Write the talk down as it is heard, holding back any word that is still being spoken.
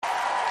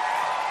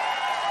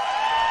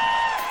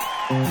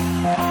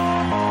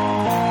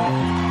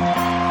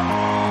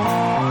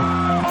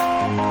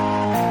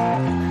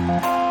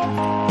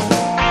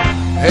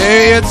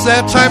Hey, it's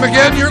that time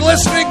again. You're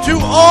listening to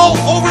All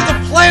Over the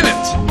Planet.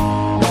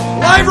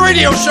 Live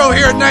radio show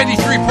here at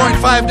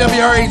 93.5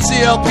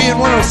 WRHCLP and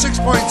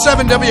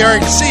 106.7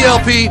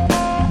 WRHCLP,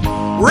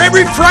 where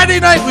every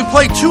Friday night we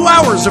play 2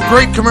 hours of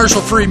great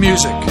commercial-free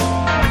music.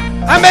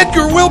 I'm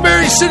Edgar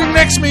Wilbury. Sitting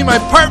next to me, my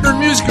partner in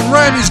music and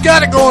rhyme. He's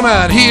got it going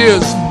on. He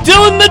is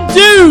Dylan the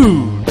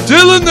Dude.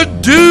 Dylan the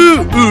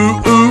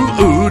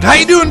Dude. How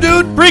you doing,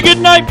 dude? Pretty good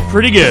night.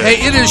 Pretty good.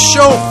 Hey, it is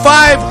show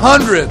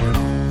 500.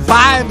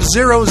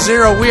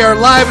 500. We are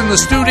live in the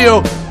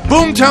studio,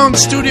 Boomtown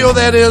Studio,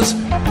 that is.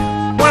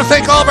 I want to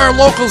thank all of our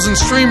locals and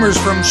streamers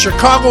from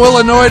Chicago,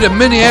 Illinois to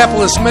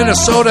Minneapolis,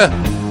 Minnesota,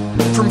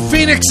 from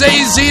Phoenix,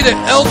 AZ to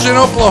Elgin,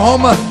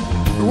 Oklahoma,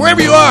 or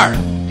wherever you are.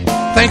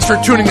 Thanks for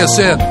tuning us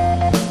in.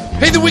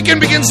 Hey, the weekend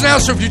begins now,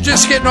 so if you're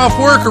just getting off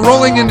work or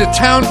rolling into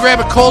town, grab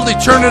a coldie,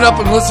 turn it up,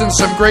 and listen to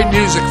some great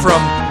music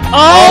from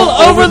all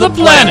over the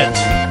planet.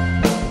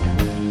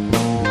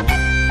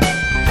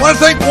 I want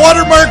to thank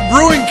Watermark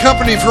Brewing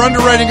Company for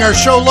underwriting our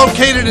show,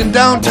 located in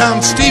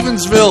downtown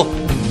Stevensville.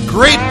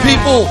 Great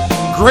people,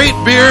 great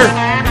beer,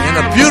 and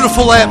a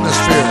beautiful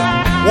atmosphere.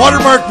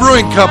 Watermark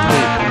Brewing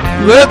Company.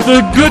 Let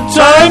the good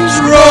times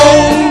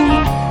roll.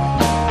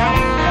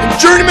 And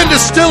Journeyman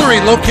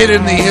Distillery,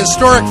 located in the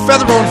historic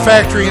Featherbone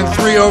Factory in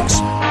Three Oaks.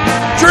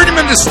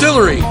 Journeyman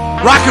Distillery,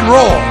 rock and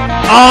roll.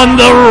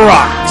 On the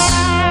rocks.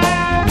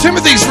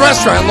 Timothy's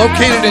Restaurant,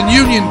 located in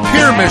Union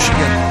Pier,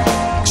 Michigan.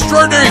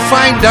 Extraordinary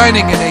fine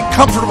dining in a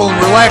comfortable and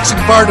relaxing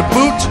bar to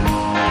boot.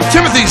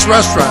 Timothy's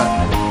Restaurant.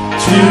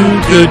 Too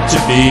good to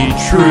be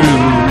true.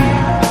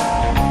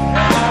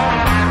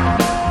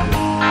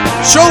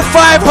 Show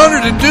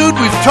 500, and dude,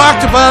 we've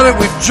talked about it,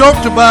 we've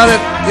joked about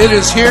it. It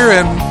is here,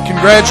 and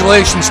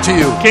congratulations to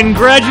you.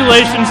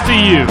 Congratulations to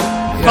you.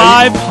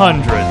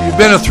 500. You've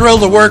been a thrill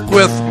to work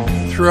with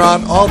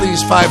throughout all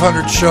these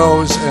 500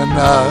 shows, and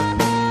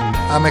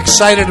I'm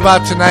excited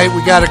about tonight.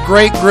 We got a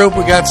great group.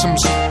 We got some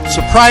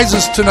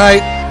surprises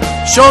tonight.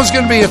 Show's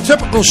going to be a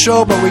typical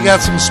show, but we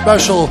got some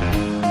special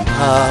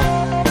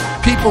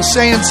people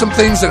saying some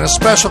things and a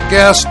special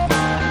guest.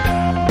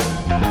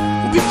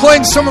 We'll be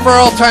playing some of our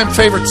all-time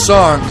favorite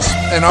songs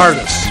and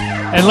artists.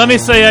 And let me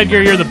say,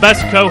 Edgar, you're the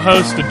best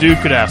co-host a dude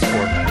could ask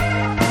for.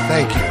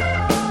 Thank you.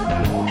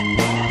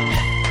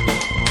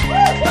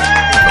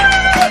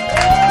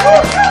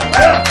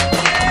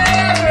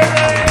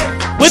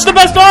 With the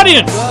best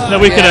audience that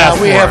we could ask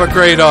for. We have a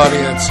great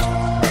audience.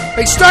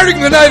 Hey, starting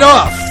the night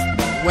off,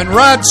 when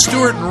Rod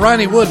Stewart and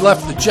Ronnie Wood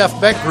left the Jeff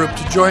Beck Group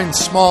to join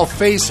Small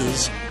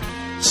Faces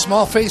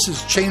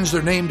changed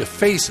their name to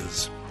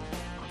Faces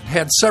and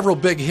had several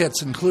big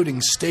hits,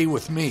 including Stay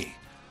With Me.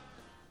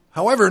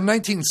 However, in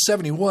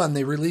 1971,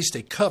 they released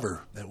a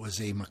cover that was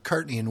a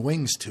McCartney and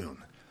Wings tune.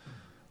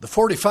 The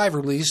 45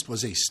 released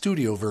was a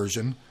studio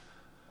version.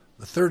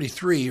 The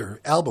 33,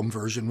 or album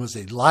version, was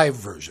a live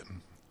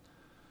version.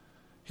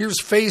 Here's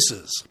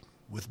Faces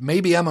with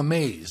Maybe I'm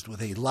Amazed,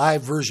 with a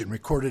live version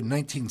recorded in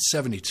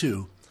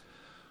 1972.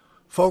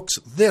 Folks,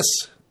 this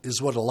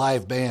is what a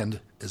live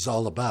band is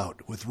all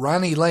about, with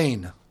Ronnie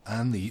Lane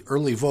on the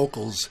early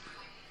vocals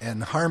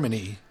and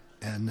harmony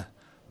and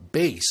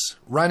bass,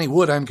 Ronnie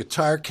Wood on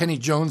guitar, Kenny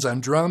Jones on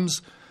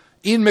drums,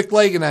 Ian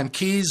McLagan on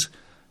keys,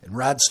 and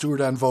Rod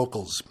Stewart on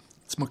vocals.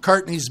 It's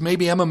McCartney's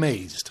Maybe I'm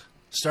Amazed,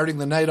 starting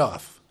the night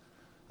off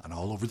on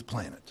All Over the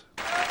Planet.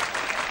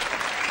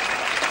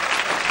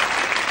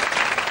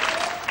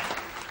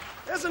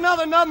 Here's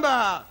another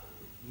number.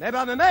 Maybe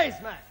I'm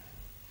amazed, man.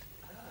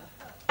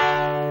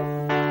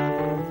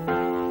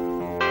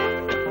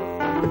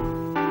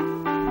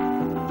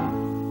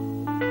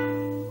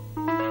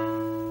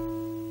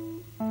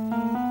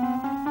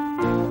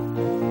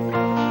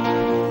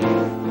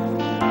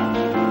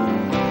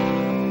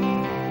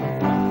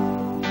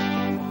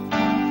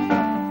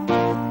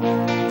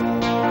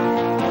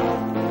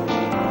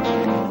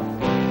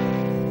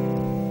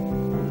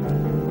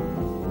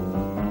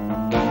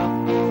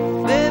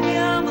 Baby,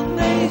 I'm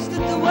amazed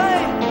at the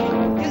way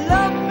you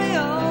love me.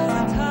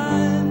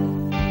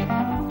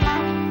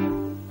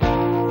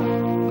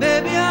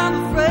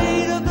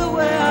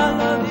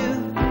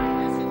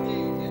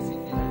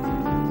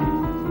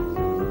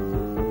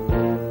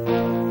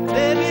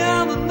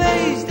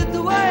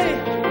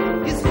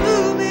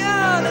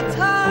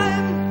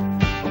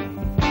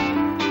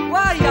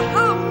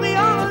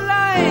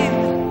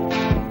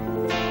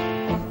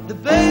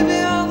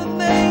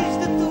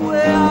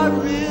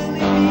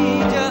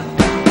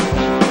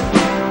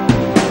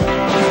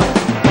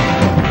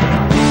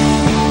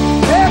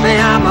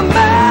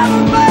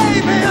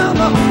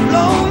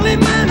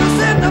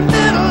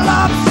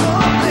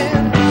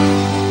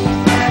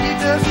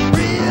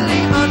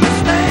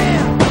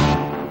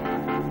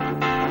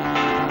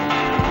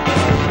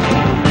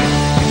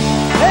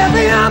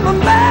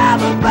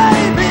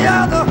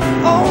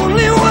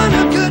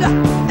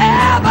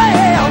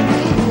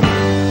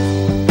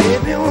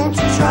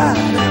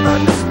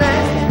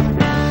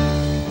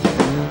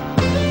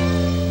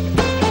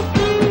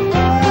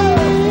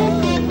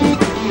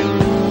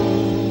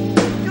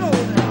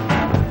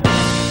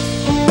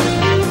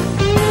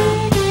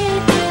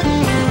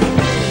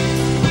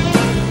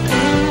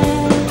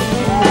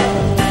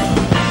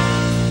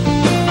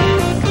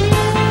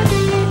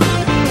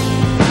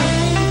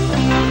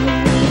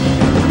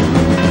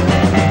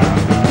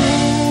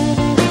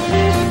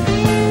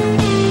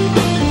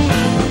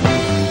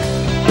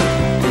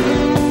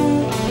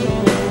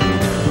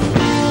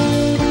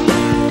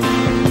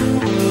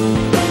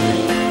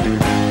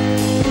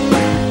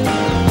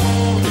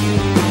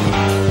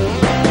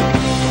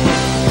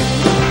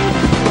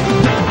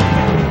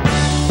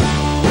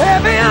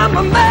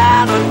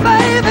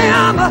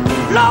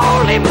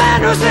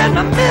 matters in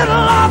the middle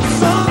of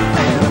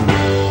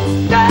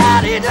something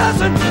that he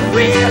doesn't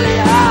really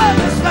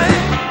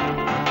understand.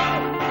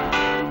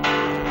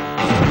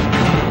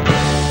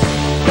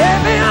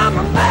 Baby, I'm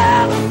a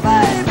man, and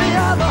baby,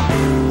 I'm the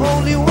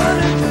only one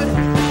who could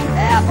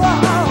ever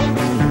harm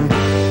me.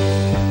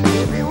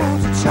 Baby,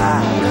 won't you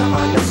try to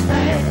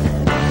understand?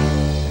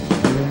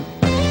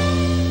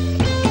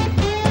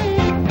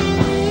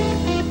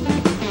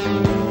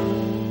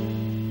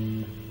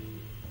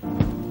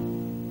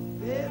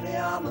 Baby,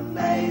 I'm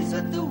amazed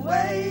at the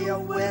way you're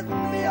with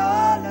me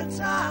all the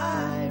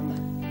time.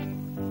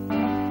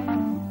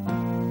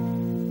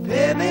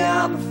 Baby,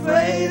 I'm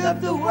afraid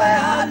of the way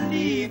I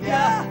leave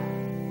ya.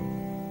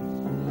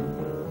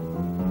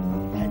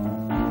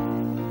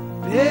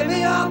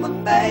 Baby, I'm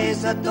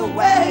amazed at the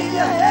way you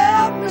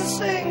help me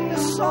sing the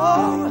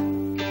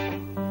song.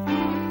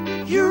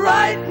 You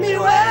right me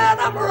when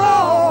I'm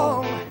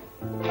wrong.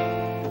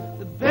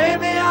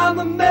 Baby, I'm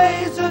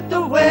amazed at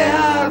the way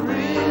I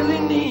really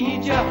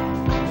need you. Oh.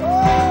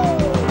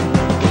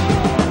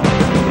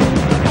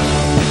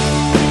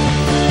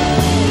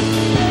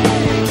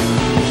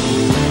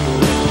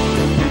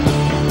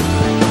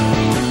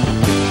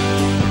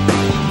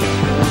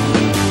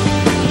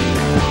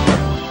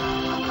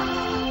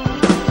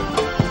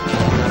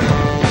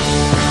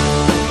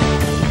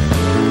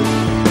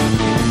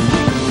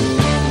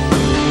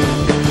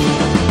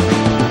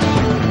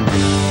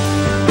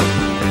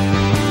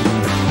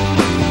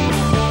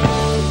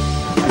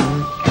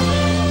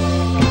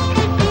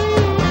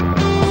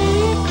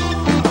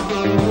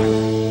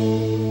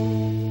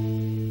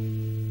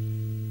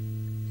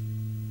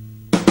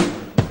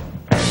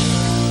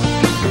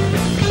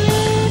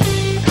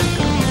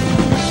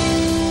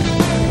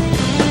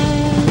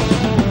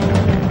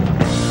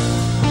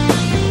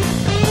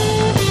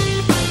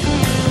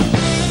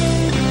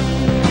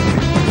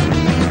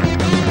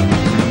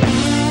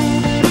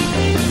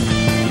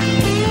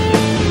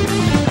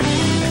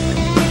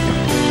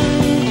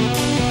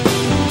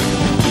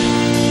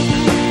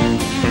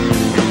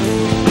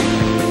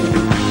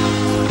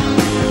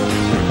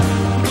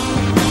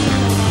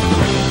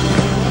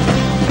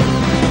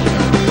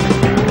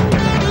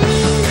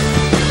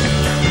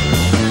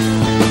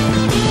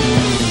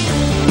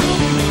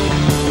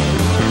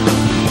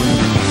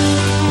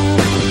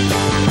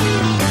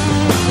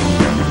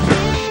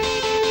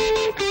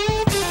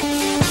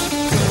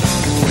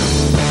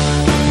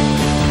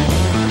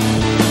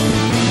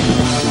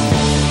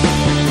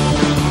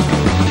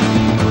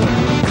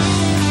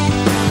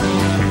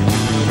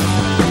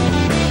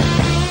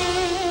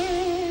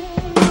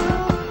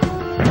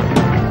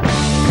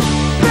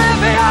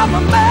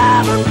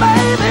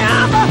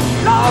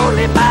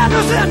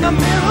 In the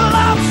middle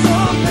of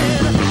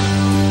something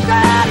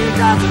that he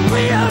doesn't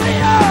really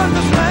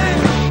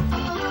understand.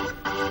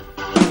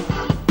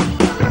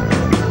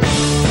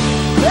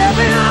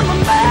 Baby, I'm a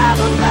man,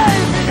 and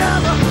baby,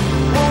 I'm the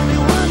only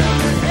one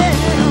who can.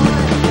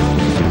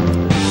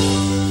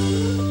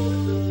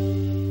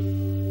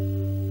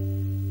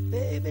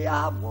 Baby,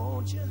 I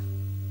want you,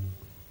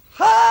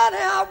 honey,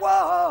 I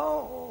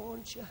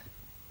want you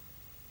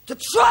to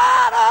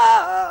try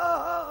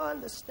to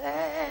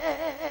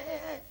understand.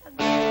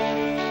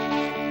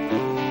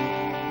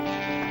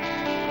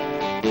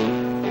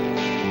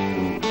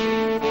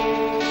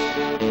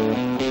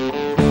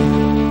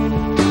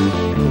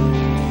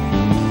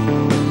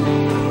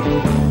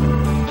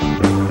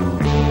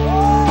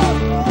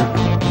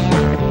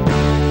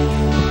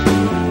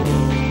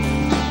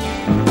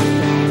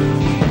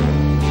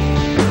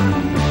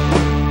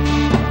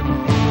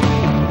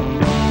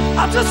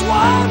 I just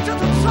want you to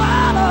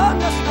try to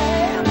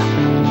understand.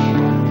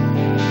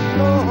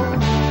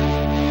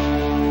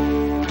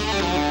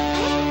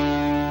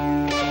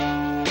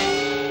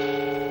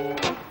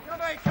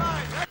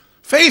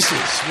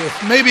 Faces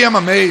with Maybe I'm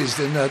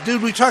Amazed. And,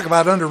 dude, we talk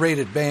about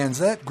underrated bands.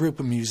 That group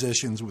of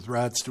musicians with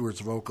Rod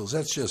Stewart's vocals,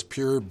 that's just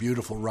pure,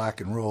 beautiful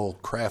rock and roll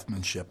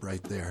craftsmanship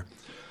right there.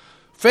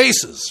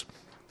 Faces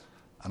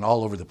on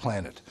All Over the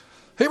Planet.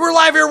 Hey, we're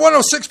live here,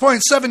 106.7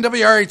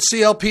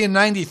 WRHCLP and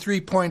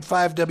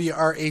 93.5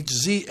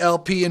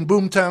 WRHZLP in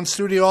Boomtown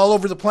Studio. All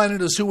over the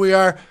planet is who we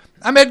are.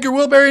 I'm Edgar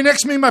Wilbury.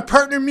 Next to me, my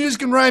partner in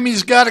music and rhyme.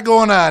 He's got it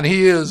going on.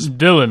 He is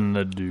Dylan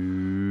the Dude.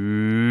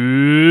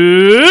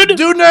 Dude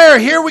and I are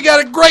here. We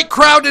got a great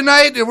crowd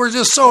tonight, and we're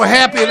just so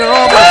happy that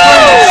all of our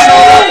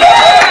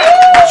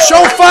friends showed up.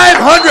 Show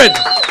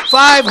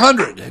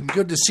 500. And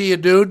good to see you,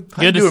 dude.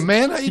 How you doing,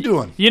 man? How you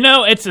doing? You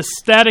know, it's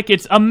ecstatic.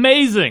 It's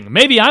amazing.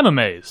 Maybe I'm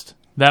amazed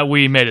that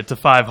we made it to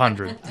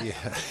 500. Yeah.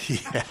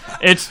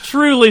 It's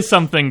truly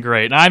something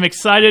great. I'm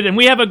excited, and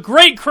we have a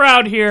great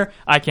crowd here.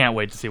 I can't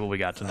wait to see what we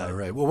got tonight. All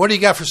right. Well, what do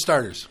you got for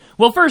starters?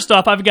 Well, first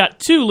off, I've got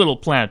two little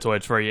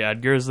planetoids for you,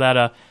 Edgars,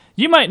 that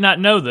you might not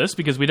know this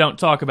because we don't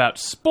talk about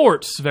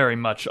sports very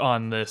much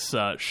on this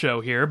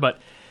show here, but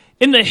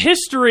in the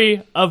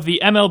history of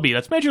the MLB,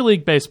 that's Major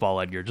League Baseball,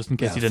 Edgar, just in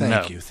case you didn't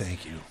know.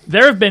 Thank you.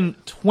 There have been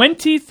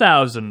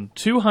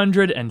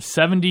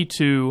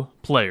 20,272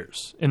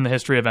 players in the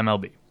history of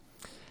MLB.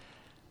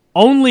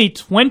 Only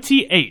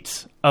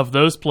 28 of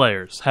those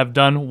players have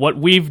done what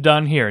we've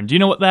done here. And do you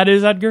know what that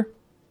is, Edgar?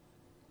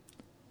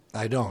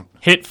 I don't.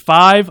 Hit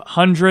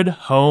 500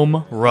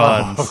 home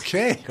runs. Oh,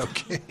 okay.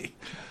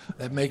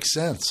 That makes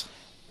sense.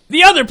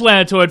 The other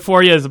planetoid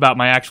for you is about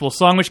my actual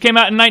song, which came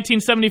out in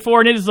 1974,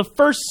 and it is the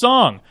first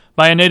song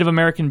by a Native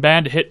American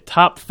band to hit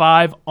top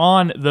 5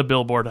 on the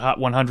Billboard Hot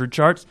 100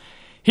 charts.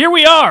 Here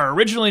we are,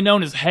 originally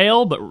known as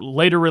Hail, but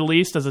later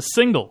released as a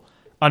single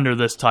under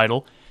this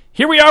title.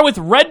 Here we are with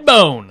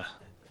Redbone,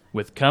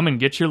 with Come and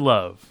Get Your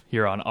Love,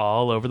 here on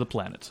All Over the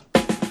Planet.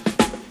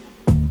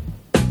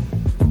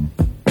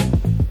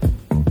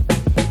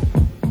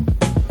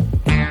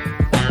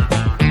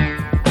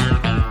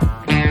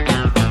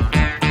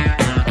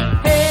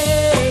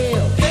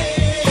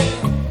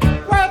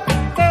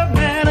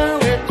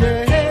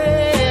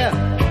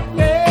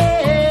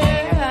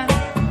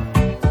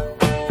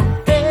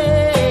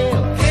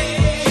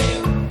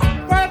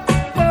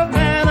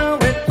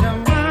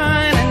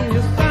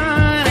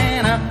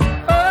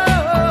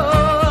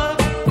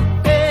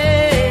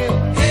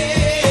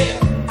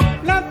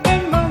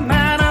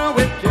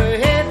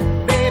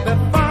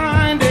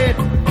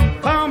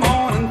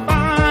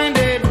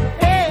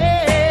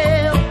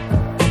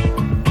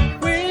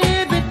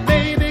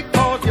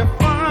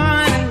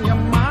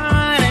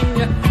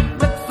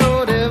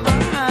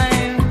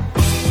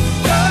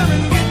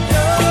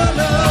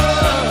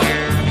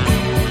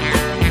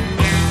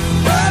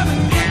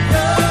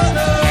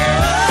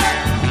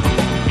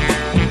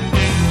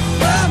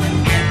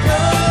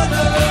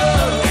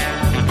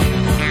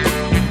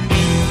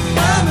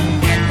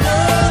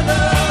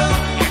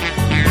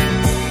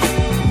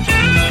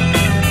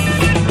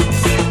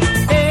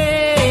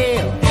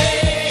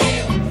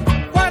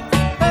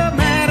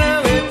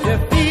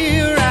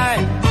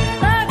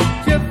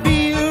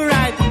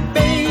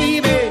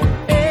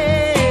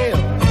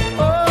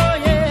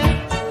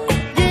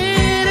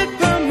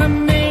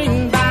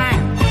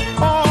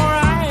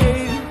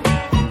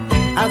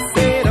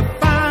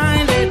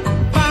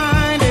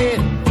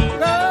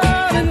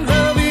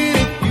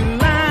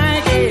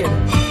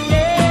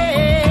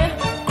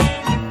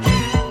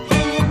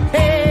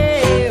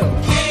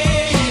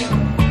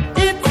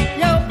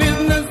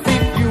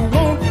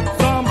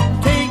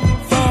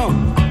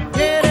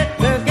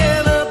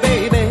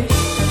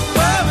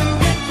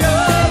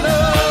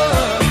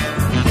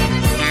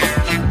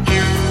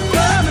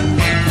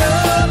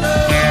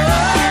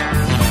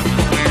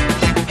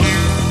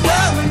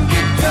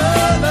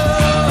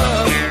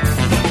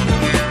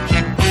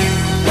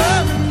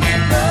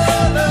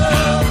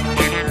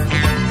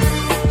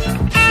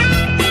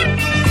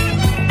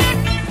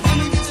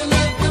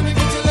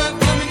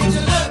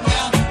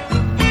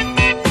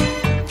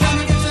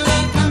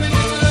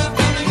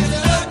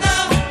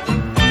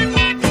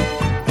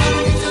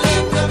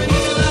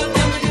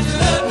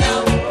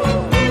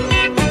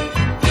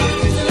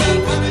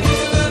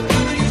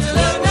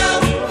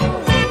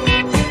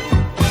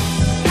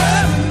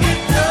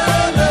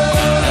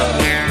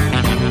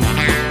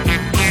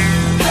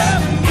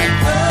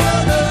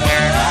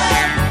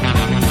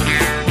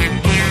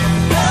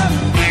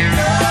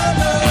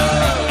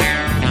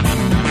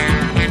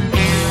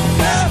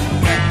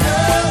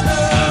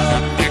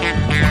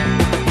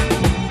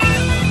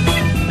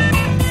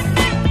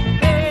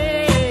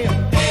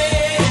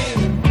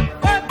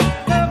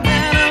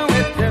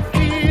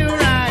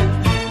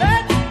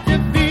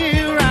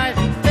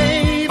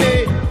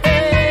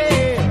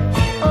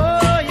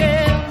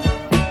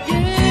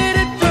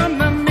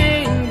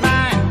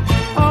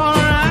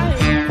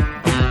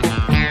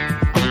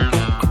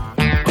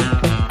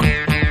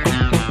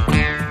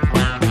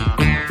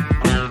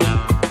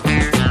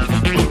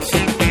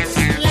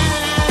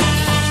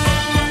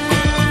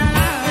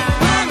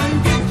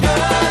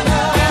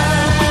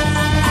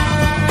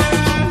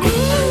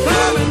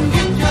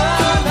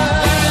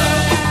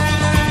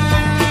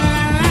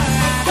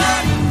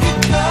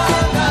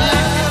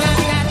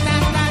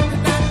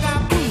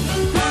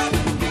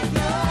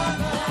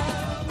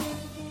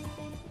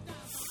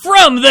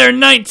 From their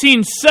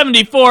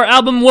 1974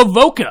 album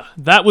Wovoka,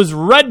 that was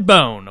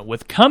Redbone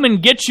with Come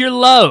and Get Your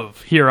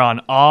Love here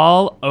on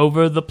All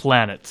Over the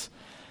Planet.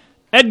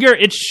 Edgar,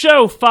 it's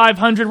show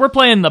 500. We're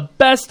playing the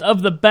best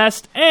of the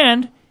best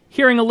and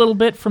hearing a little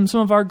bit from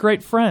some of our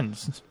great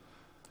friends.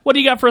 What do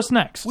you got for us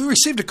next? We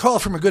received a call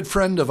from a good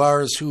friend of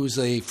ours who's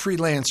a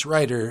freelance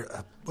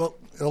writer. Well,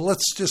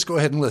 let's just go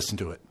ahead and listen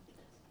to it.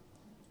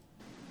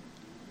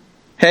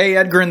 Hey,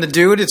 Edgar and the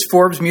Dude, it's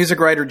Forbes music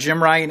writer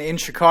Jim Ryan in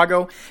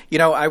Chicago. You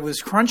know, I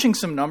was crunching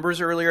some numbers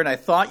earlier, and I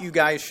thought you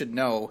guys should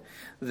know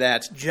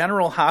that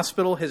General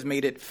Hospital has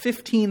made it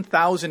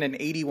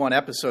 15,081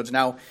 episodes.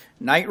 Now,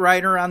 Knight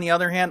Rider, on the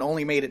other hand,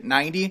 only made it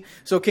 90.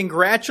 So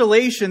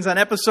congratulations on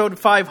episode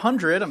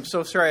 500. I'm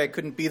so sorry I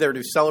couldn't be there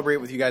to celebrate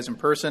with you guys in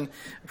person.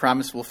 I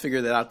promise we'll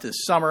figure that out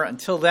this summer.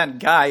 Until then,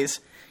 guys,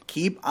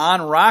 keep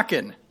on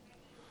rocking.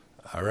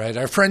 All right.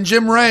 Our friend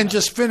Jim Ryan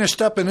just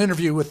finished up an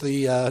interview with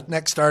the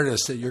next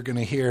artist that you're going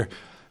to hear.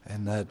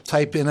 And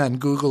type in on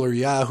Google or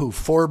Yahoo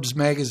Forbes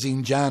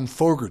magazine John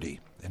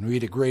Fogerty and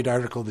read a great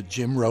article that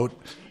Jim wrote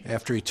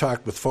after he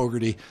talked with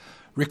Fogerty.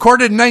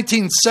 Recorded in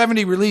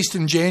 1970, released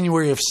in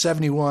January of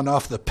 71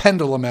 off the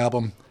Pendulum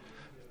album.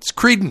 It's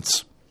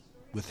Creedence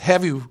with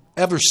Have You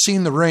Ever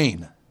Seen the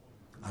Rain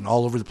on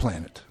All Over the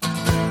Planet.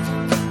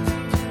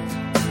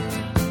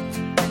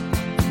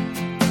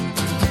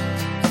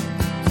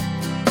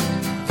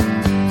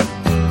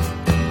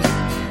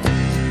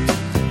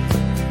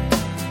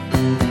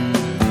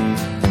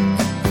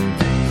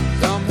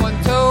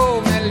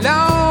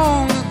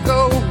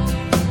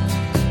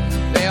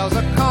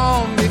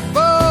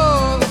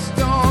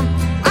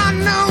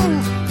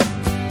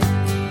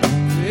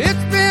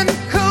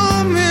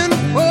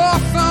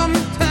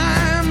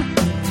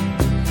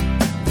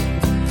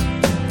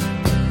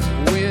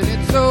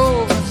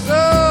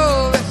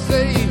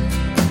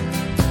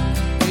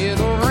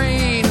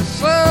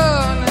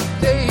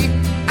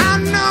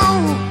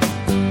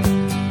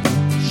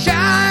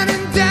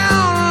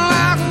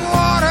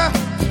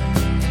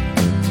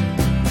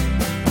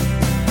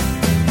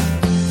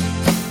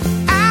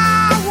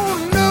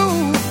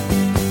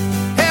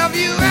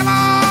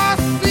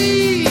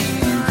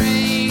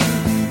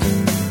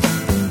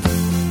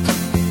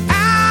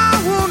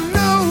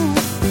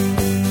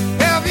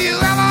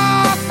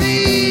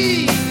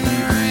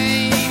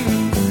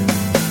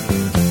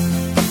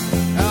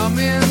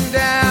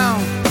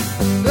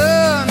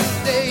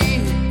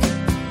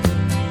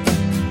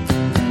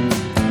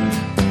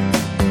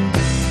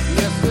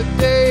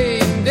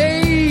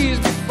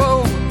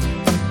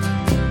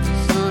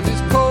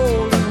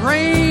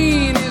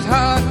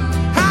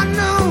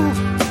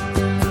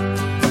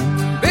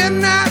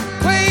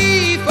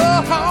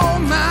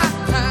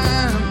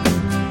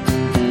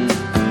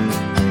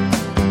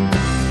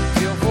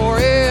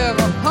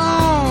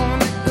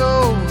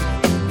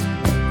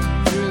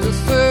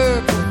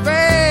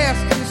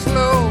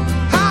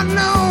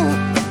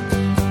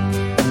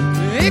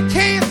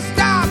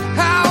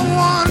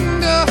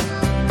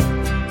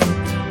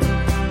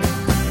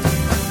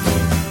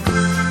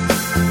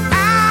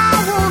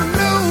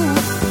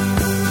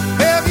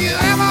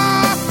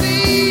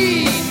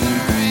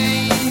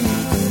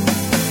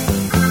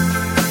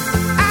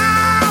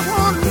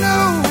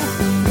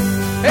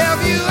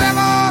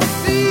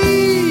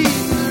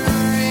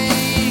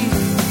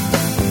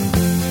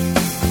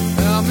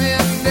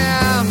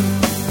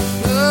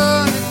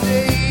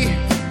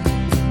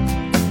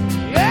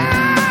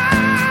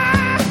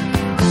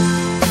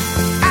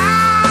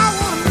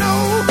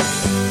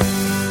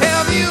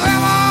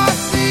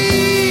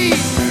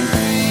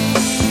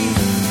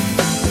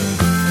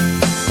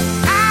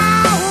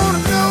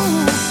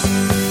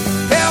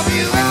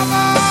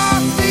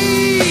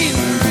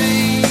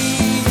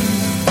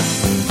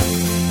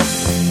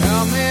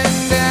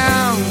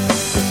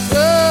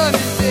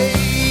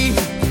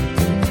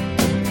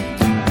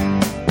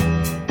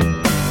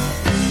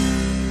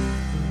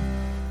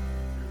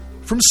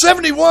 From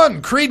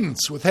 71,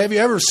 Creedence with Have You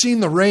Ever Seen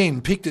the Rain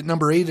peaked at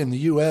number 8 in the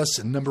U.S.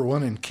 and number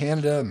 1 in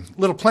Canada.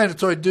 Little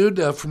Planetoid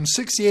Dude, from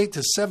 68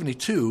 to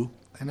 72,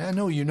 and I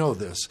know you know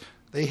this,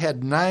 they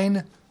had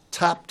 9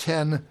 top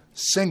 10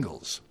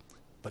 singles,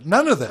 but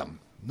none of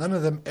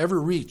them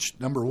ever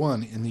reached number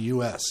 1 in the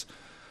U.S.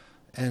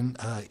 And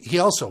he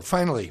also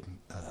finally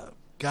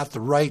got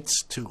the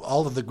rights to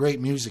all of the great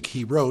music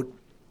he wrote.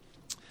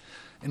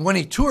 And when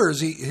he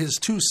tours, his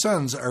 2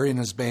 sons are in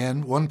his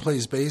band. One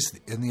plays bass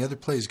and the other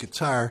plays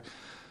guitar.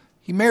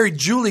 He married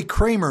Julie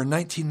Kramer in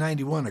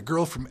 1991, a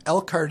girl from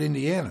Elkhart,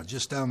 Indiana,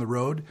 just down the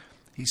road.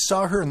 He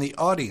saw her in the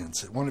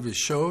audience at one of his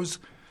shows,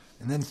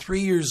 and then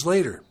 3 years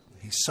later,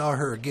 he saw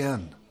her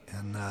again,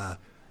 and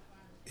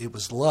it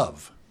was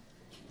love.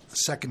 The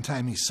second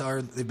time he saw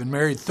her, they've been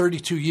married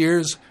 32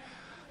 years.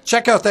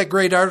 Check out that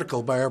great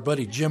article by our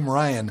buddy Jim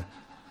Ryan,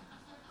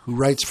 who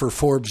writes for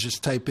Forbes.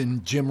 Just type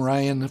in Jim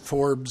Ryan,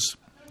 Forbes,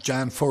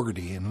 John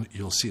Fogerty, and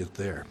you'll see it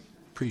there.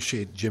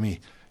 Appreciate Jimmy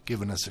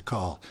giving us a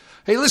call.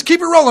 Hey, let's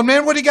keep it rolling,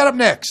 man. What do you got up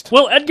next?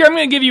 Well, Edgar, I'm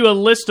going to give you a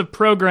list of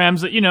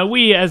programs that,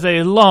 we as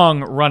a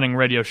long-running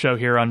radio show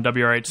here on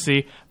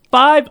WRHC,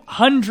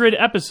 500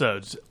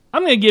 episodes.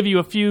 I'm going to give you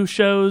a few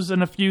shows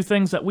and a few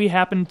things that we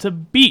happen to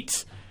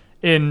beat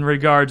in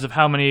regards of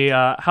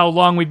how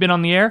long we've been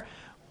on the air.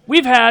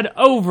 We've had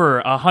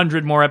over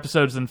 100 more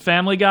episodes than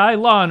Family Guy,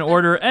 Law &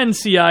 Order,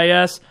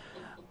 NCIS,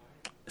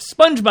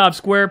 SpongeBob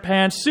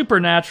SquarePants,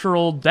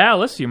 Supernatural,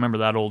 Dallas, you remember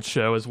that old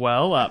show as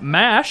well,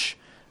 MASH,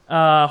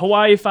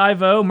 Hawaii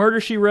Five-0,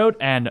 Murder, She Wrote,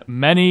 and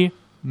many,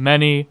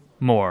 many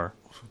more.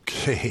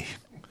 Okay.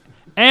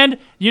 And,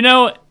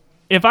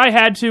 if I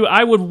had to,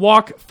 I would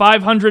walk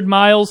 500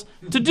 miles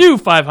to do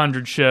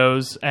 500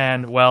 shows,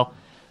 and, well,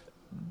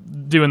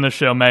 doing this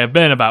show may have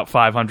been about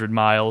 500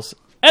 miles.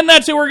 And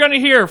that's who we're going to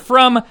hear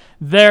from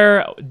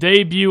their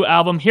debut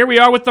album. Here we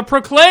are with the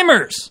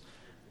Proclaimers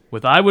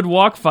with I Would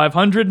Walk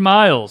 500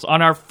 Miles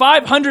on our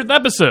 500th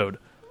episode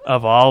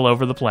of All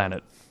Over the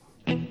Planet.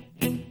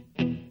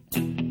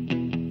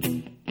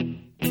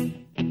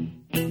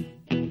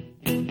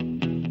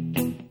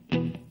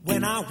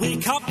 When I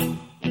wake up,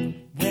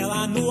 well,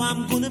 I know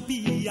I'm gonna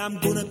be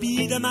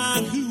the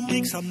man who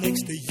wakes up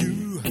next to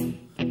you.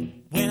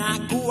 When I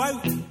go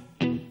out,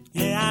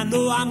 I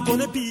know I'm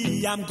gonna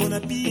be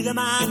the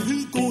man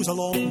who goes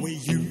along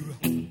with you.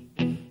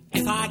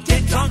 If I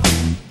get drunk,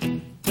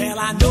 well,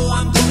 I know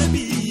I'm gonna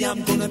be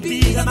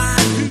the man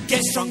who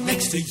gets drunk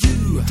next to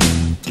you.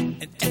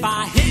 And if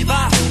I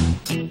haver,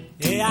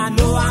 yeah, I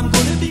know I'm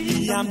gonna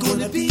be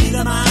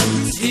the man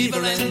who's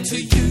havering to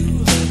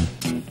you.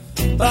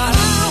 But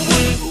I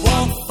would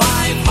walk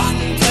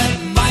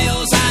 500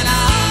 miles and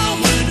I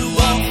would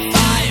walk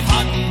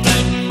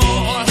 500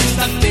 more just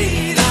to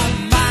be the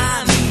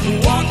man who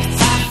walked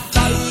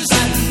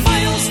 1,000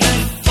 miles to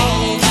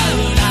fall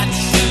down at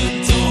your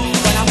door.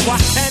 When I'm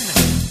walking,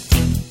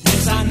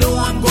 yes, I know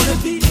I'm gonna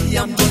be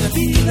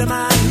the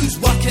man who's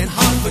working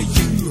hard for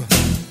you.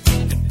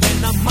 And when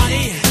the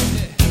money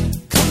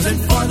comes in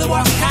for the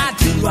work I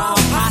do, I'll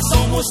pass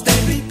almost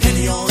every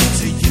penny on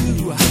to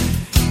you.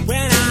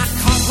 When I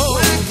come home,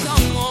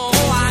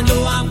 oh, I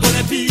know I'm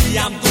gonna be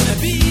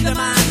the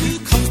man who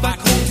comes back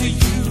home to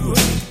you.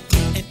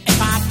 And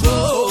if I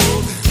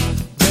drove,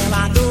 well,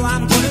 I know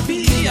I'm gonna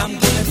be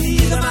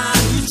the man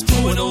who's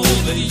growing old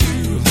to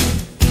you.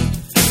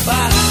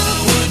 But I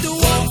would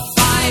walk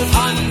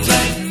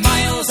 500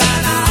 miles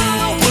and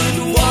I would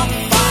walk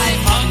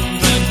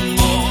 500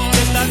 more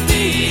just to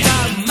be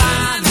the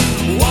man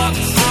who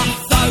walks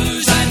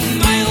 1,000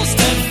 miles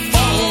to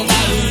fall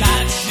down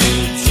at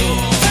your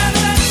door.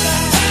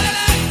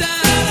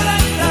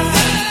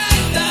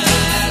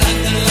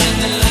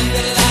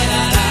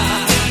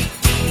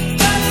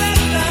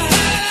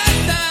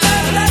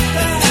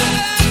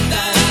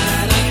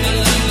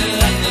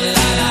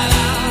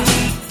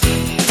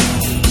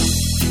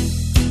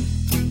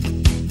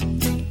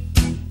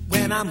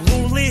 When I'm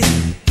lonely,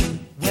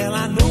 well,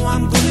 I know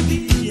I'm gonna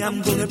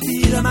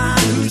be the man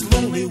who's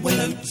lonely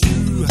without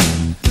you.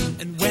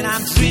 And when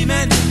I'm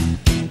dreaming,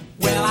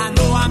 well, I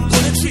know I'm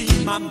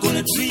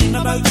gonna dream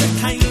about the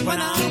time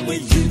when I'm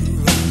with you.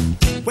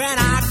 When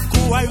I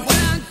go out, well,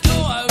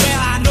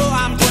 I know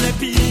I'm gonna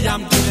be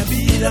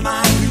the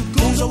man who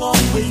goes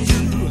along with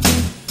you.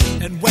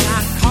 And when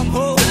I come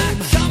home,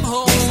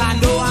 yes, I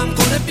know I'm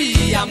gonna be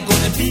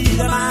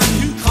the man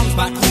who comes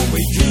back home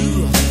with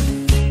you.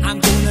 I'm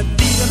gonna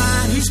be the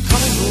man who's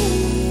coming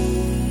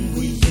home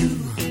with you.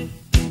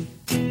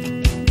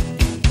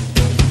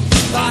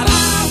 But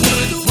I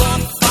would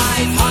walk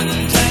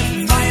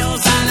 500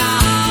 miles and I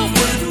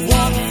would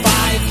walk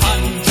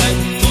 500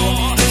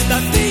 more just to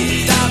be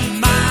the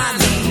man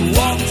who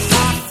walks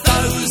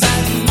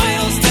 1,000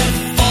 miles to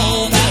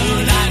fall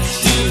down at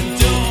your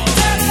door.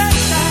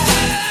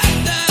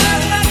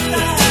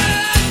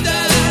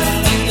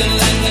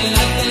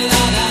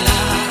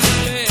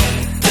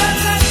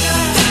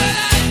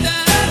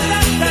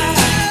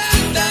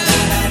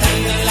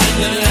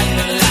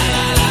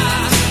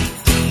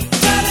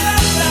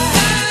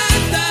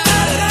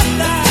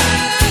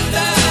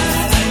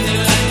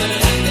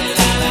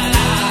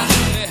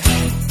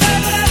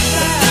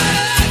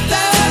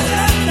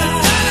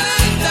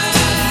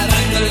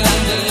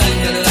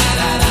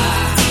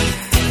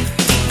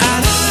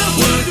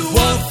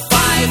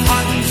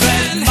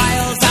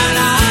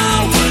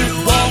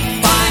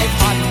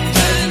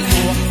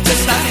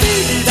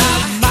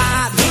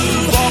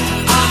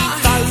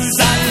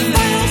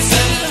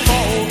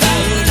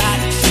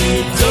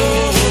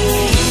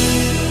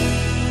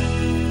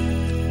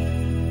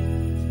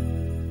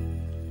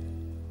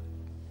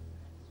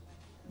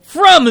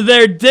 From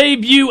their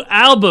debut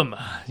album.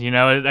 You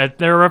know,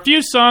 there were a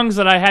few songs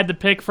that I had to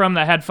pick from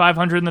that had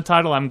 500 in the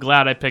title. I'm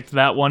glad I picked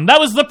that one. That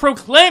was The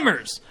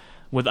Proclaimers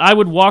with I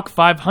Would Walk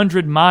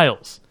 500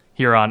 Miles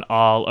here on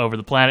All Over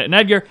the Planet. And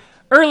Edgar,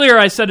 earlier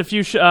I said a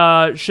few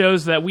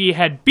shows that we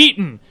had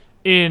beaten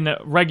in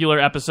regular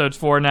episodes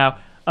for. Now,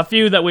 a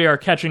few that we are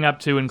catching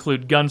up to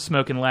include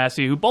Gunsmoke and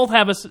Lassie, who both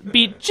have us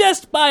beat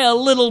just by a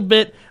little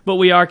bit, but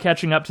we are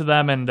catching up to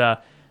them. And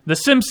The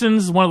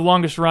Simpsons, one of the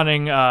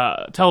longest-running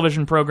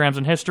television programs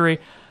in history.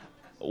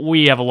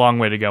 We have a long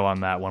way to go on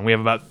that one. We have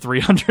about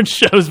 300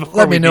 shows before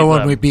Let me know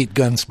when them. we beat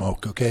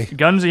Gunsmoke, okay?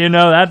 Guns, you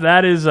know,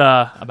 that is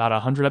about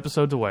 100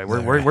 episodes away.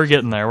 We're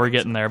getting there. We're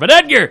getting there. But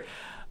Edgar,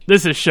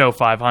 this is show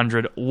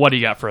 500. What do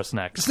you got for us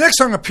next? This next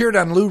song appeared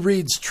on Lou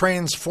Reed's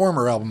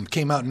Transformer album. It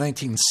came out in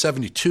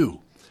 1972.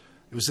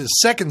 It was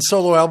his second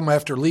solo album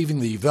after leaving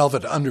the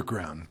Velvet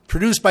Underground.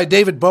 Produced by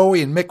David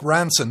Bowie and Mick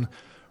Ronson,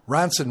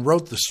 Ronson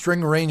wrote the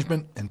string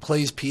arrangement and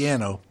plays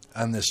piano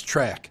on this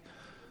track.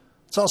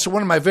 It's also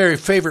one of my very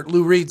favorite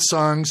Lou Reed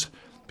songs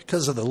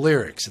because of the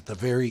lyrics at the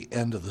very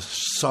end of the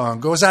song.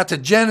 Goes out to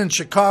Jen in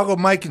Chicago,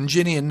 Mike and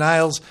Ginny and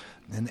Niles,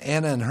 and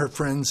Anna and her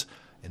friends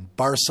in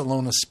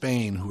Barcelona,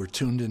 Spain, who are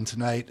tuned in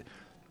tonight.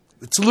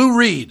 It's Lou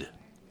Reed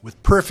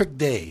with Perfect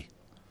Day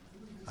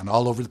on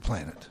All Over the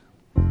Planet.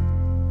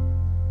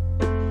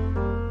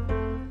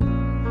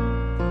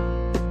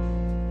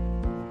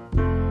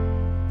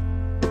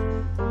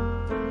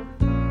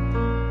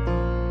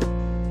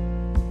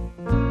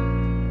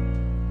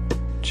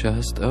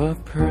 Just a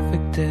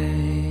perfect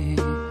day.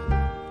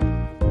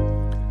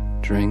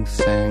 Drink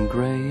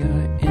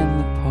sangria in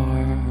the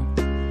park,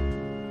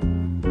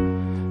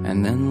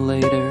 and then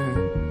later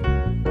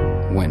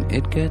When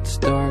it gets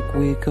dark,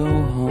 we go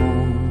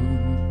home.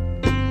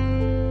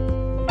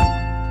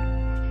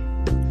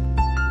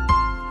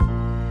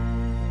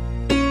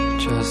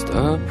 Just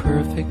a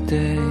perfect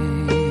day.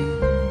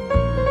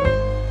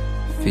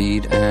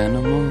 Feed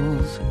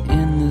animals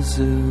in the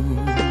zoo.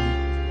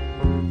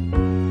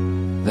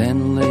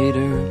 Then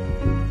later,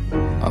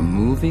 a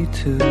movie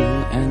too,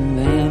 and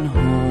then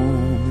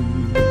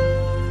home.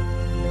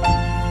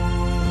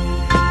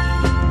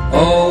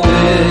 Oh,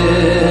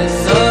 it's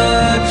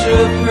such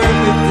a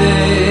perfect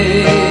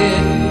day.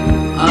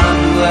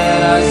 I'm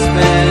glad I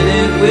spent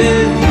it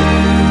with you.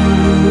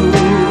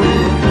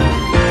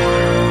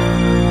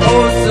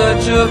 Oh,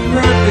 such a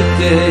perfect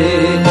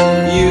day.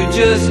 You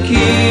just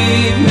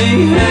keep me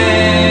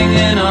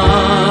hanging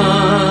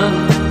on.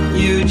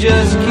 You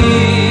just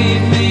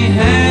keep me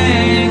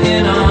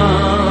hanging on.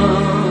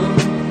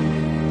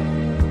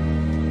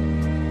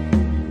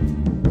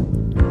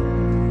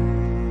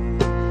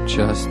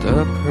 Just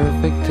a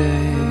perfect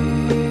day.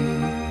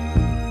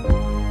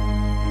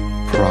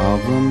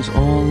 Problems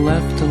all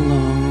left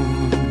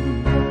alone.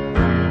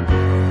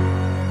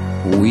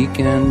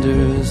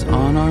 Weekenders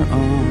on our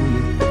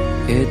own.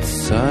 It's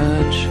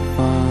such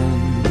fun.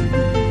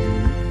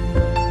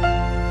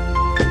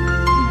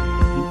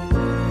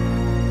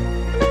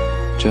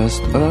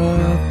 Just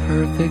a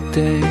perfect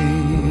day.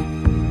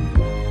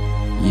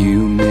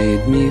 You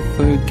made me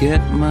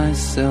forget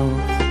myself.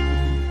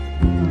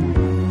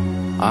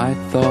 I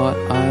thought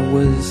I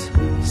was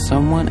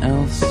someone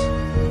else,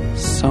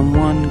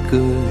 someone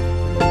good.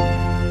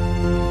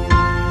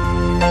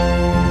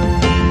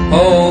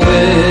 Oh,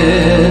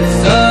 it's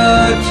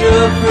such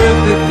a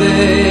perfect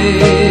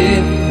day.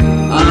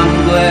 I'm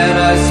glad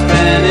I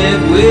spent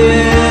it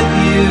with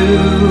you.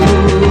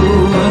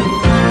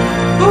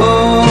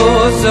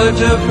 Oh,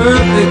 such a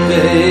perfect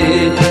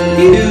day.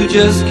 You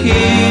just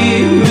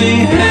keep me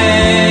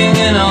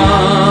hanging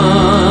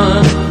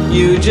on.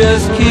 You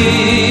just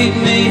keep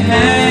me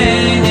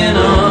hanging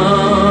on.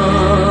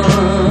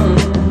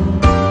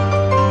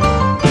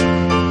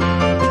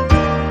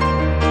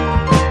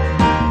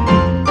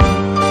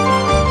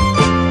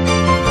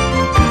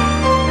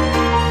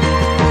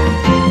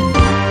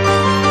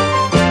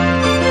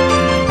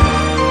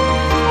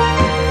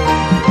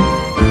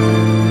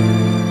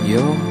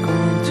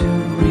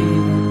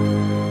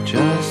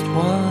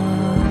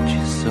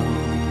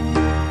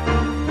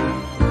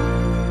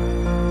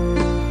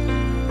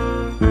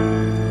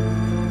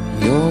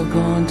 You're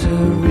going to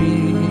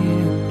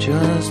reap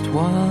just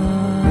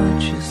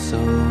what you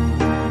sow.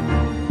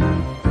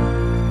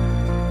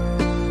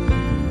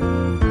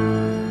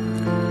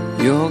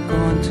 You're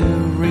going to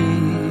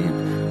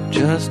reap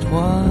just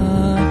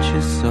what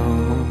you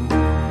sow.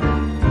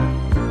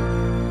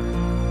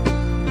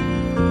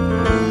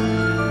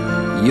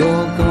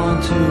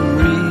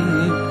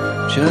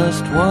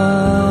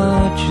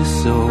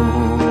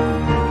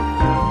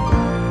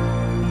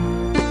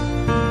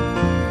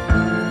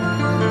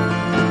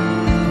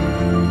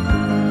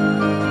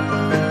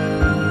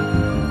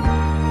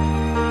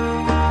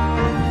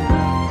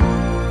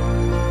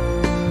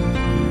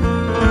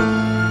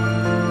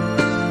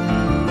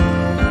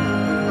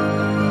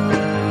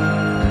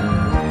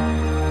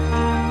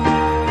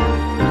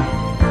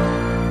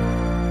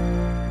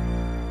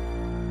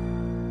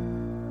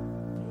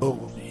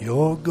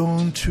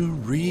 To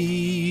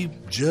reap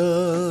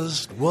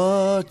just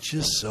what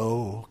you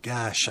sow.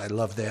 Gosh, I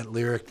love that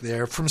lyric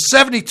there. From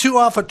 72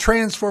 off of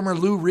Transformer,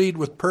 Lou Reed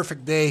with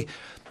Perfect Day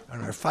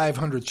on our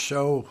 500th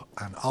show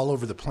on All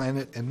Over the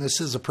Planet. And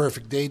this is a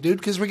perfect day, dude,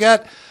 because we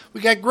got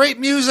great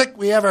music,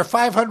 we have our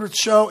 500th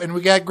show, and we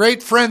got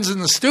great friends in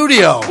the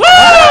studio. Woo!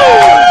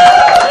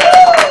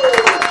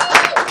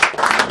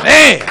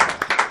 Man,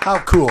 how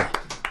cool.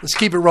 Let's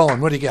keep it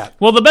rolling. What do you got?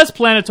 Well, the best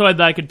planetoid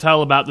that I could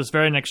tell about this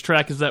very next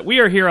track is that we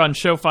are here on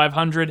Show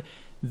 500.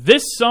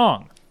 This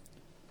song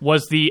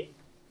was the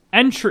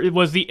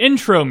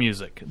intro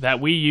music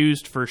that we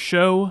used for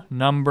show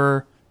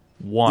number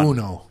 1.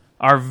 Uno.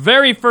 Our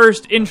very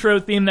first intro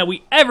theme that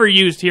we ever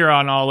used here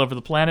on All Over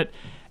the Planet,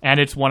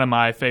 and it's one of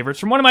my favorites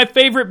from one of my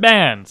favorite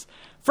bands.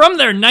 From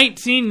their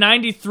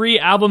 1993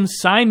 album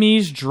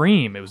Siamese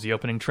Dream. It was the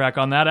opening track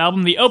on that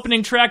album, the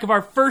opening track of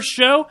our first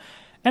show,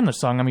 and the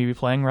song I'm going to be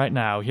playing right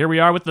now. Here we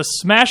are with the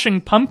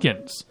Smashing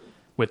Pumpkins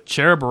with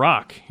Cherub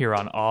Rock here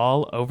on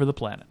All Over the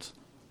Planet.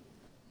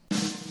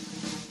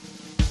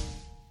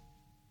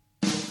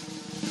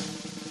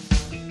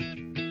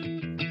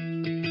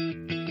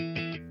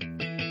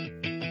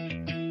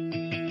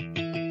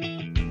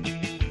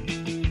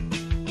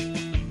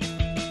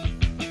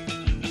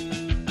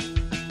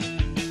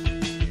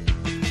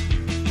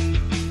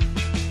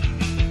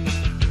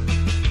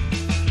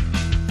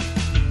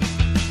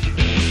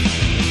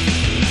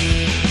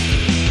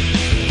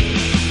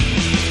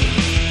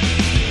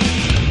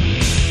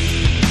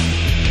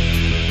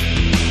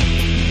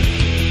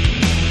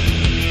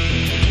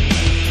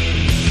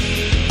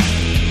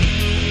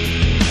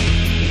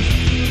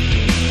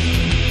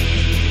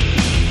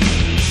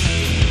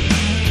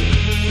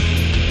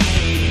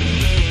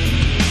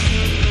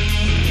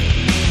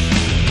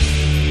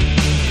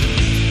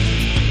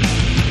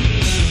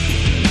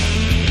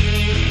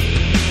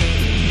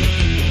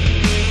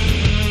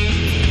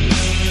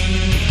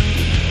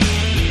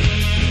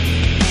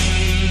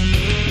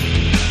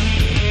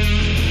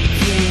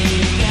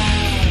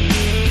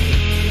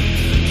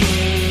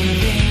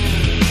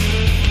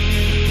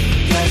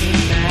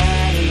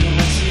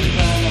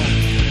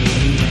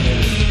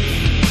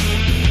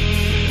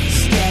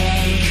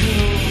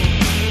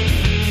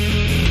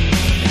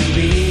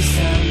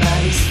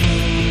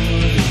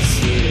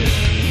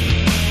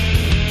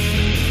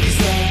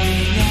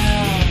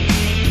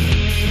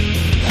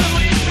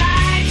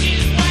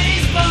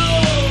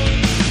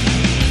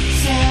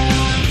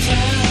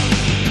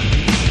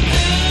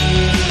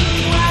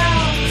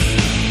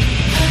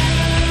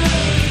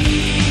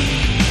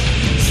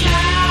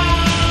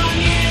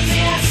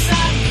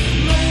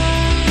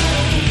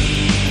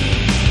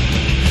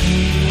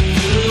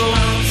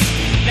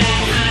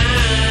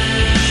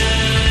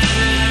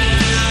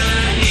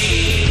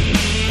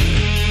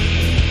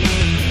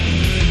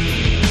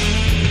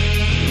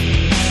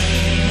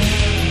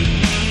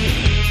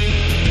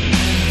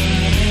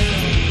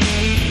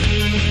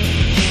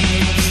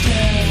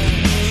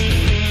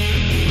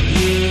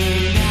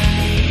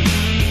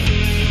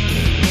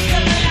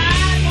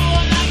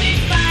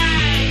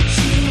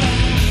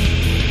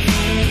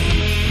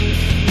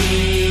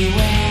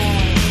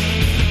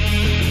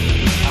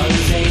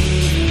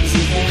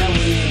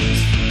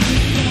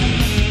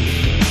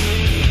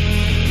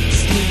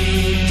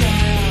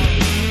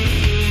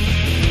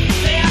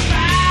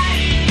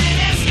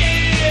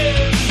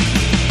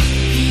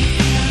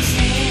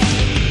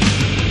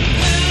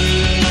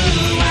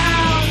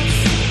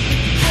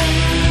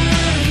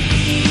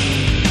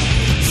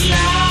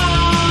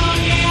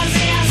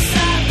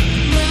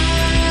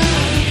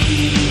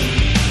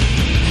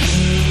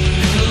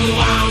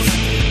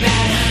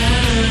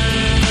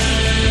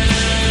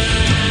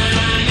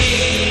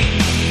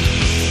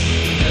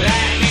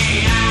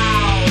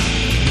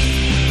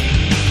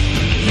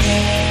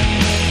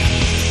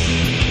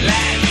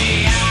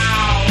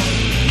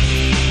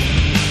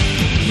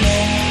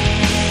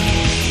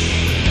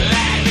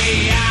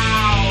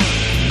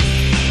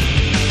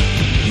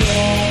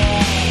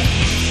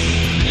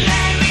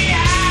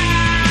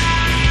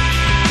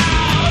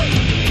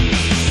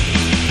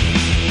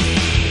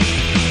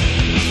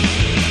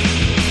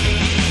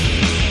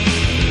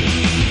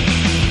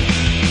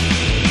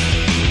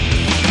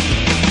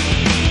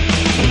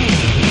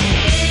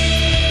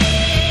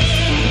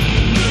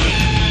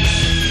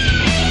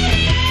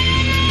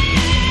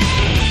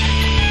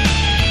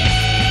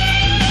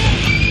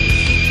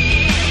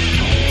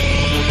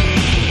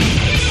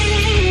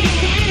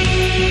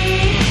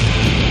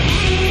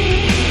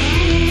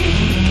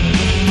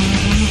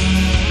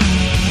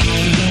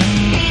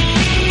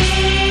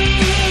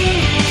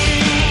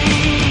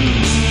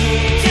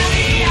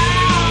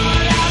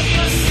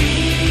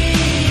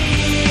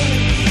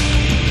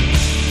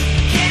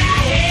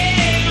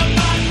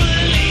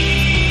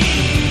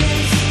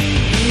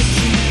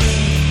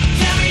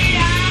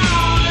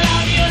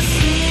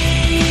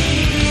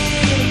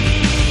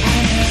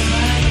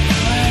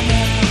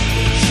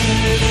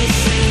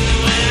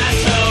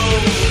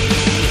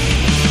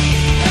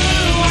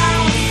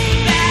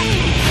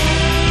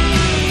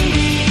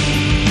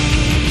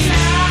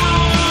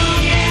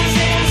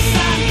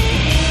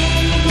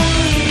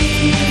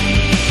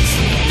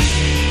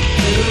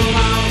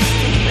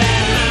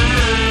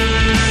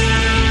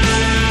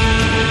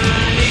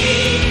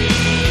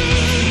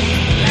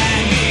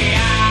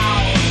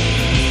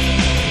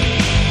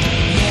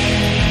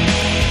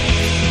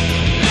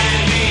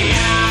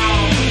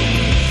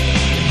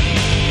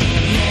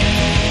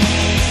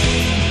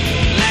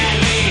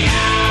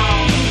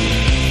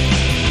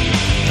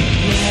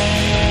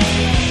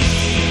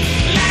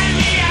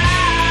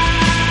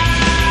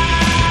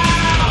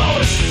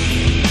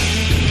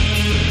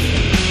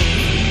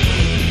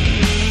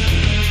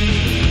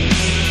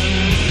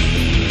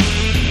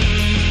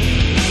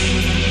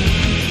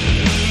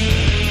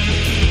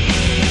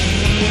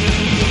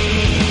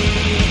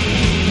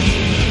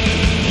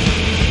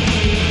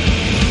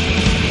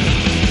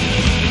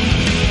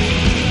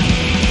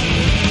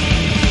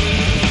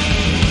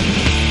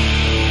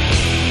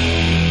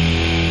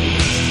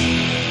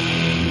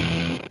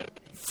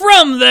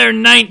 From their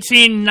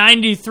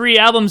 1993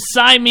 album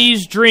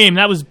Siamese Dream,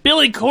 that was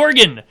Billy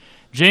Corgan,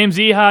 James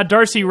Iha,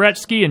 Darcy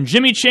Retsky, and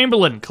Jimmy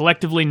Chamberlain,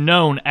 collectively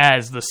known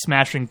as the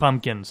Smashing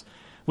Pumpkins,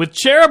 with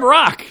Cherub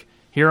Rock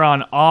here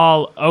on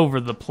All Over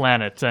the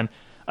Planet. And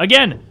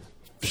again,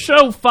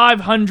 show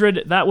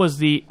 500, that was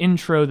the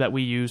intro that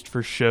we used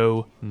for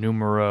show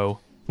numero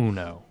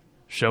uno,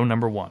 show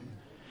number 1.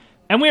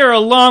 And we are a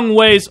long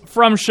ways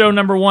from show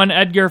number 1,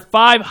 Edgar.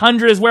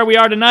 500 is where we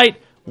are tonight.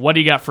 What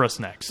do you got for us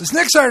next? This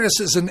next artist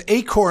is an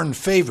Acorn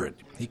favorite.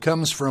 He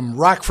comes from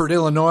Rockford,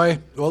 Illinois.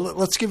 Well,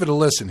 let's give it a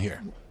listen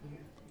here.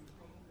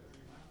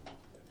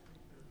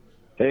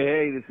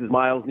 Hey, this is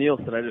Miles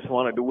Nielsen. I just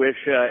wanted to wish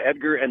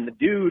Edgar and the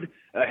Dude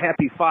a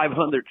happy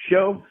 500th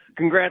show.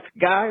 Congrats,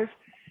 guys,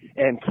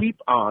 and keep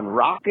on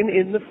rocking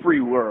in the free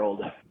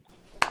world.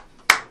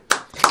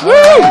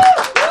 Woo!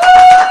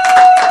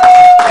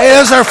 Hey,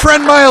 there's our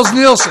friend Miles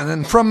Nielsen,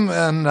 and from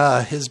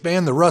his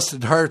band, The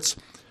Rusted Hearts.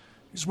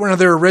 Here's one of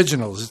their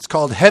originals. It's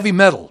called Heavy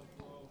Metal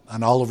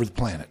on All Over the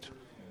Planet.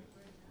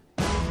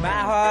 My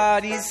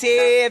heart is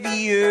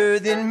heavier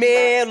than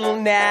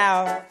metal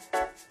now.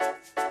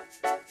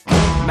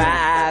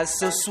 My eyes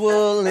so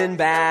swollen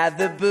by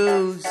the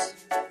booze.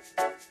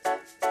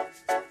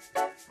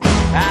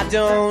 I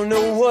don't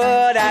know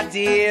what I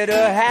did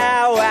or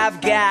how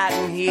I've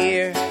gotten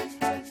here.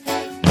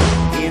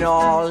 And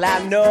all I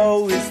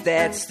know is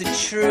that's the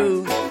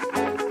truth.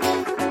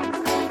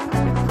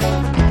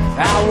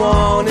 I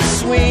wanna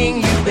swing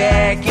you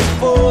back and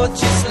forth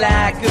just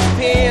like a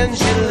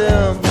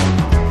pendulum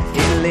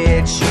and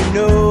let you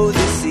know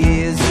this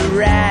is the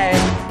right.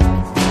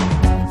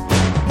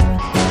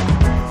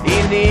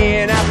 And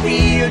then I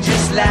feel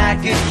just like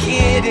a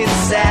kid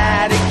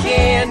inside a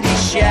candy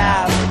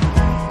shop,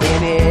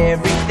 and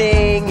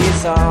everything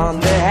is on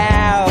the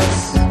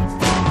house.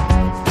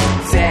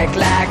 Act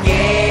like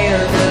animals,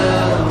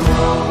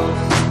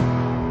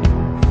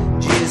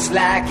 just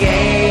like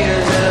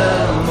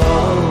animals.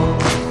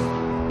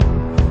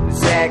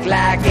 Act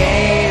like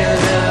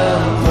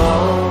animals.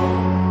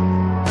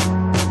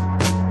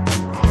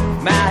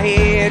 My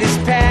head is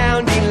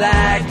pounding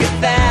like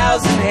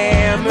 1,000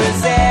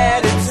 hammers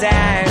at a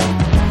time.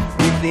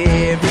 With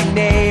every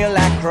nail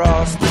I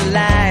cross the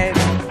line.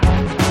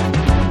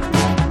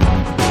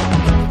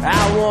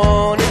 I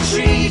wanna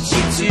treat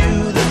you to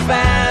the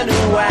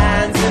finer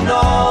wines and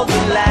all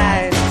the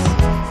lines,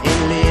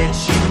 and let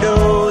you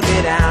know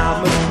that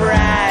I'm a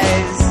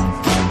prize.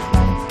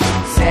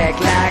 Act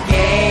like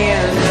animals,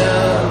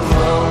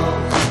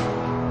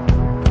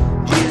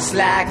 just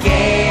like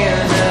animals.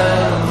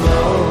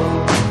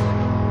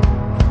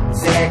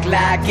 Act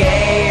like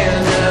animals.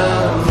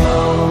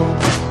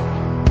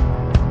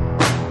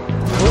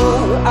 Who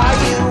are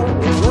you?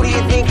 And who do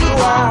you think you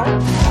are?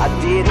 I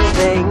didn't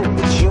think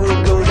that you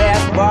would go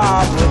that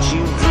far, but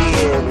you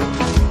did.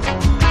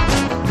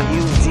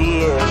 You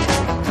did.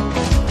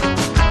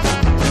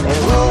 And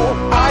who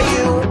are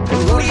you?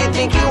 And who do you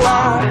think you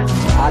are?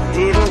 I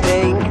didn't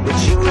think that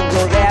you would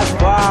go that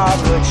far,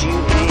 but you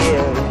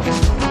did.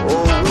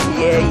 Oh,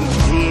 yeah, you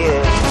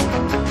did.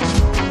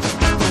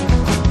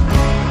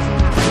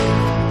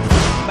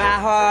 My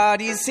heart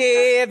is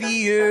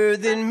heavier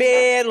than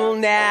metal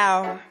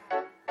now.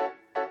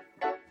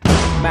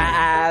 My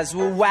eyes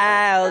were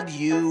wild,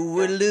 you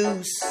were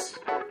loose.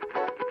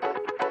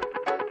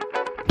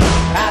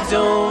 I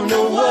don't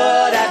know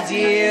what I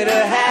did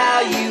or how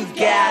you've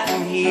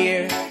gotten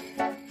here.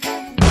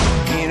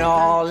 And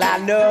all I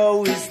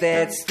know is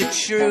that's the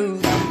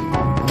truth.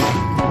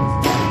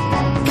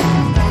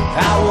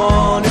 I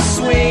wanna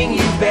swing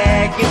you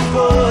back and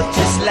forth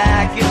just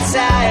like a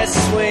tire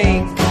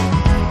swing,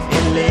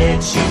 and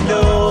let you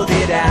know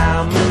that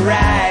I'm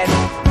right.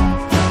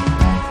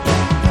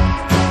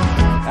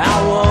 I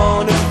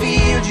wanna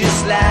feel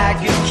just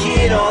like a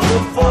kid on the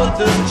 4th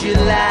of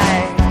July,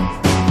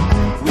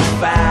 with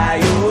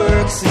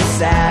fireworks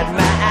inside my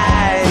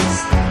eyes.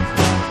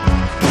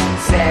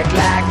 Act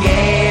like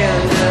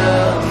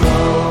animals,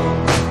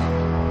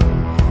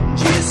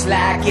 just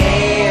like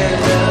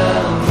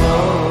animals.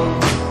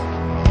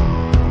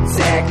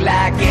 Act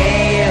like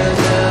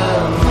animals.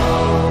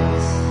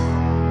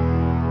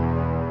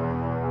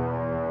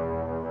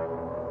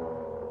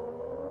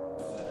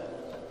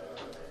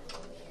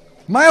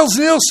 Miles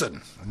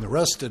Nielsen and the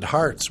Rusted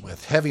Hearts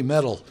with Heavy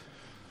Metal.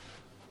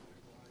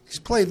 He's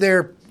played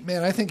there,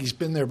 man, I think he's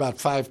been there about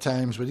 5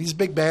 times, but he's a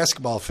big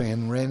basketball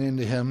fan, ran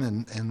into him,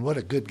 and what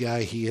a good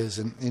guy he is.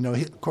 And, you know,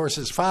 of course,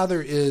 his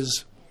father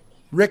is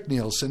Rick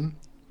Nielsen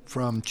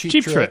from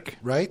Cheap Trick,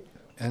 right?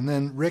 And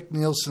then Rick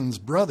Nielsen's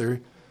brother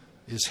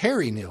is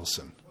Harry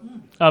Nielsen.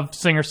 Of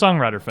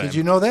singer-songwriter fame. Did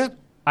you know that?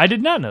 I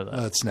did not know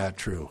that. It's not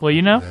true. Well,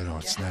 you know? No,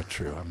 it's not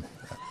true.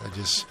 I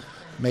just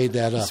made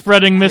that up.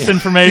 Spreading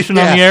misinformation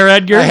on the air,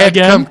 Edgar, I had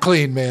again? to come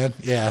clean, man.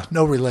 Yeah,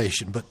 no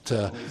relation. But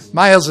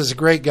Miles is a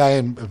great guy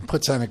and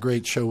puts on a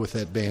great show with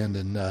that band,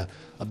 and a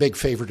big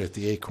favorite at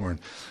the Acorn.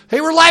 Hey,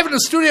 we're live in the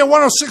studio,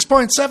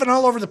 106.7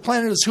 All Over the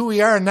Planet is who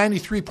we are, and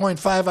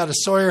 93.5 out of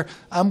Sawyer.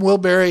 I'm Will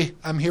Berry.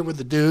 I'm here with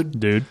the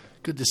Dude.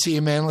 Good to see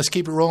you, man. Let's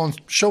keep it rolling.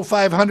 Show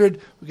 500.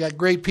 We got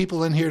great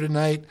people in here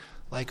tonight,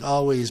 like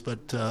always,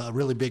 but a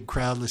really big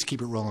crowd. Let's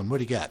keep it rolling. What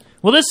do you got?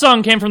 Well, this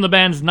song came from the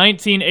band's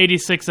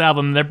 1986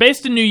 album. They're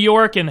based in New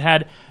York and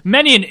had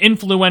many an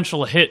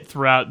influential hit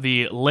throughout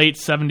the late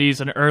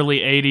 70s and early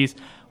 80s.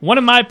 One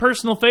of my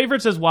personal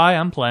favorites is why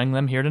I'm playing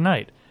them here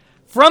tonight.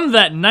 From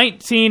that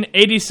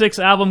 1986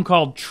 album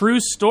called True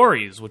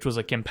Stories, which was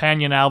a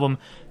companion album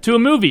to a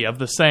movie of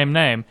the same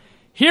name,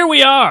 here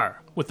we are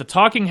with the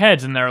Talking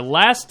Heads in their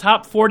last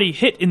top 40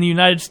 hit in the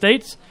United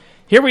States.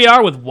 Here we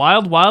are with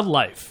Wild Wild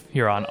Life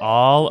here on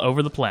All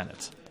Over the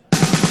Planet.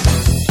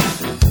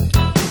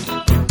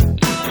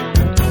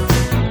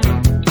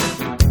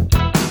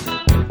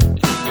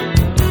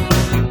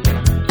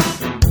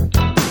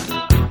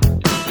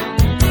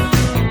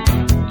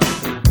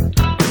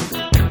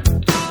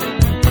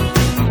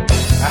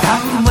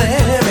 I'm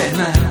wearing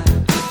my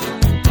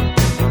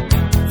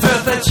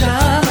fur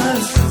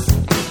pajamas.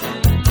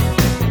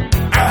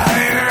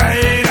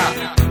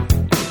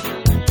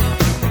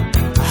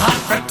 Hot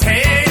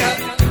potato.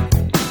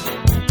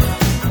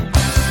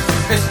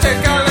 It's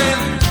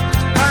tickling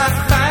my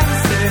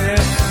fancy.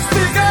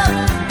 Speak up,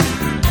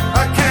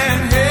 I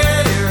can't hear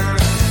you.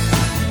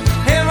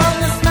 Here on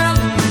this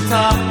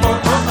mountaintop,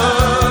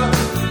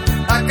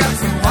 I got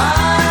some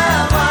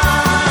wild,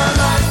 wild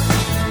life.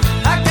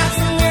 I got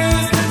some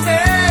news to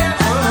tell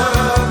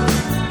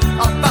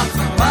about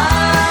some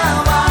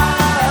wild,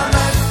 wild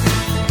life.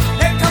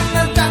 Here comes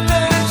the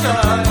doctor in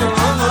charge.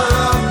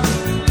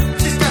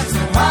 She's got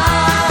some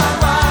wild,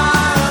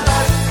 wild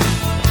life.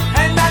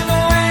 And I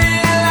know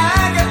ain't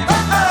like it.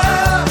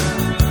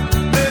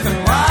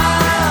 Living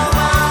wild,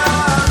 wild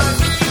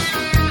life.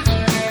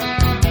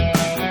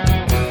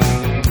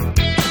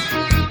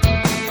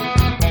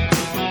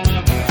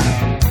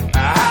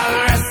 I'll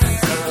wrestle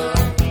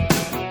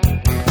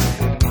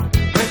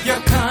with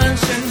your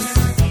conscience.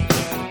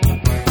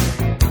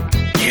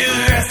 You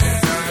wrestle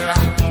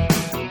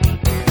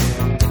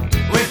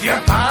with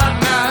your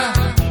partner.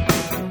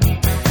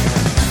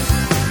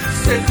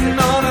 Sitting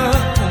on a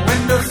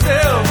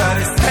windowsill, but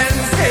he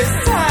spends his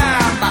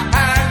time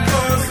behind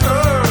closed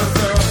doors.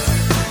 So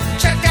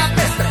check out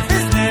Mr.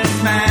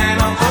 Businessman.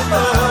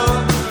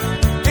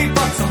 He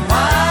bought some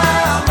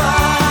wild,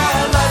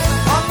 wild life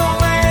on the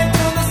way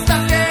to the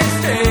stock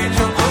exchange.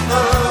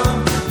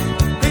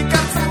 He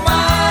got some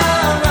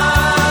wild,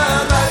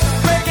 wild life.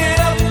 Wake it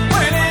up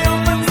when he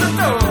opens the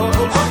door.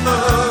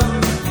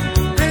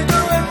 He's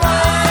doing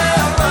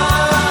wild,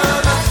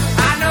 wild life.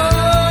 I know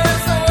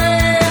that's the way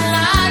I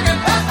like it.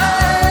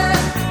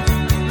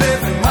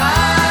 Living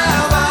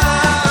wild,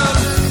 wild.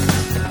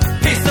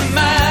 Peace of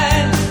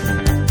mind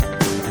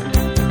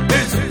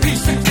is a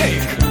piece of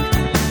cake.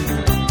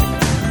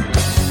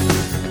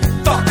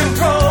 Thought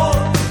control,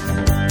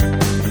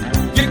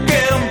 you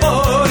get on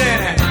board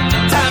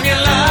any time you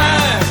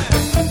like.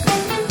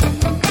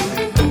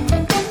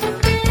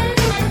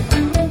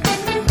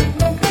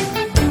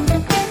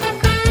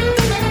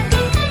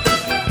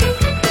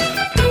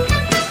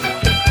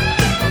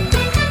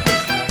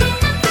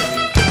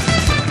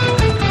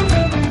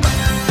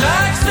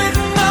 Like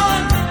sitting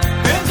on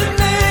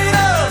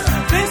engineers,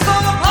 things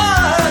fall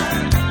apart.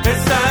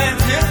 It's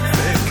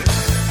scientific.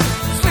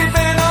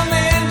 Sleeping on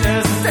the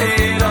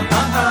interstate.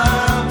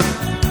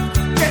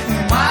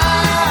 Getting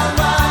wild,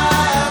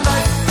 wild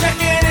life.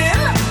 Checking in,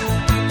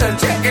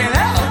 checking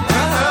out.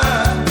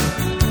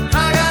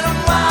 I got a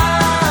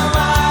wild,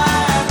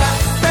 wild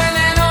life.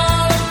 Spending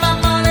all of my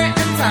money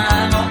and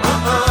time.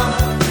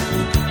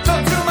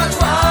 Don't too much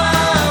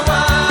wild,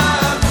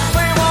 wild.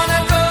 We wanna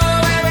go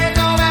where we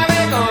go, where we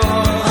go.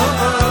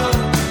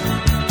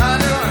 I'm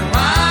doing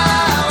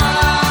wild,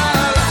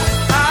 wild.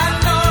 I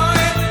know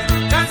it.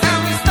 That's how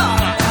we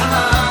start.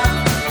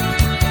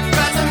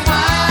 Got some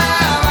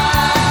wild,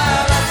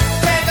 wild.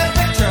 Take a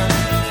picture.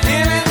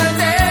 Here in the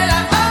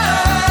daylight.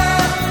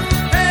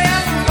 They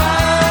got some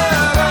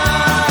wild,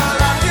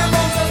 wild. You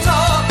go so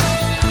tall.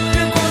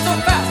 You go so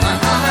fast.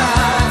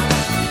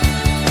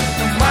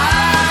 Some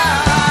wild.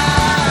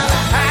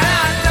 And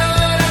I know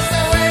that's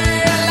the way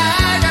you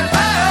like it.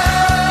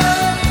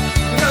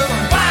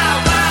 Going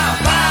wild, wild,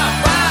 wild,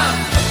 wild.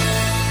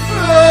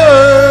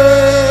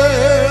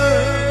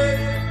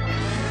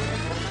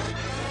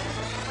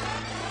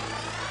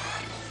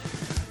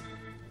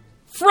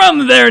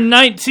 From their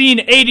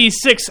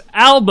 1986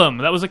 album,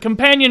 that was a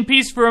companion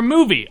piece for a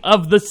movie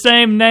of the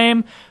same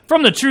name.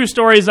 From the True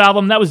Stories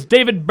album, that was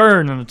David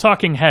Byrne and the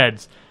Talking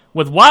Heads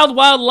with Wild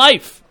Wild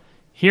Life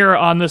here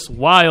on this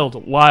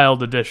wild,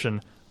 wild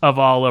edition of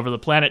All Over the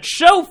Planet.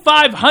 Show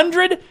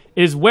 500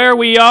 is where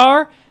we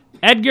are.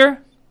 Edgar,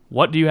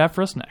 what do you have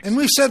for us next? And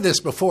we've said this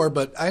before,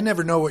 but I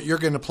never know what you're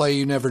going to play.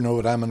 You never know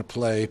what I'm going to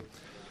play.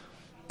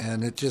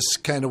 And it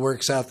just kind of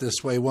works out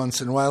this way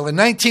once in a while. In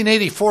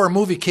 1984, a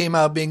movie came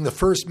out being the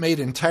first made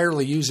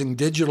entirely using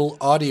digital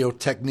audio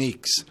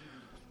techniques.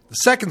 The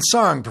second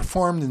song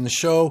performed in the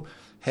show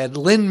had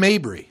Lynn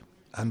Mabry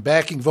on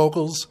backing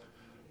vocals,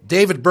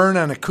 David Byrne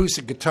on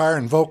acoustic guitar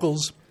and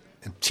vocals,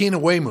 and Tina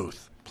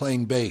Weymouth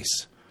playing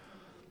bass.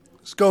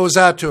 This goes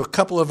out to a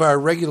couple of our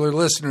regular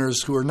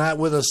listeners who are not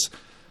with us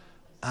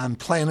on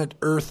planet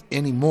Earth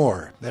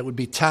anymore. That would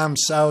be Tom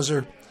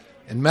Sauser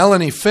and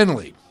Melanie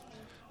Finley,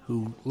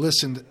 who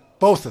listened,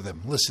 both of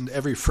them listened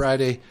every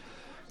Friday.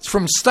 It's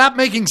from Stop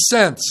Making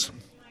Sense.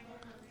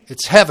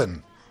 It's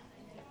Heaven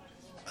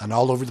on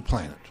All Over the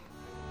Planet.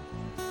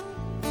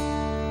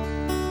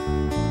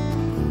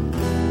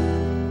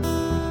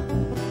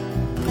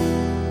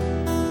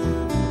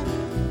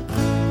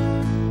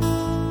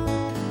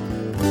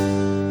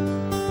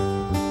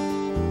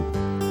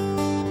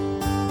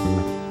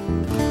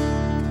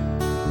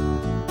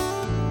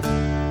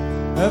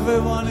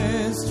 Everyone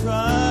is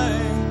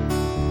trying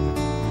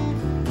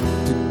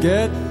to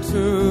get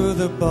to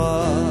the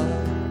bar.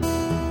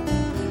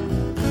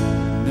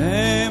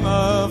 Name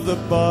of the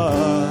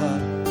bar.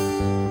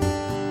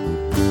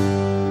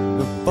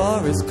 The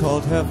bar is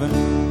called Heaven.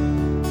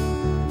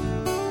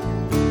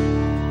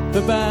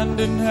 The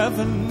band in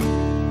heaven,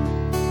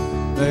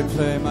 they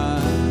play my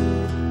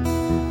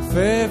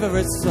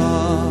favorite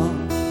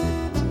song.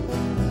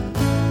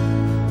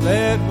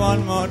 Play it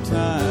one more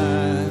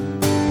time.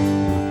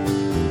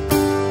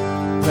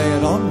 Play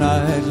it all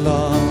night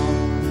long.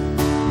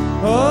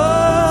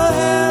 Oh,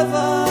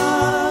 heaven,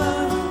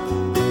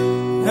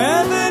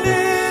 heaven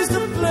is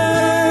the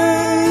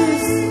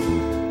place,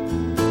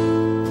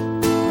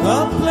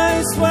 a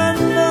place where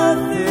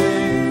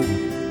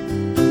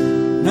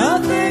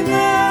nothing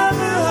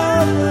ever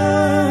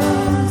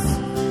happens.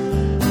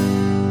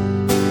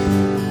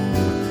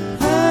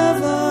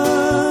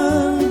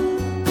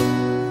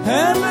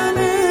 Heaven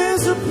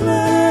is a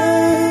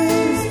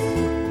place,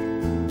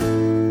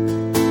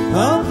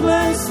 a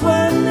place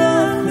where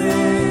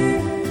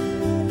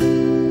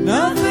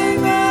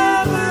nothing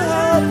ever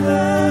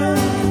happens.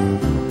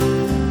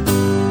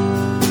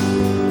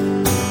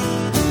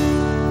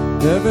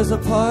 There is a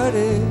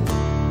party,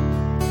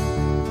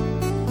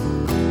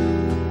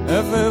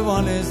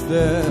 everyone is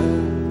there,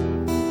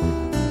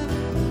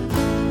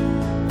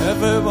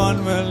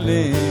 everyone will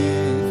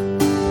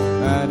leave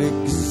at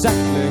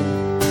exactly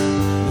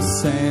the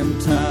same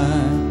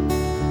time.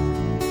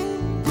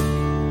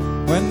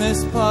 When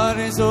this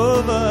party's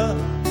over,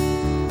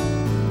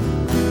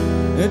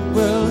 it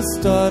will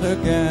start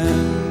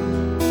again.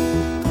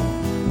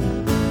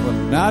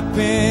 Will not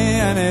be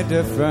any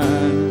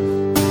different.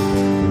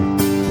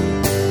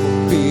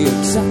 Will be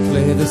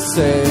exactly the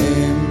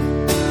same.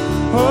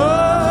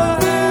 Oh,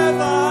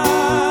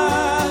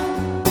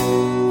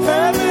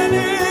 heaven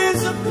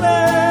is a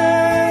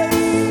place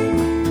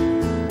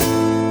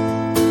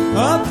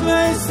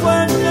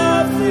where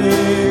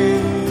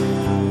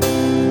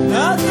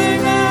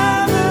nothing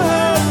ever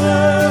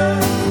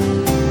happens.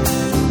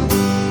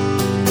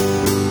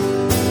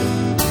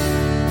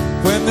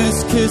 When this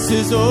kiss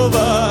is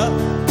over,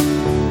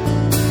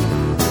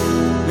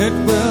 it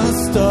will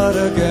start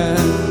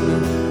again.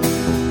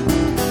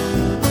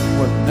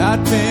 Would not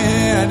be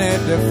any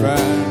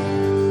different.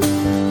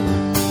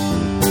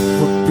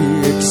 Would be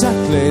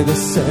exactly the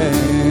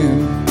same.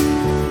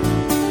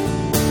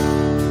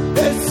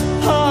 It's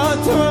hard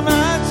to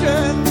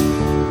imagine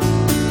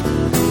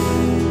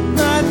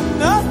that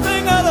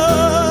nothing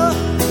other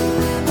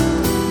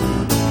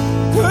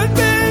could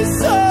be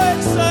so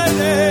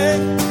exciting,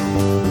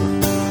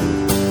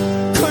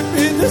 could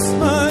be this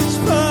much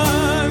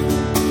fun.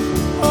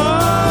 Oh,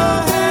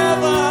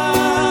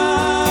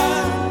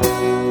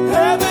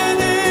 heaven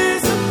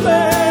is a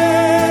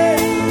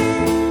place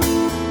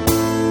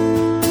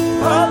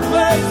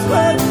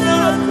where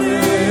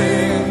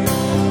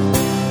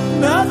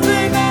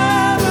nothing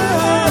ever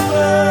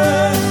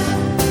happens.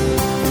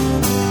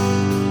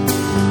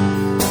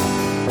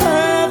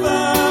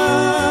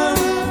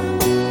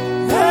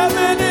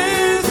 Heaven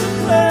is a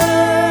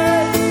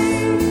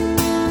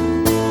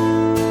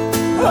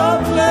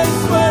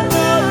place where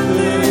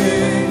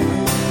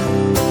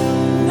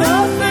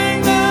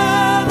nothing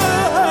ever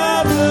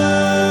happens.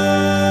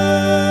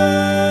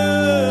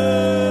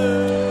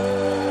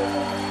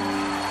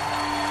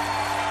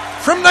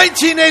 From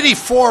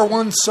 1984,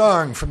 one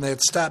song from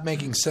that Stop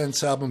Making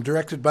Sense album,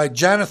 directed by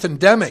Jonathan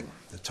Demming.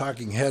 The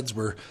Talking Heads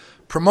were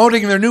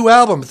promoting their new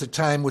album at the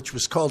time, which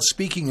was called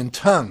Speaking in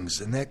Tongues,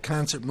 and that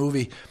concert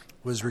movie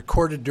was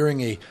recorded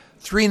during a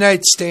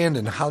 3-night stand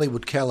in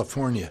Hollywood,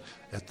 California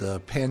at the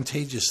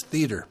Pantages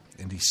Theater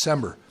in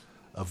December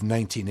of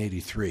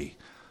 1983.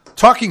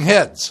 Talking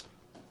Heads,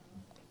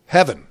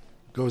 Heaven,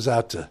 goes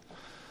out to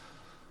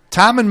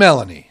Tom and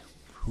Melanie,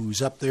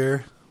 who's up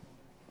there.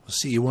 We'll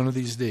see you one of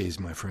these days,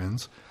 my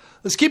friends.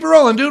 Let's keep it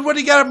rolling, dude. What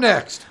do you got up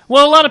next?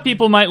 Well, a lot of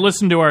people might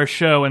listen to our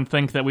show and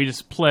think that we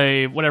just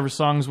play whatever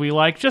songs we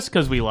like just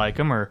because we like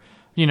them, or,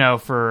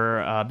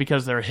 for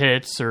because they're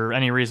hits or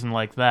any reason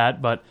like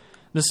that. But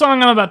the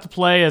song I'm about to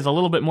play is a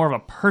little bit more of a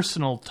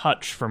personal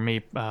touch for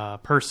me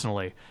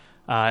personally.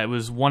 It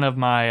was one of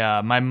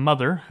my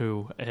mother,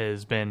 who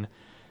has been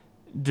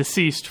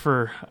deceased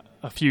for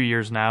a few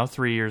years now,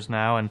 3 years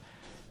now, and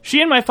she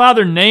and my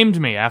father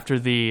named me after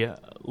the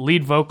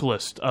lead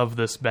vocalist of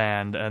this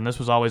band, and this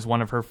was always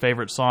one of her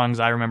favorite songs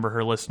I remember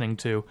her listening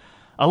to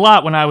a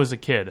lot when I was a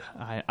kid.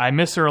 I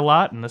miss her a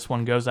lot, and this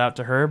one goes out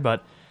to her,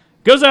 but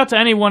goes out to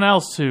anyone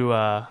else who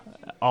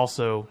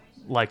also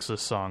likes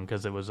this song,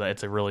 because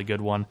it's a really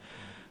good one.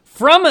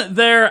 From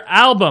their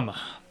album,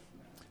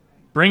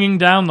 Bringing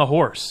Down the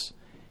Horse,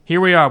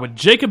 here we are with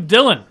Jacob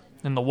Dylan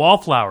and the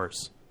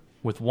Wallflowers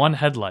with One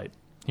Headlight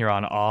here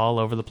on All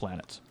Over the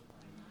Planet.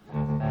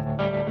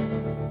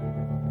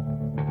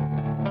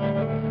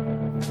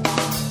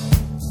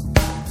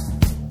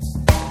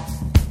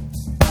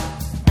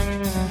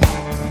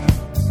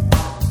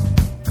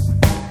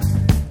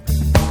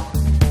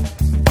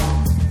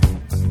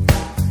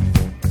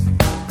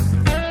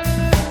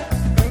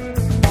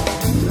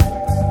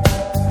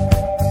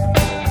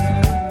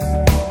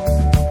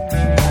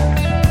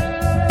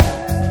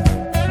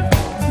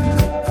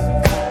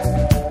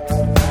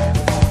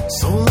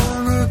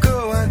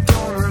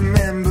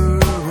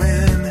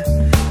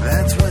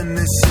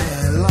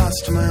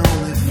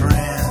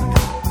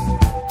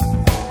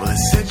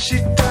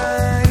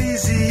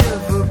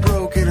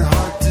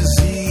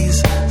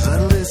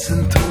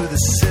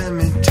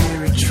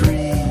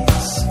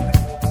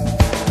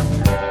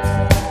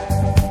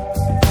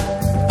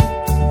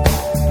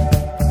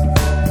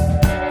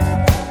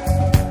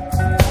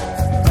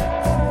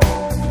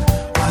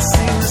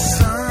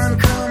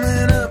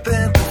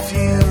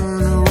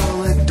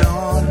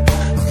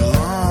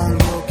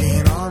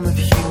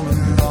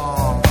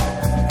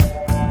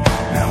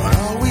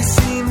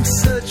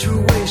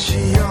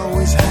 She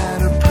always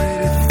had a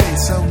pretty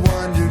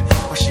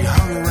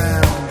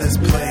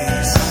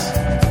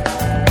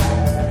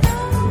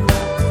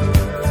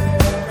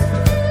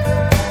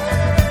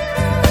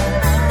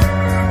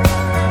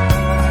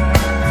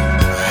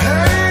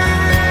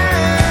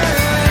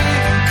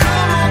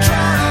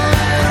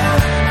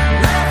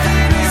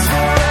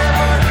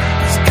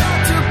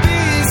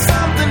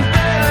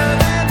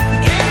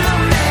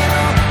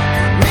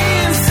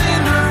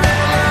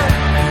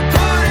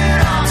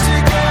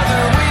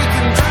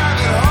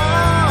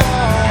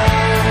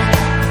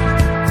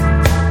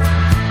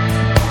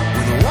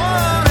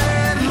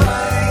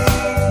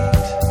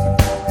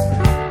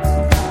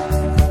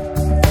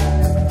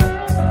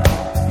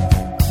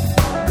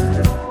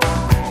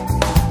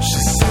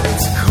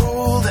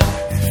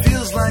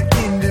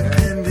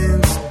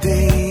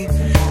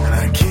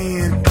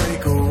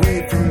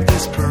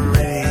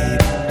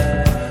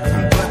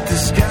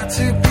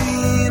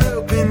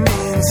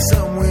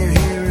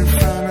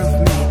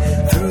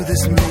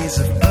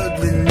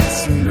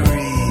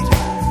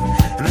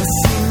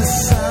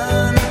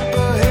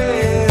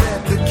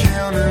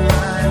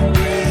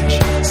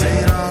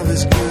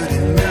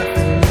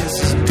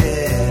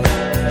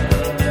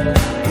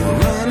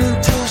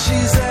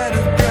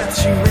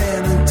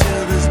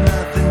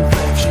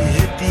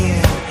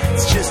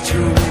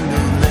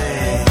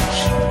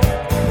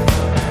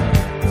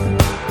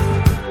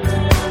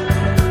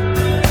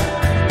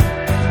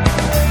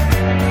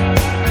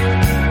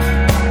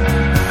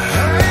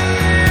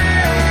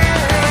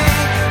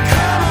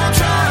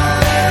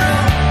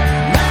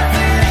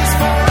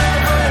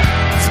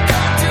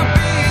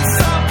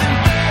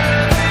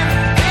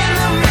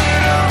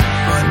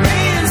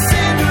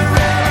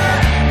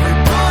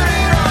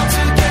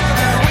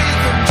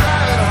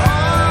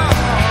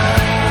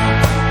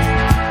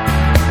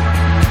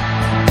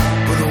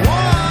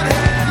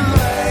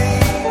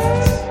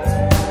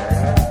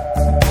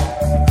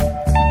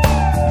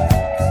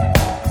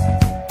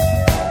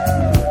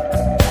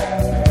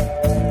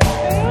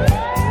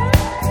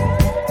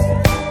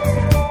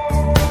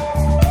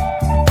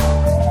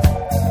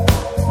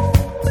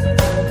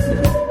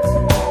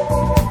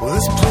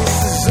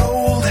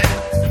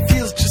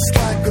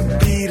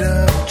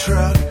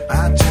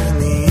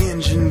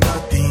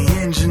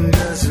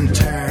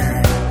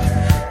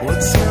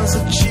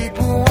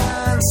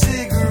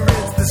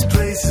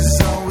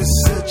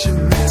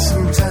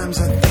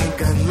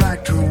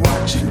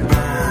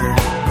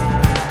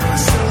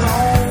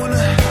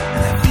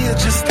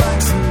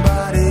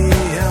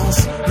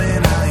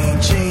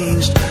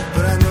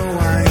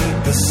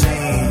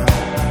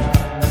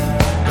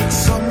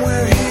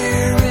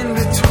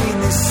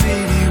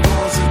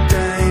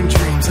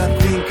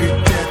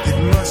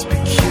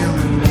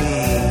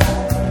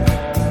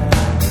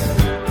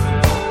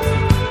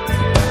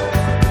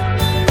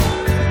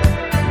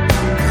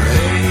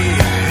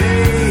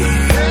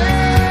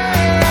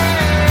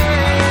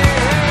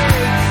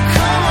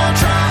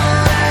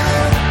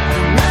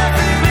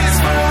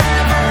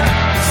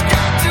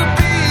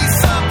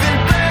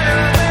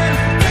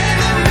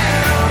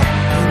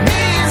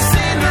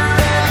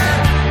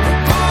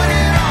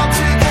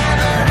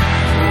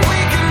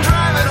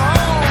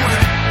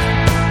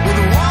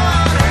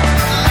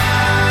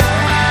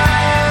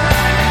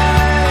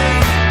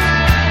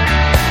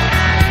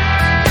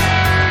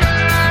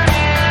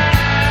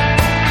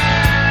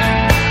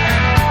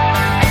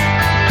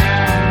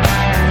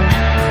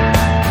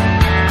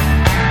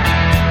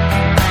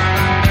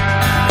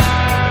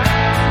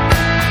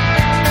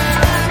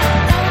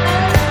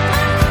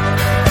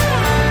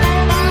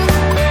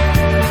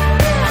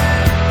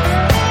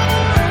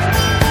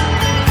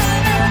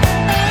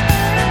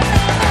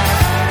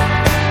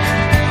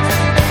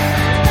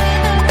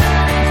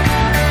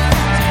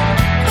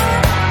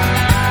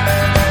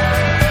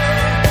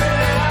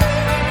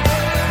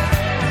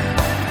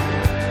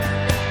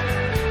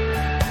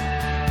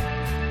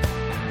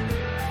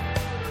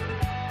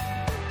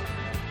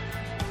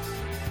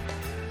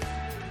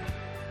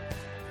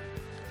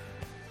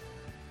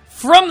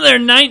From their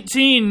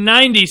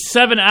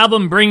 1997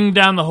 album, Bringing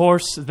Down the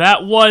Horse,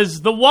 that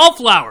was The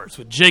Wallflowers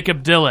with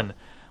Jacob Dylan,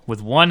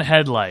 with One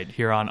Headlight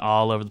here on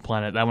All Over the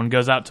Planet. That one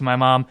goes out to my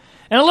mom.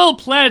 And a little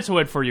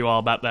planetoid for you all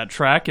about that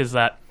track is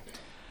that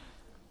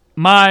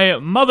my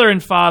mother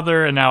and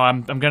father, and now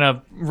I'm going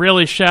to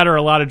really shatter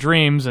a lot of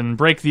dreams and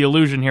break the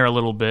illusion here a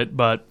little bit,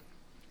 but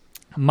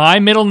my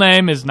middle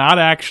name is not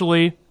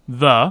actually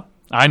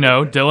I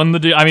know, Dylan the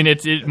Dude. I mean,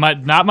 it's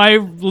not my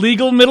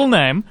legal middle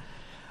name.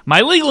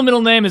 My legal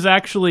middle name is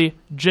actually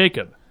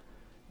Jacob.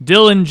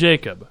 Dylan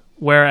Jacob.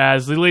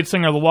 Whereas the lead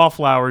singer of the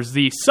Wallflowers,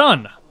 the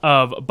son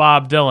of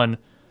Bob Dylan,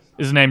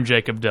 is named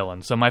Jacob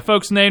Dylan. So my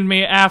folks named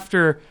me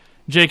after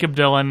Jacob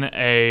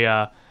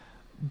Dylan,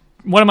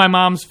 one of my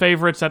mom's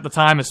favorites at the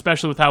time,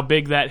 especially with how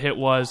big that hit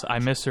was. I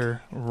miss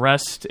her.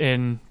 Rest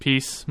in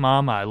peace,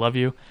 Mom. I love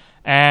you.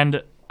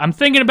 And I'm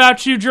thinking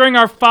about you during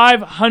our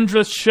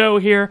 500th show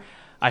here.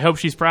 I hope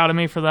she's proud of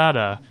me for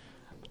that.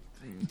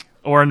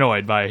 Or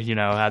annoyed by,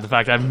 the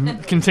fact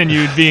I've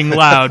continued being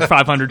loud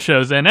 500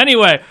 shows in.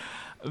 Anyway,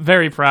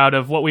 very proud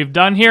of what we've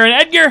done here. And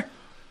Edgar,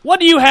 what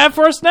do you have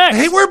for us next?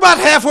 Hey, we're about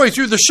halfway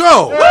through the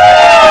show.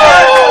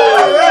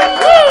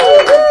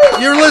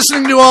 You're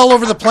listening to All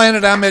Over the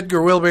Planet. I'm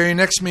Edgar Wilbury.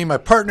 Next to me, my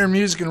partner in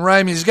music and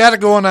rhyme. He's got it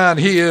going on.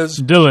 He is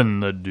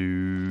Dylan the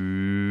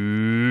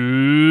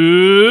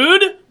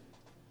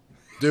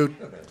Dude.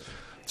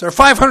 It's our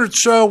 500th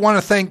show. Want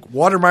to thank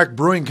Watermark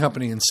Brewing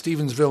Company in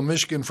Stevensville,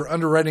 Michigan for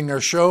underwriting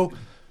our show.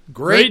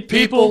 Great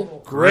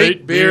people,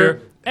 great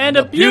beer, and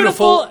a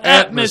beautiful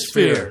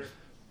atmosphere.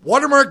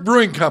 Watermark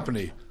Brewing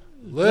Company.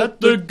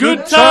 Let the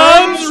good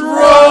times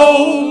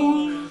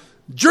roll.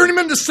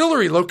 Journeyman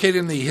Distillery, located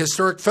in the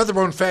historic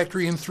Featherbone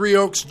Factory in Three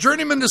Oaks.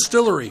 Journeyman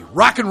Distillery,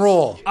 rock and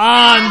roll.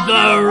 On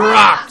the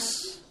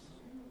rocks.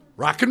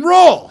 Rock and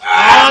roll.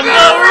 On the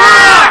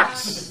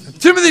rocks.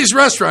 Timothy's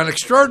Restaurant,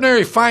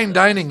 extraordinary fine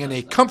dining and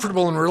a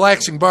comfortable and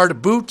relaxing bar to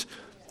boot.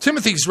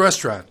 Timothy's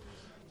Restaurant.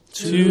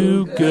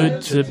 Too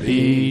good to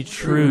be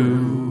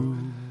true.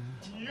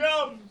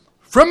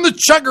 From the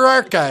Chugger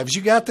Archives.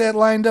 You got that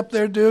lined up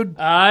there, dude?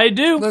 I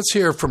do. Let's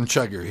hear from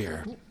Chugger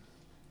here.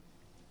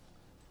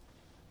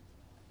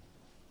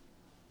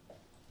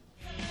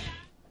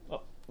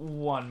 Oh,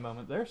 one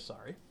moment there.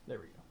 Sorry. There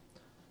we go.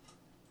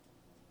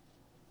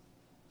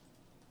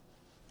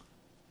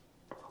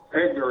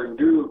 Edgar and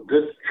Dude,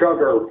 this is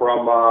Chugger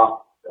from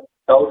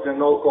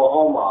Elgin,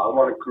 Oklahoma. I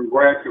want to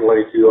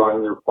congratulate you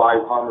on your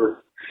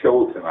 500th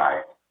show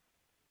tonight.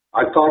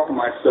 I thought to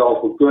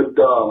myself a good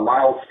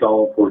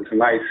milestone for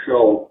tonight's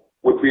show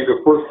would be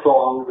the first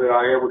song that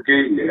I ever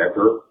gave you,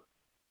 Edgar.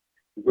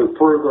 With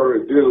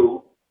further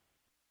ado,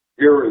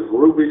 here is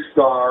Ruby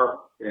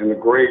Star and the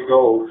Grey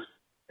Ghost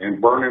and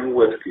Burning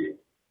Whiskey.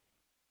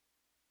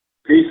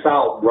 Peace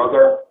out,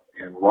 brother,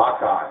 and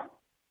rock on.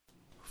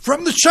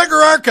 From the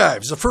Chugger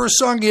Archives, the first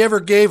song he ever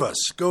gave us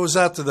goes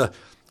out to the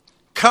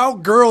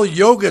Cowgirl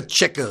Yoga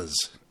Chicas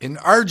in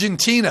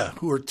Argentina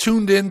who are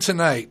tuned in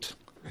tonight,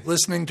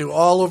 listening to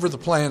All Over the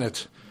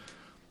Planet.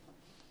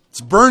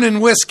 It's Burnin'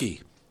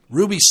 Whiskey,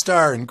 Ruby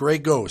Star and Grey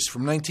Ghost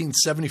from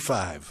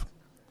 1975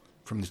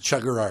 from the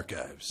Chugger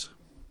Archives.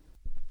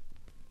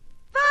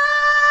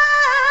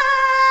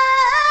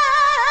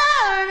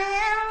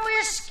 Burning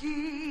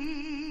whiskey.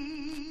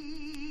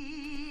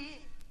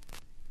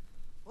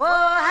 Oh,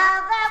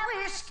 how that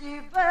whiskey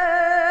burn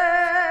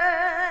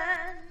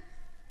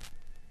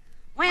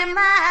when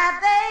my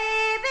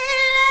baby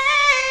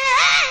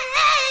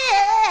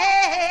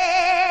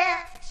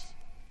left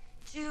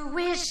to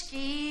whiskey.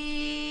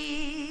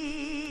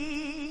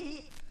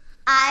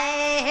 I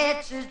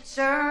had to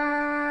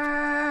turn.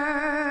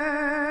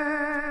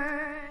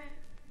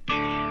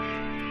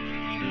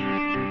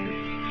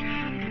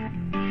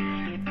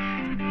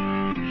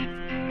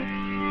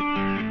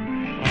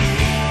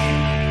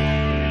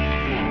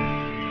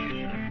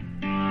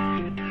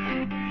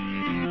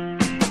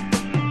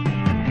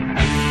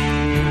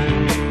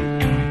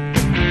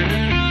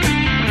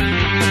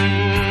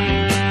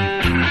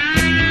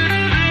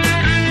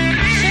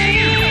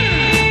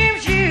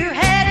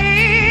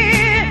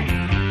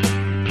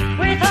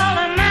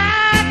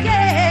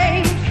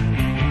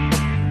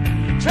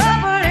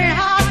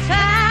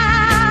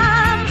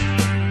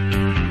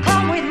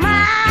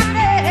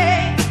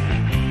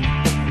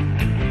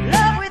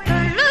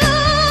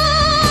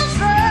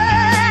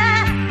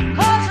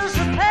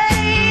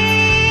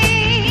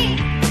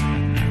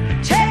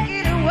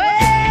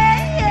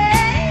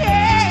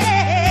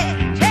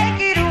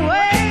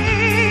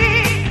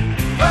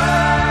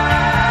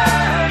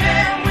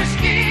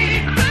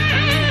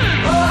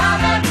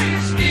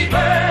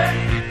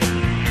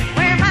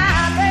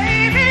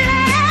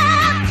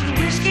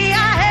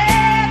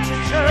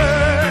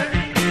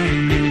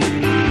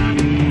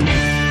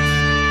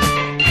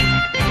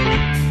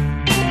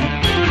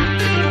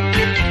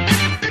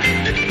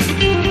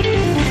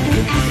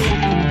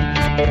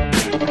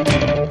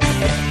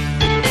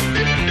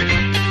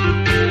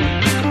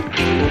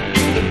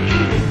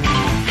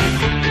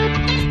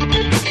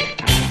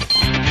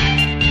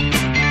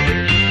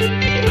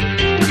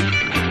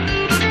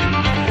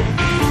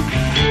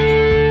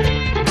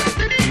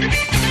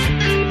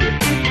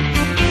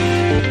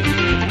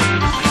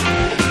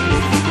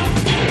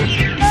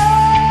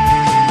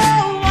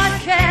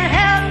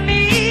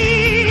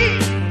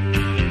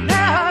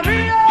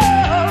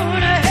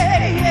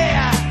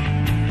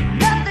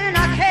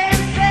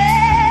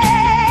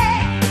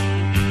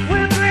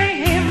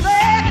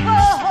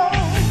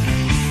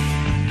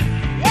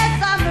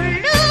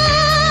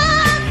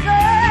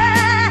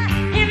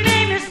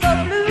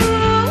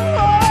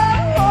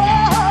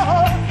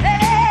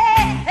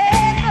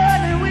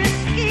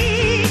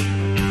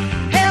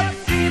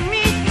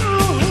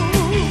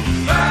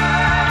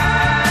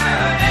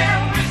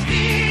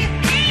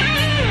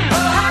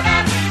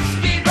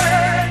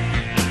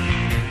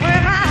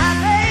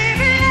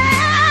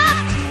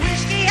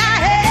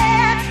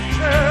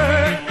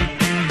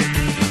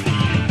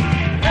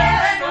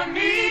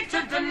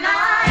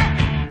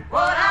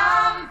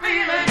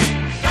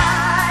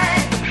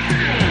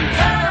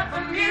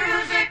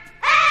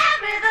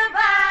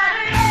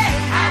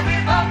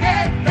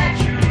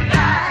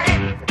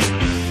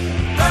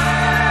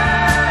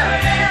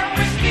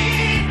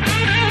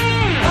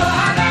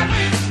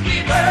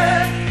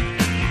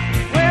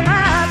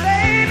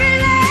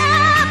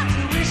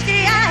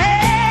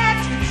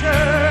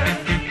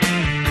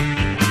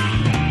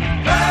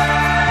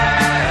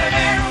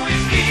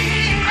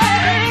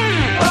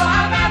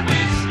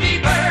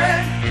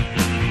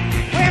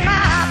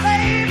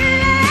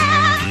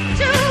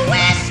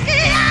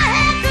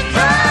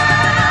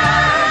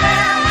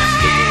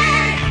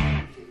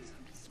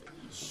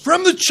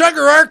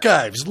 Chugger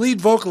Archives, lead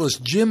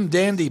vocalist Jim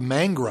Dandy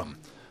Mangrum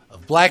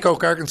of Black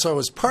Oak, Arkansas,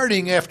 was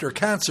partying after a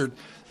concert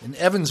in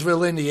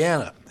Evansville,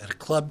 Indiana, at a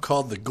club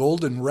called the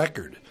Golden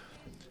Record,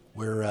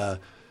 where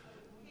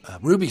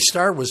Ruby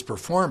Starr was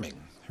performing.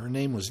 Her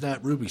name was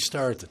not Ruby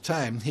Starr at the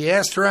time. He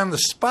asked her on the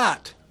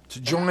spot to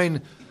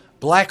join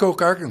Black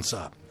Oak,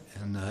 Arkansas.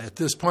 And at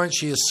this point,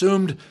 she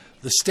assumed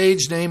the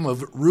stage name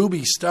of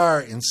Ruby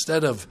Starr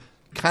instead of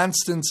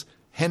Constance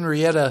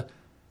Henrietta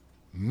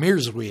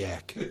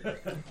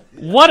Mierzwiak.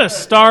 What a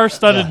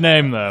star-studded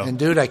name, though. And,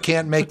 dude, I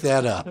can't make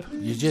that up.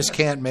 You just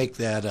can't make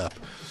that up.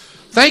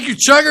 Thank you,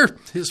 Chugger.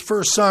 His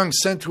first song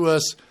sent to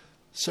us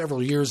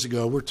several years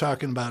ago. We're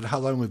talking about how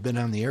long we've been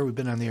on the air. We've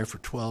been on the air for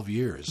 12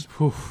 years.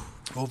 Whew.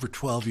 Over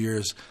 12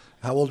 years.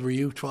 How old were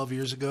you 12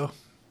 years ago?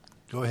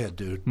 Go ahead,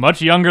 dude.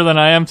 Much younger than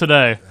I am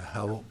today.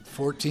 How old?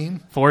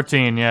 14?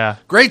 14, yeah.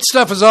 Great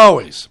stuff as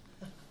always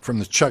from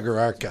the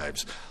Chugger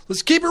Archives.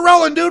 Let's keep it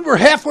rolling, dude. We're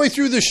halfway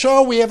through the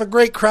show. We have a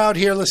great crowd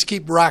here. Let's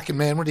keep rocking,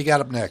 man. What do you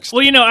got up next?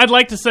 Well, I'd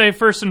like to say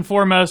first and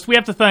foremost, we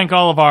have to thank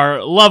all of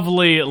our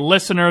lovely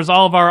listeners,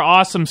 all of our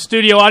awesome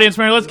studio audience.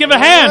 Mary, let's give a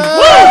hand.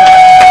 Woo!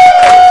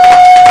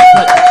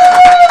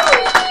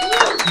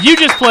 You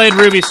just played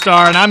Ruby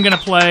Starr, and I'm going to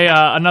play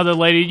another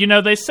lady.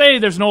 They say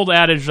there's an old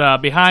adage,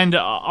 behind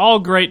all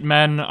great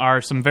men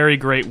are some very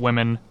great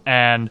women,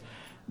 and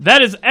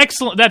that is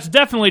excellent. That's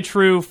definitely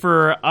true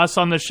for us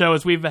on this show,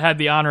 as we've had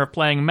the honor of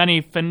playing many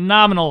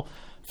phenomenal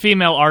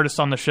female artists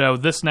on the show,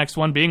 this next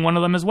one being one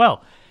of them as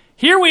well.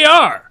 Here we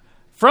are,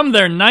 from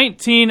their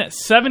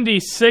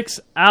 1976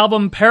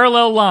 album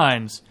Parallel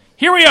Lines.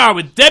 Here we are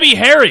with Debbie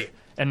Harry,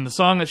 and the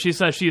song that she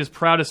says she is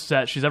proudest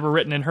that she's ever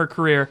written in her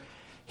career.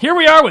 Here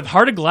we are with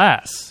Heart of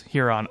Glass,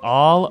 here on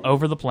All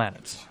Over the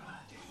Planet.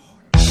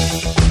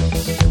 Whoa!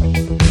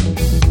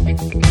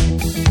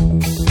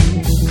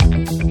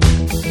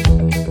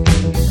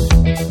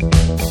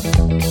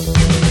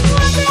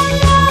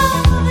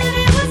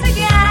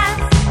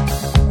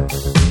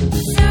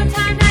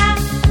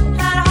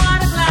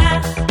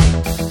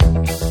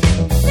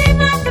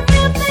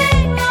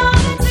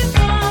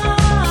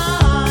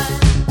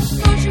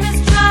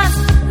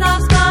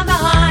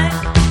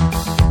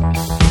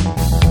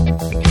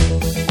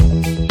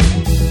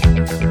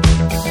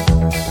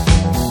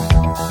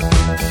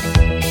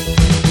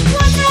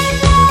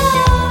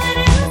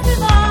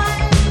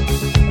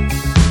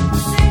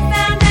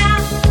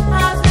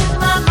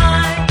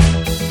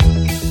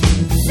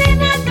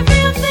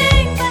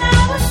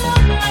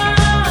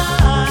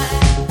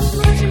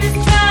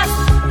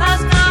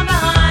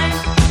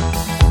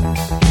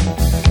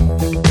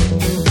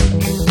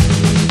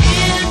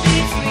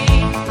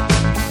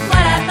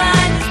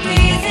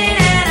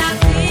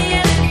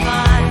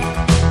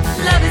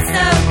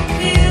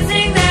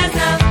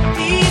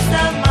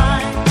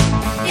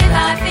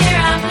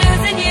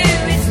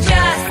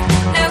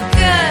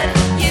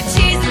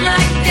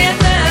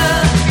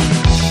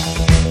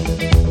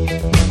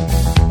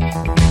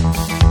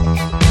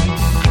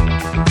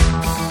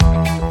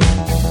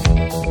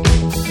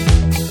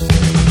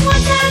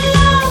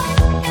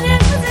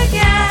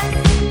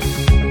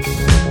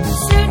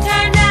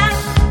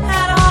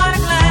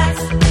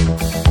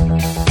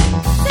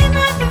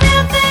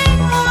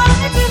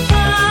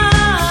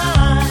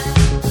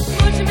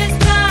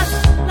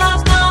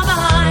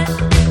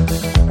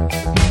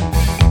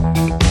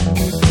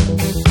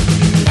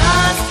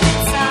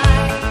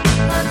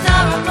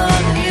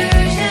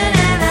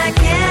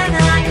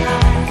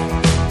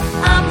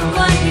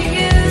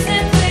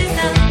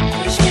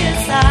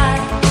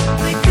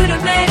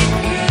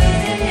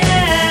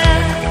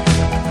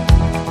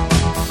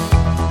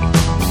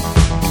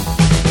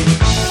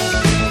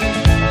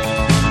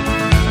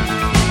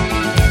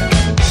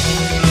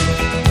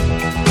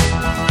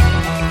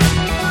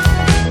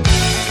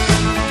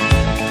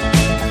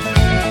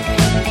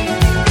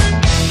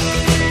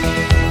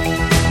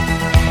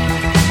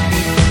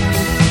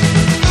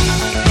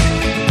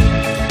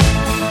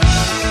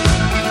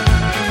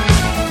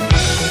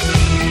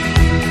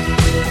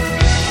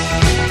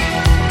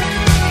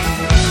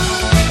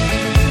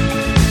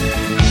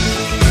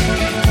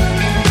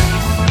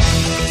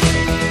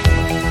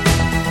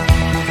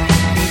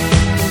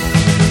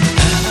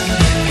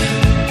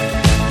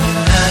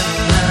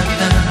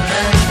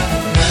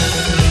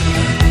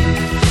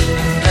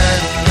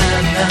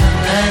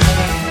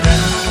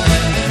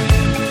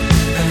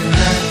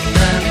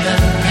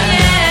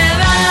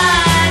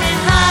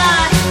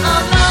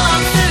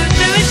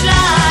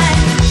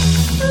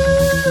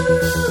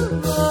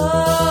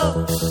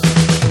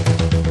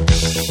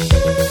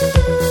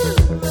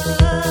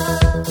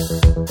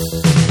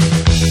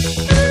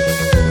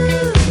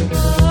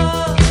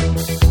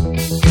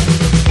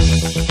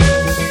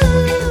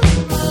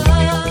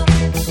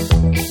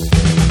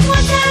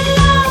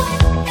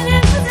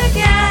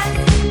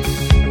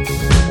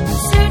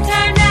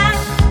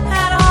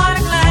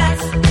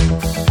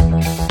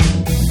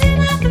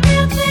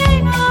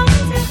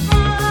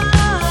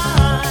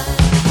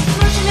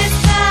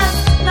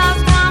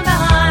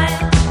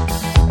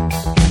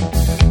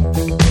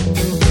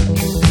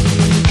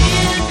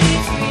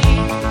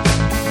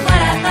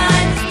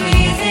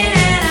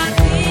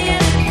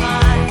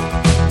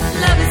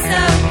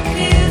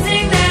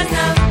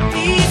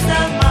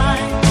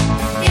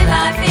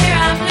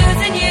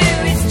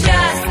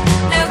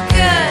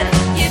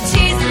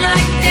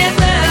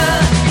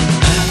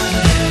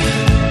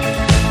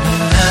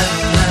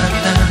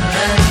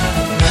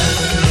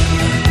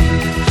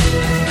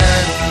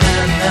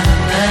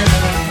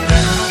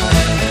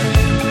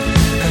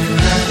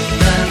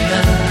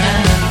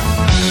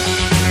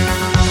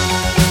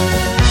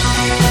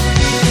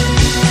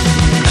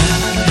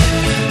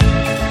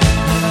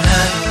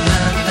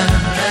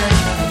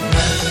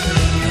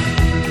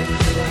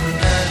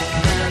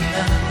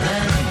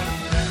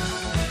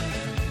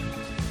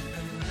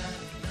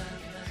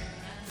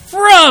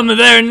 From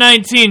their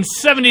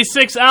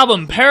 1976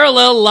 album,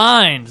 Parallel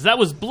Lines, that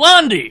was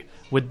Blondie,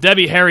 with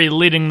Debbie Harry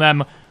leading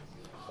them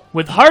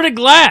with Heart of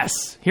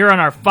Glass, here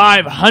on our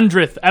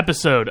 500th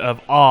episode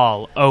of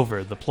All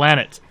Over the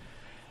Planet.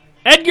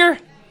 Edgar,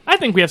 I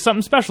think we have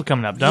something special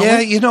coming up, don't we? Yeah,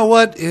 you know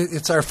what?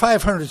 It's our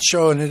 500th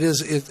show, and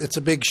it's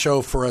a big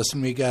show for us,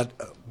 and we got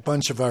a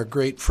bunch of our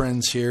great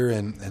friends here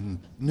and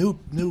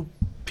new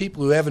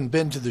people who haven't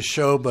been to the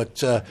show,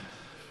 but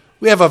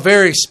we have a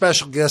very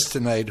special guest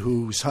tonight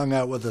who's hung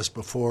out with us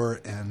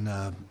before, and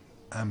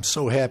I'm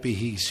so happy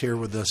he's here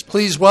with us.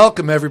 Please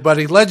welcome,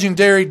 everybody,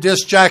 legendary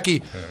disc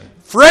jockey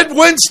Fred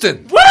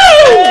Winston. Woo!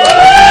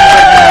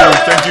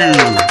 Thank you.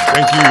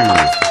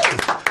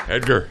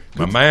 Edgar,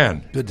 my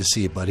man. Good to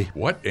see you, buddy.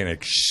 What an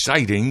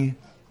exciting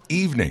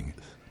evening.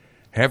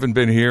 Haven't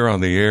been here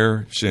on the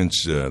air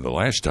since the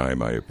last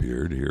time I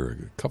appeared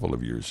here a couple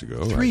of years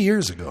ago. 3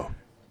 years ago.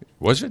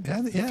 Was it?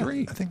 Yeah,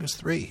 3? I think it was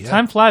 3. Yeah.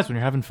 Time flies when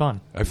you're having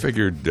fun. I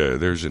figured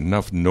there's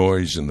enough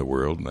noise in the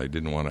world, and I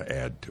didn't want to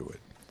add to it.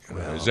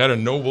 Is that a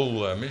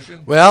noble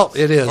mission? Well,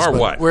 it is. Or but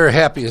what? We're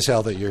happy as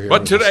hell that you're here.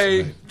 But with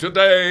us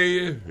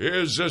today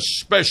is a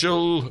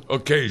special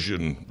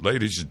occasion,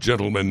 ladies and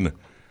gentlemen.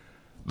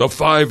 The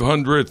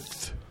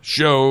 500th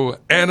show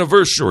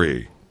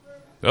anniversary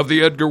of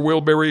the Edgar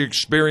Wilberry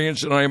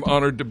Experience, and I am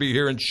honored to be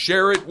here and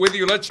share it with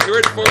you. Let's hear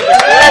it for the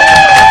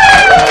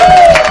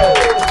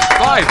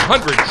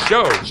 500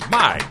 shows.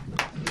 My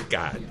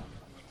God.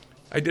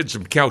 I did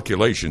some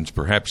calculations.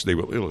 Perhaps they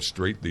will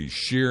illustrate the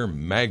sheer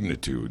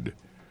magnitude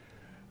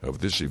of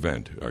this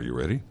event. Are you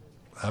ready?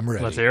 I'm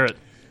ready. Let's hear it.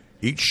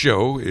 Each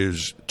show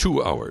is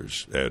 2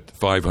 hours. At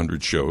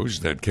 500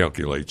 shows, that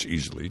calculates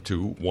easily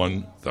to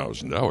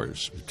 1,000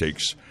 hours. It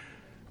takes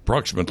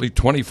approximately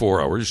 24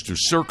 hours to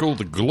circle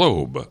the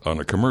globe on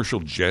a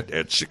commercial jet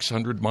at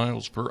 600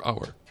 miles per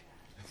hour.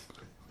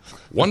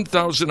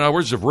 1,000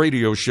 hours of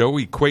radio show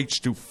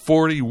equates to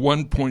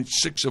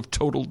 41.6 of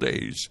total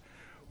days.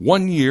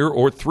 1 year,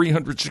 or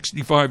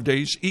 365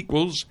 days,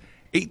 equals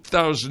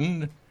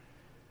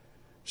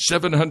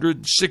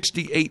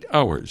 8,768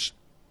 hours.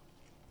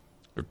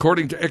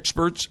 According to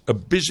experts, a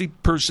busy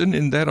person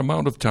in that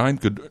amount of time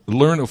could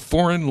learn a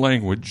foreign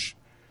language,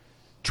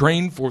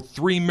 train for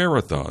 3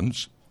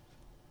 marathons,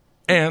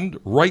 and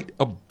write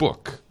a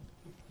book.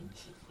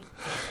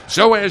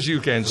 So as you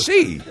can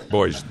see,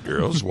 boys and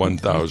girls,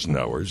 1,000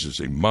 hours is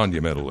a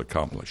monumental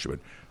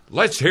accomplishment.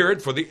 Let's hear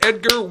it for the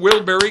Edgar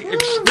Wilberry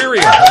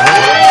Experience.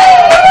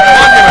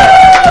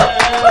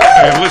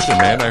 And listen,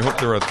 man, I hope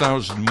there are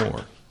 1,000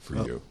 more for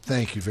you.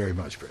 Thank you very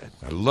much, Fred.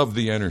 I love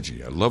the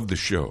energy. I love the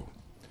show.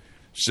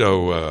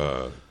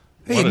 So,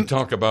 want to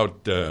talk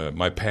about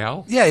my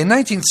pal? Yeah, in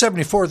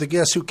 1974, the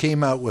Guess Who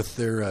came out with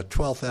their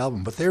 12th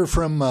album, but they were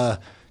from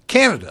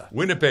Canada.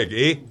 Winnipeg,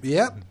 eh?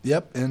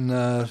 Yep.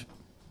 And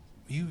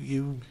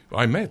you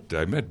I met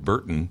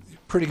Burton.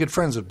 Pretty good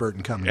friends with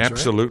Burton Cummings,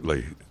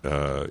 Absolutely.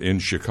 Right? In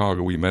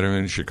Chicago. We met him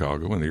in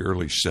Chicago in the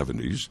early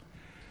 70s.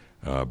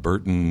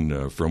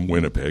 Burton from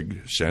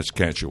Winnipeg,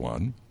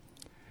 Saskatchewan.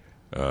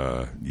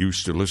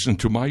 Used to listen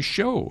to my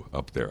show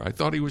up there. I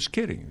thought he was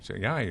kidding. He said,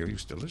 yeah, I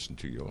used to listen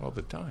to you all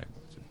the time.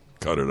 I said,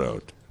 cut it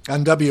out.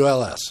 On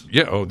WLS.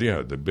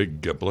 Yeah, the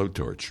big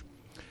blowtorch.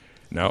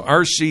 Now,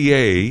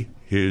 RCA,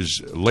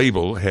 his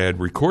label, had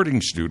recording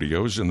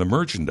studios in the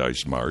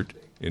Merchandise Mart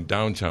in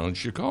downtown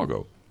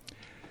Chicago.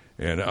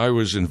 And I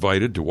was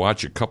invited to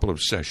watch a couple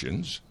of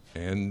sessions,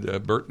 and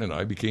Burton and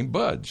I became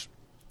buds.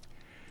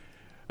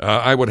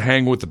 I would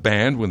hang with the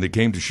band when they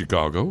came to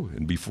Chicago,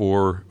 and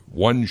before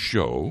one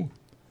show,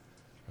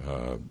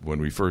 when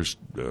we first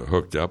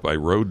hooked up, I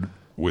rode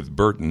with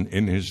Burton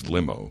in his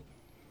limo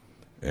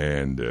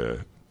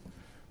and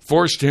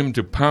forced him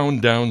to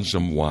pound down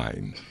some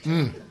wine.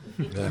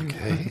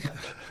 Okay.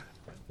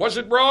 Was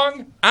it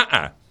wrong?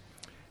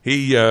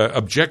 He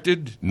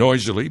objected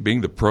noisily,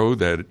 being the pro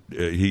that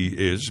he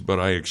is, but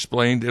I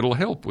explained it'll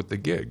help with the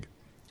gig.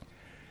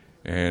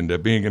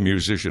 And being a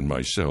musician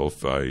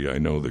myself, I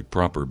know the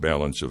proper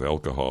balance of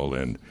alcohol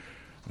and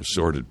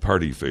assorted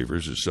party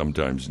favors is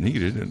sometimes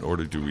needed in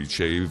order to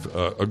achieve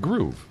a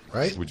groove.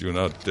 Right. Would you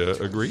not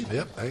agree?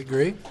 Yep, I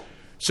agree.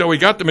 So we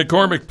got to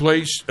McCormick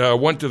Place,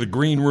 went to the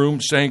green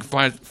room, sang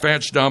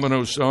Fats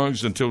Domino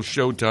songs until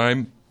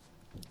showtime.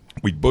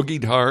 We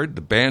boogied hard.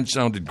 The band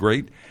sounded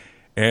great.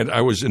 And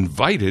I was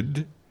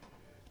invited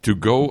to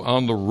go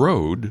on the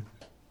road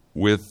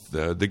with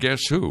the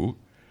Guess Who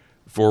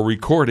for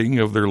recording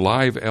of their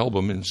live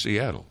album in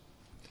Seattle.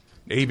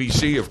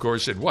 ABC, of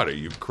course, said, what, are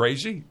you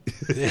crazy?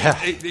 Yeah.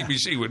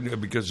 ABC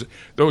wouldn't, because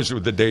those were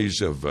the days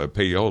of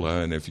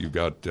payola, and if you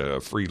got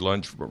free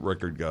lunch from a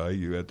record guy,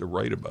 you had to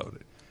write about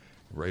it.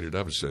 Write it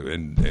up, so,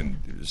 and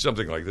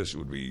something like this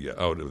would be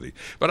out of the...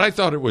 But I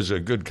thought it was a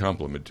good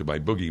compliment to my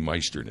boogie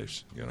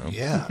meisterness, you know?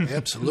 Yeah,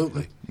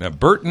 absolutely. Now,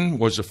 Burton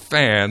was a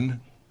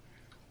fan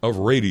of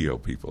radio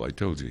people. I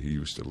told you he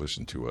used to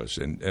listen to us,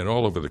 and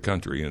all over the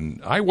country,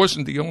 and I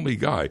wasn't the only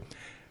guy.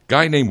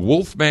 Guy named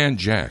Wolfman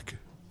Jack.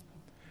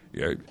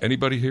 Yeah,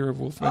 anybody hear of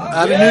Wolfman?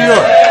 Out of New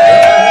York.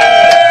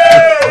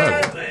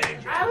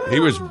 He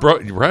was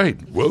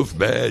right.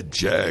 Wolfman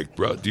Jack,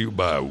 brought to you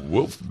by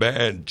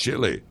Wolfman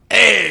Chili.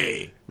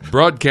 Hey!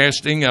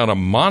 Broadcasting on a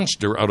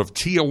monster out of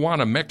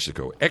Tijuana,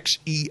 Mexico,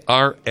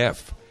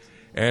 XERF.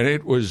 And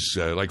it was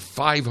like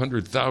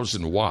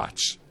 500,000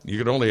 watts. You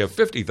could only have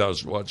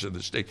 50,000 watts in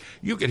the state.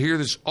 You could hear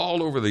this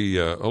all over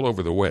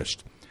the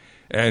West.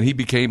 And he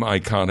became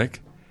iconic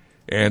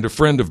and a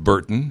friend of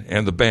Burton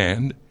and the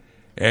band.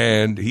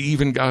 And he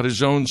even got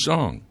his own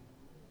song.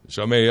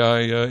 So may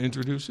I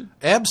introduce it?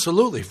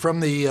 Absolutely. From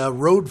the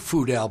Road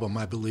Food album,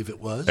 I believe it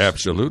was.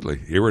 Absolutely.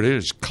 Here it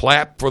is.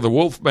 Clap for the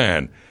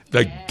Wolfman,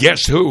 the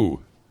Guess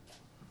Who.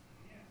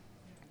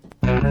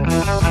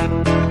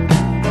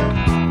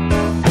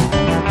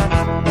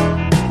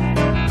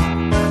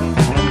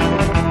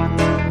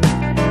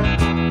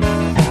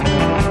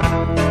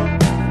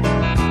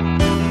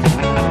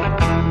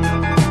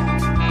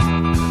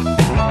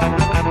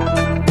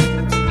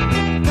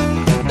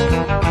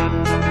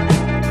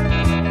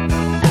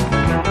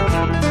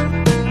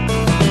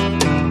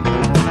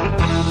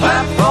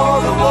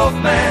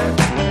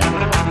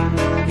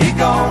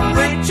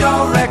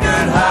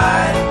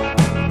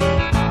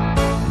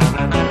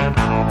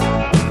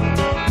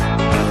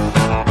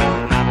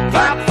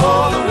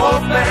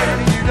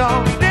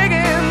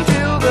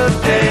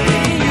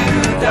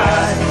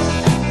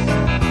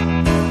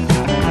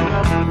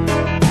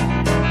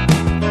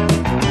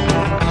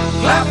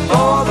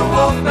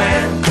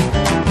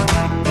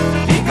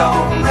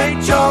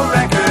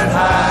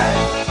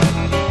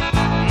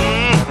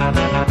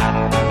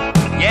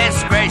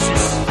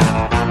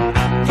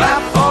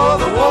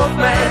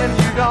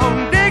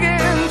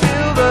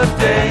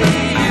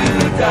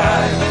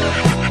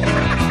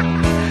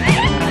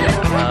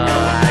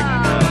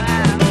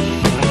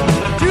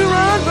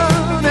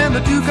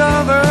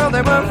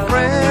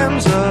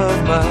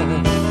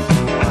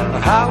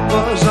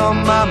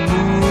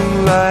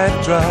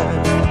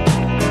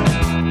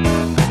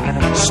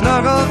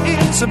 Snuggle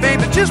in, so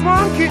baby, just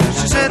one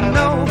kiss. She said,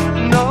 no,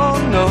 no,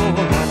 no.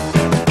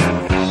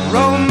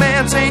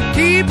 Romance ain't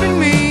keeping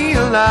me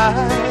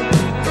alive.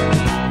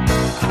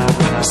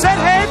 I said,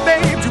 hey,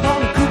 babe, do you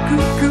want to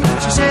coo-coo-coo?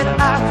 She said,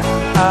 I.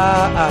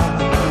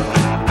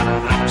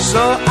 So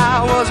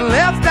I was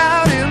left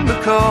out in the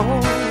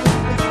cold.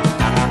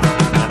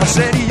 I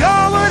said,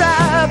 you're what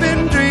I've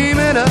been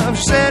dreaming of.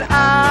 She said,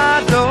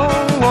 I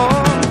don't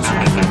want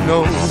to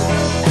know.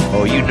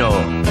 Oh, you know,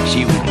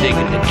 she was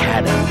digging the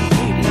cat on the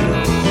radio.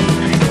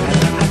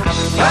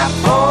 Clap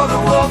for the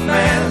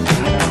Wolfman.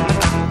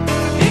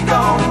 He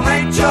gon'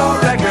 rate your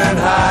record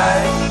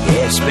high.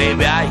 Yes,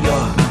 baby, I'm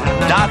your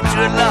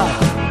doctor of love.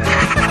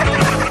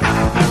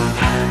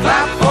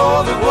 Clap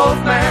for the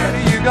Wolfman.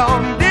 You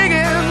gon' dig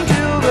him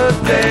till the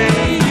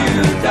day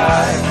you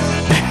die.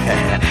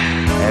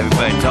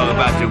 Everybody talk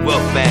about the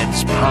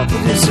Wolfman's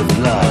pompous of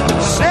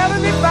love.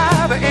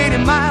 75 or 80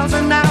 miles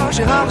an hour.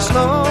 She hops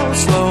slow,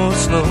 slow,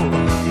 slow.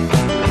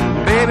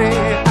 Baby,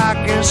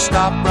 I can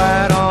stop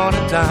right on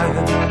a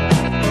dime.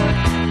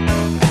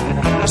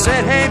 I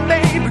said, hey,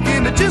 baby,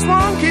 give me just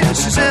one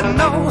kiss. She said,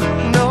 no,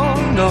 no,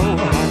 no.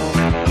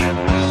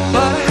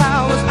 But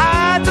how was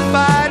I to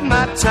bide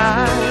my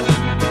time?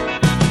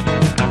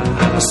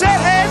 I said,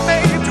 hey,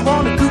 babe, do you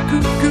want to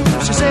coo-coo-coo?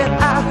 She said,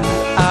 I.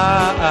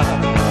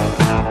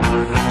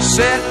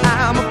 Said,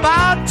 I'm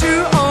about to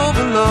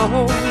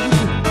overload.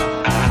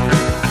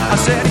 I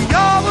said,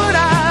 you're what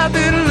I've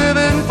been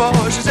living for.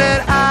 She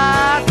said,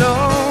 I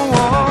don't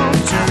want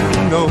to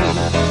know.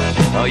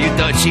 Oh, you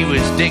thought she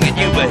was digging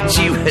you, but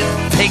she was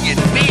digging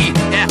me.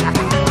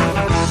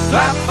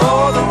 Clap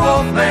for the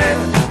Wolfman.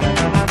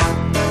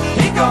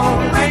 He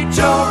gon' rate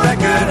your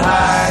record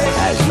high.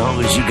 As long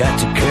as you got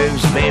the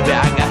curves, baby,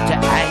 I got the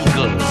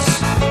angles.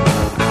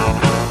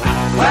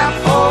 Clap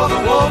for the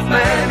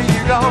Wolfman.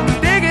 You gon'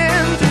 dig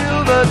in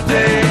till the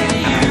day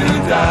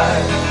you die.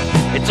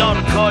 It's all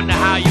according to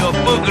how your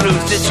boogaloo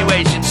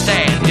situation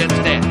stands, you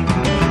understand?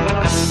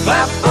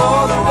 Clap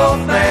for the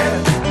Wolfman.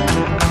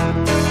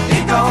 He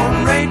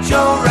gon' rate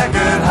your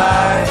record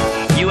high.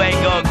 You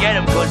ain't gonna get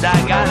him, cause I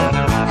got him.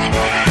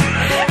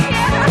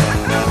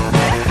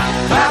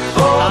 Clap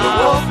for the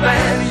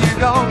Wolfman. You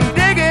gon'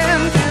 dig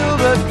in till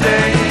the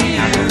day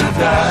you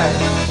die.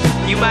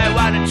 You might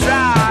wanna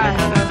try,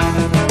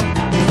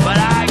 but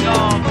I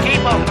gon'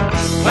 keep him.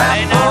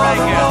 Clap for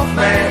the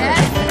Wolfman.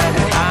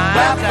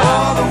 Clap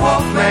for the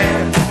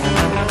Wolfman.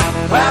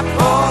 Clap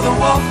for the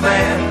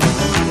Wolfman.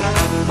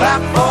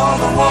 Clap for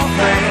the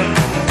Wolfman.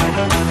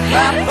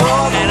 Clap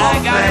for the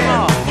Wolfman.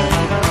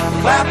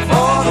 Clap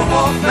for the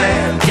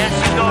Wolfman. Yes,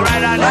 you go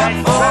right on Clap ahead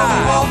and for try. the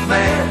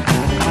Wolfman.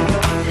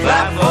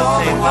 Clap for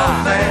the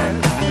Wolfman.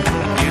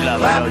 You love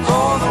Clap it, don't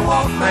for the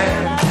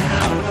Wolfman.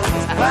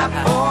 Clap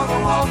for the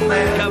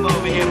Wolfman. Come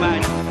over here,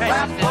 man.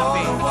 Clap for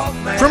the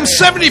Wolfman. From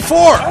 74,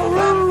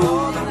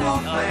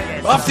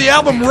 off the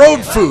album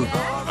Road Food.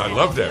 I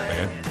love that,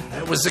 man.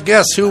 It was the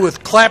Guess Who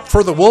with Clap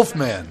for the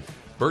Wolfman.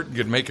 Burton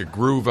could make a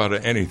groove out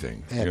of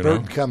anything. Yeah, you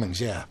Burton know?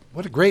 Cummings, yeah.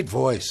 What a great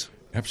voice.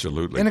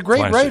 Absolutely. And a great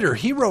Classic. writer.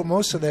 He wrote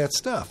most of that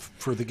stuff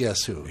for the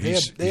Guess Who.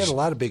 They had a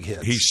lot of big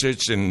hits. He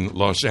sits in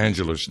Los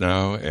Angeles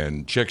now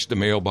and checks the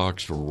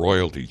mailbox for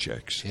royalty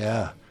checks.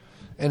 Yeah.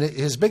 And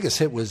his biggest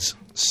hit was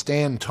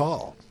Stand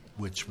Tall,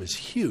 which was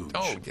huge.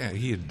 Oh, yeah.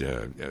 He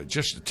had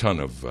just a ton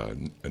of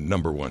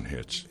number one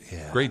hits.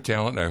 Yeah. Great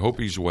talent. I hope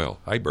he's well.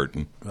 Hi,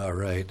 Burton. All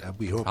right.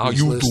 We hope How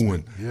he's you listening.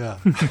 doing? Yeah.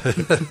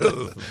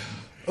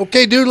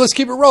 Okay, dude, let's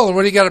keep it rolling.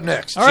 What do you got up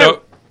next? All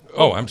right.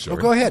 I'm sorry.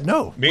 Oh, go ahead.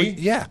 No. Me?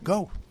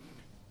 Go.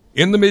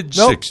 In the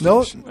mid-'60s.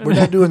 No, we're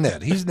not doing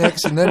that. He's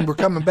next, and then we're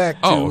coming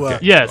back to... okay.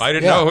 Yes. I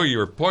didn't know who you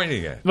were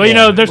pointing at.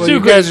 Well, there's two you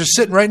guys are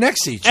sitting right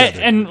next to each other.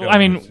 And I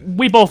mean,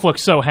 we both look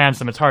so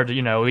handsome. It's hard to,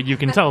 you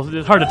can tell.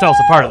 It's hard to tell us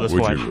apart at this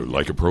Would point. you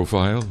like a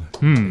profile?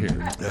 Anyway,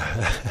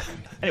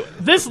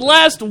 this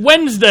last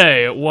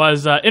Wednesday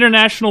was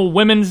International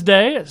Women's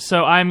Day,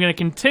 so I'm going to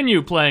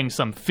continue playing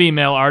some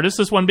female artists,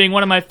 this one being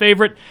one of my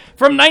favorite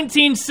from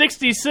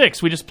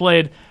 1966. We just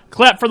played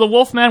Clap for the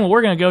Wolfman. Well,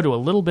 we're going to go to a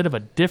little bit of a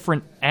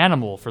different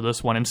animal for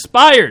this one,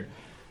 inspired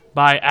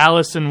by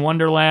Alice in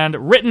Wonderland,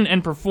 written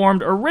and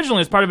performed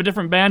originally as part of a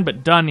different band,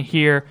 but done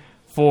here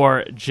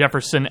for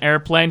Jefferson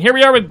Airplane. Here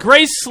we are with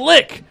Grace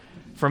Slick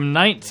from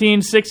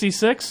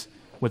 1966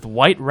 with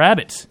White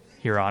Rabbit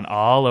here on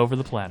All Over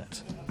the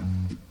Planet.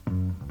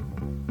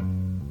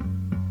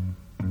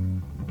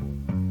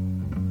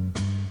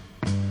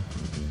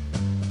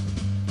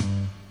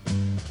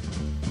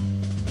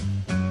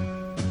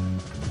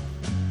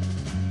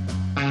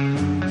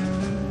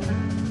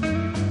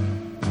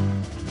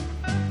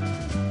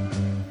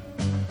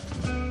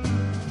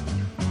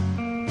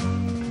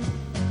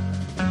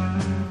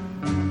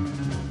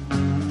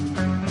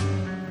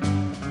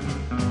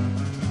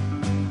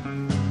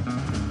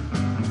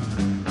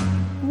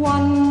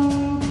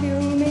 One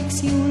pill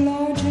makes you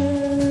larger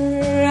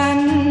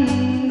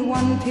and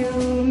one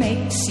pill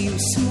makes you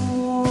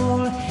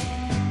small,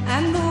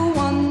 and the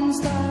ones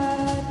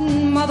that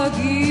mother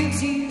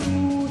gives you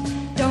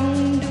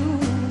don't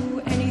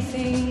do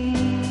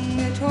anything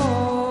at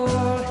all.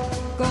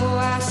 Go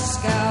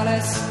ask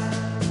Alice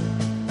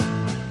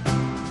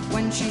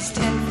when she's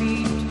 10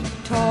 feet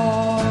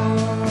tall.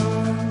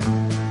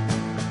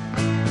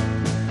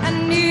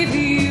 And if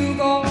you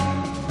go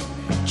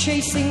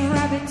chasing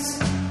rabbits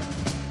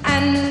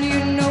and you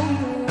know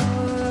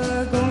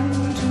you're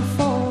going to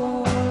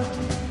fall,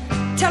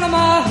 tell 'em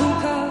a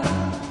hookah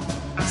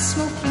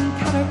smoking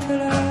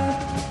caterpillar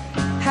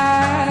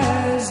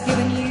has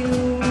given you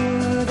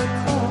the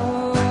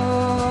call.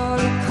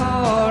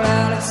 Call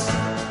Alice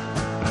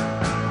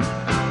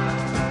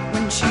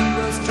when she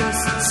was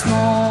just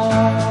small.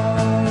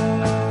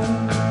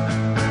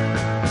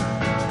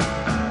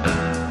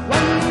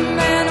 One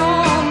man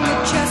on the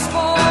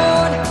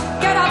chessboard,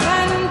 get up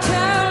and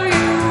tell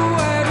you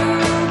where to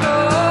go,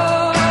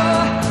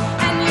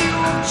 and you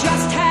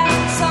just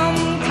had some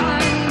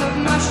kind of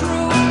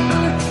mushroom,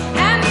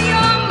 and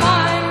your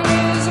mind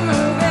is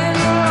moving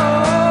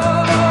low.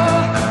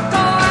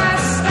 Go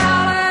ask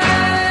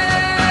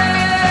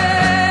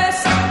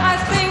Alice, I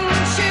think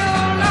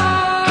she'll know.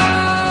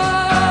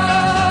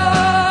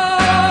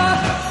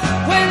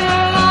 When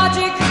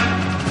logic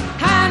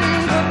and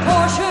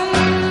proportion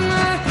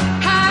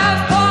have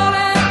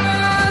fallen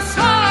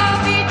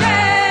sloppy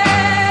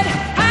dead,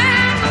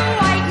 and the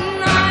white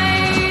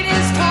knight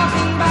is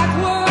talking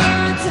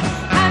backwards,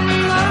 and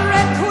the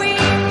red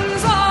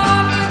queen's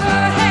over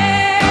the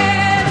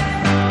head,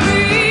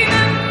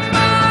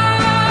 remember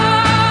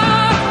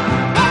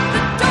what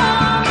the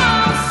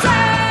dormouse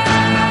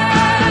said.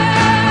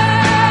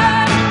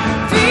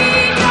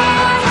 Feed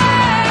your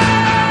head,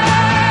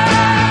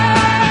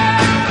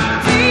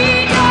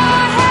 feed your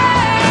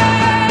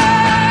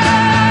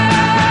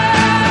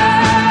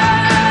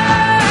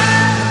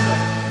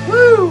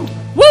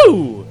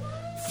Woo!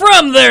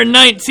 From their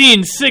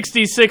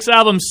 1966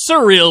 album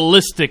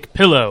Surrealistic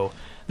Pillow,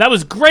 that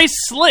was Grace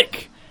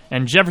Slick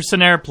and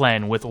Jefferson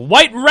Airplane with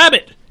White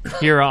Rabbit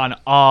here on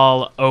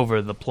All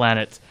Over the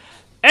Planet.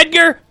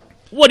 Edgar,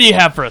 what do you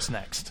have for us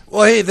next?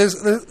 Well, hey,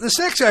 this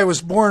next guy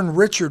was born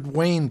Richard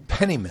Wayne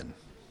Penniman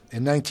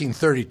in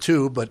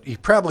 1932, but he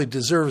probably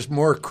deserves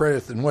more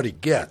credit than what he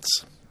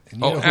gets.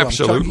 And you know who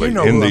absolutely. you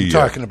know who I'm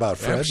talking about,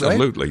 Fred,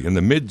 absolutely. right? In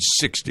the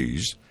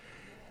mid-'60s,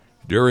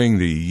 during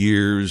the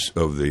years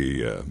of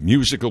the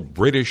musical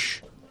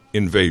British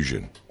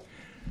invasion,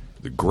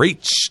 the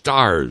great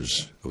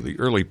stars of the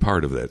early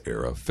part of that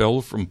era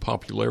fell from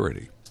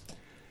popularity.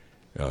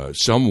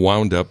 Some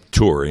wound up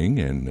touring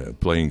and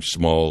playing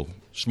small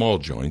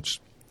joints.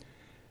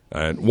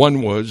 And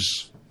one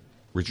was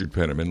Richard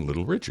Penniman,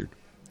 Little Richard.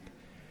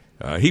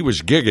 He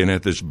was gigging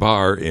at this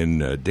bar in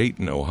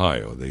Dayton,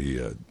 Ohio.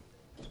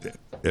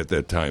 At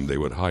that time, they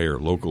would hire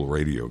local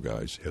radio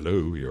guys.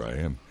 Hello, here I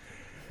am.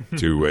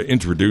 To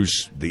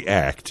introduce the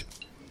act,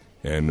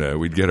 and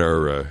we'd get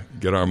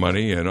our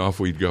money, and off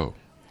we'd go.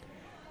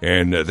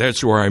 And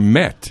that's where I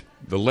met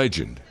the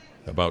legend,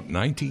 about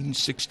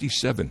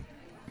 1967.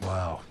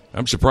 Wow.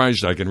 I'm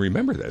surprised I can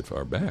remember that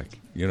far back.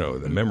 You know,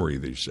 the memory,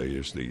 they say,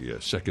 is the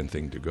second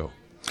thing to go.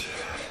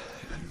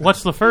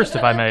 What's the first,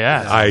 if I may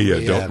ask?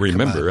 I don't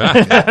remember.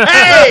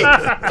 Hey,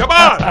 come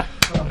on!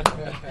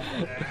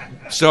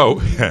 So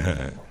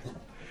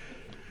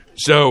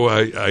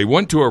I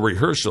went to a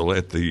rehearsal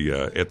at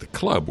the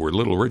club where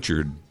Little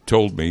Richard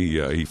told me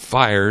he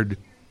fired,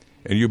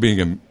 and you being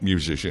a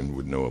musician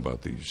would know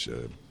about these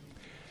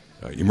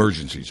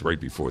emergencies right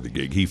before the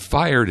gig. He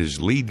fired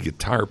his lead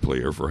guitar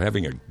player for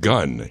having a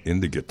gun in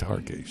the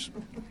guitar case.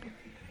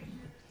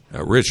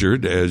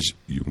 Richard, as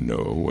you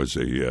know, was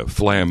a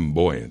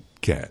flamboyant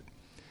cat.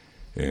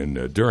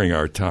 And during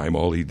our time,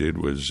 all he did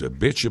was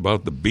bitch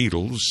about the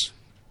Beatles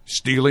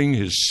stealing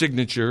his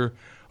signature,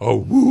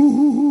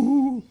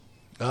 woo.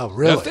 Oh,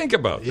 really? Now think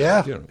about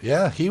that. You know.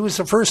 Yeah, he was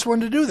the first one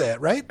to do that,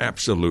 right?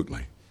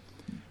 Absolutely.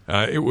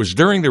 It was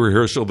during the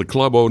rehearsal, the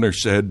club owner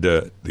said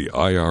the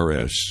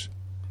IRS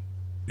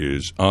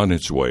is on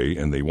its way,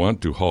 and they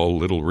want to haul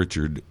Little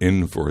Richard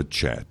in for a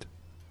chat.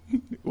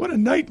 What a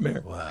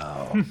nightmare.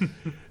 Wow.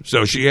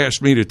 So she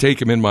asked me to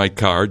take him in my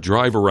car,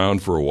 drive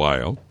around for a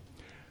while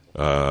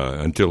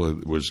until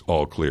it was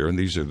all clear. And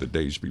these are the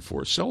days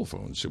before cell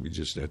phones, so we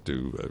just had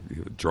to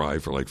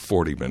drive for like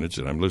 40 minutes,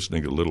 and I'm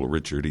listening to Little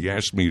Richard. He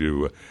asked me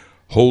to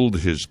hold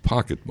his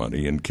pocket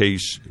money in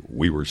case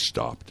we were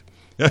stopped.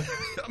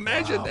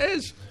 Imagine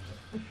this.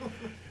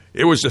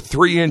 It was a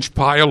 3-inch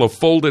pile of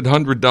folded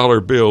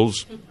 $100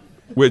 bills,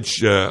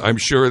 which I'm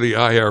sure the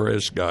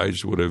IRS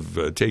guys would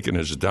have taken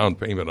as a down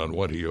payment on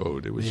what he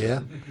owed. It was,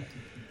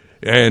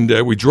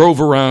 and we drove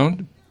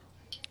around.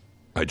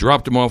 I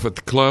dropped him off at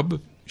the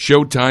club.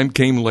 Showtime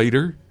came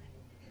later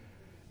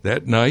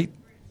that night,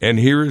 and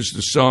here is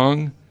the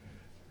song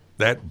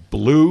that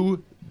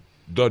blew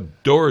the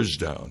doors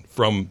down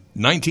from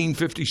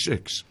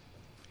 1956.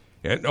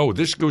 And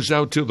this goes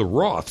out to the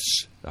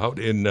Roths out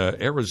in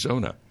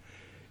Arizona.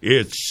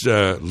 It's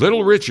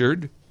Little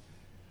Richard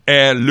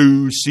and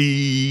Lucy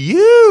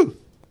U.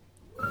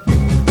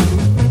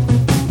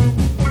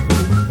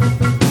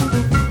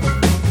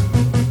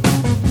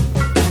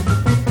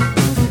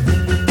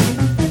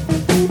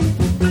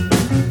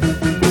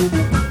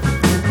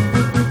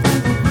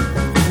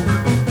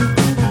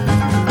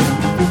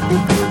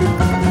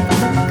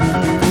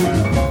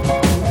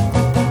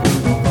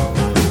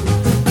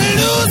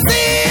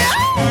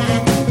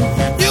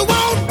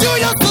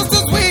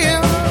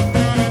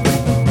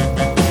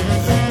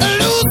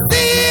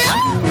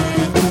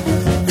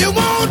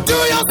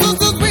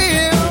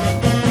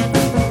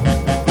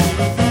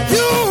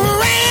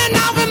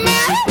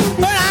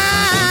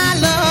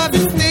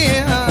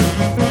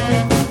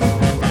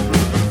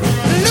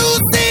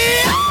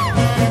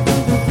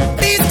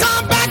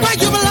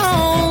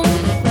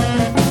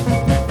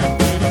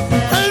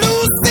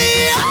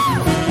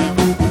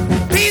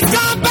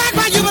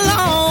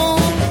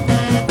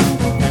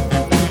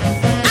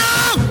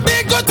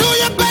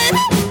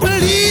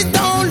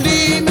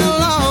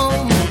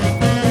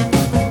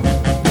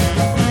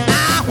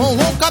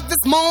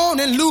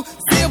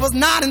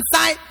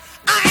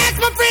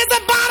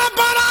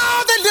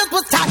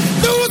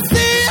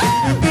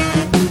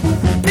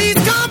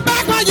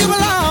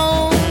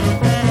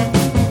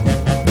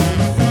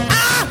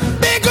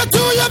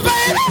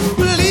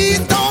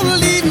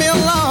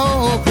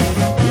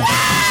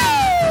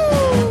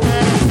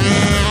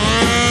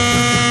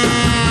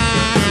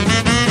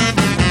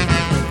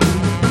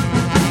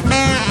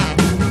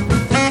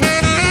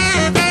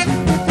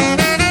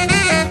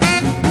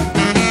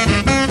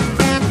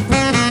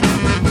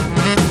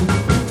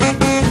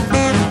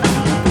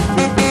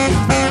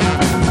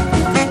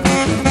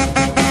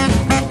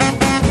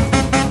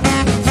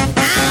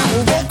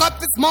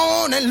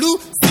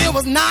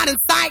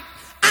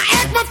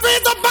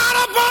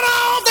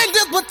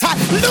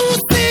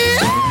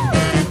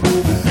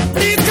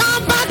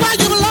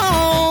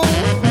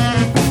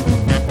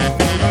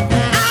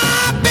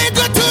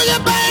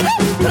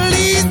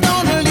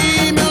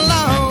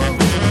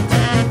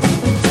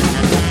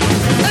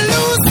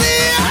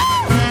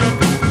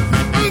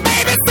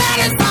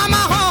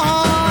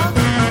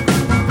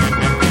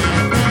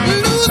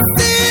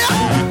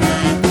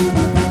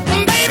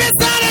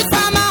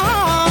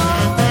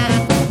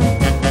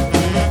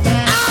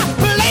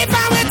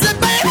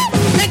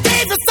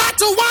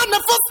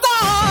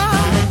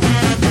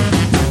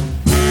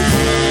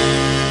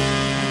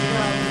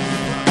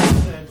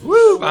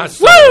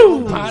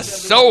 My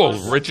soul,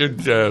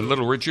 Richard,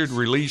 Little Richard,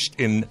 released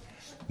in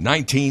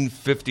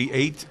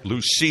 1958.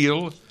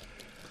 Lucille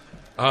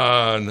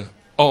on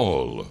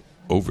All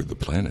Over the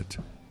Planet.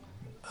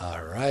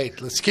 All right,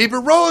 let's keep it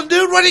rolling,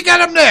 dude. What do you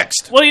got up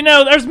next? Well,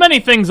 there's many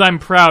things I'm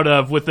proud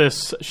of with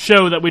this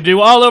show that we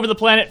do all over the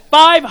planet.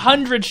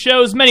 500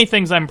 shows, many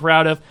things I'm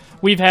proud of.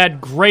 We've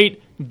had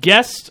great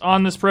guests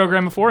on this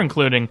program before,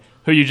 including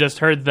who you just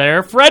heard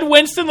there, Fred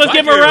Winston. Let's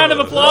give him a round of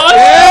applause.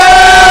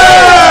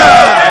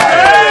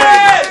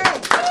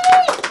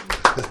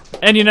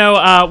 And,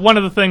 one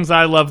of the things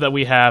I love that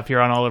we have here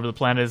on All Over the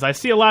Planet is I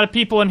see a lot of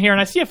people in here, and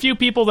I see a few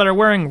people that are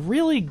wearing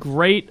really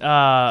great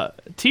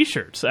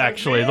T-shirts,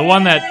 actually. The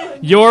one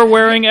that you're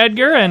wearing,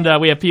 Edgar, and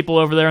we have people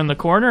over there in the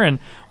corner. And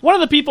One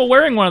of the people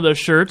wearing one of those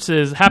shirts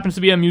happens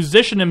to be a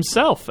musician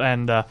himself,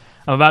 and I'm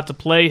about to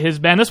play his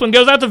band. This one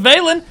goes out to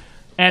Valen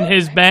and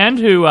his band,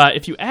 who,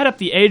 if you add up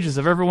the ages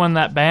of everyone in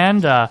that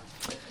band, they're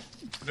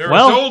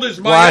well, as old as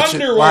my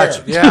underwear. Watch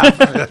it.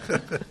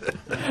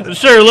 Yeah.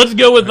 Sure, let's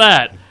go with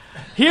that.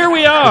 Here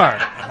we are,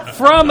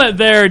 from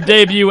their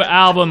debut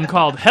album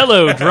called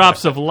Hello,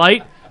 Drops of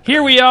Light.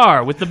 Here we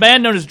are with the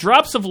band known as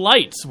Drops of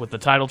Light, with the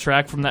title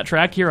track from that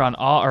track here on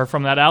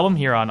from that album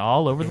here on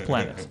All Over the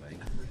Planet.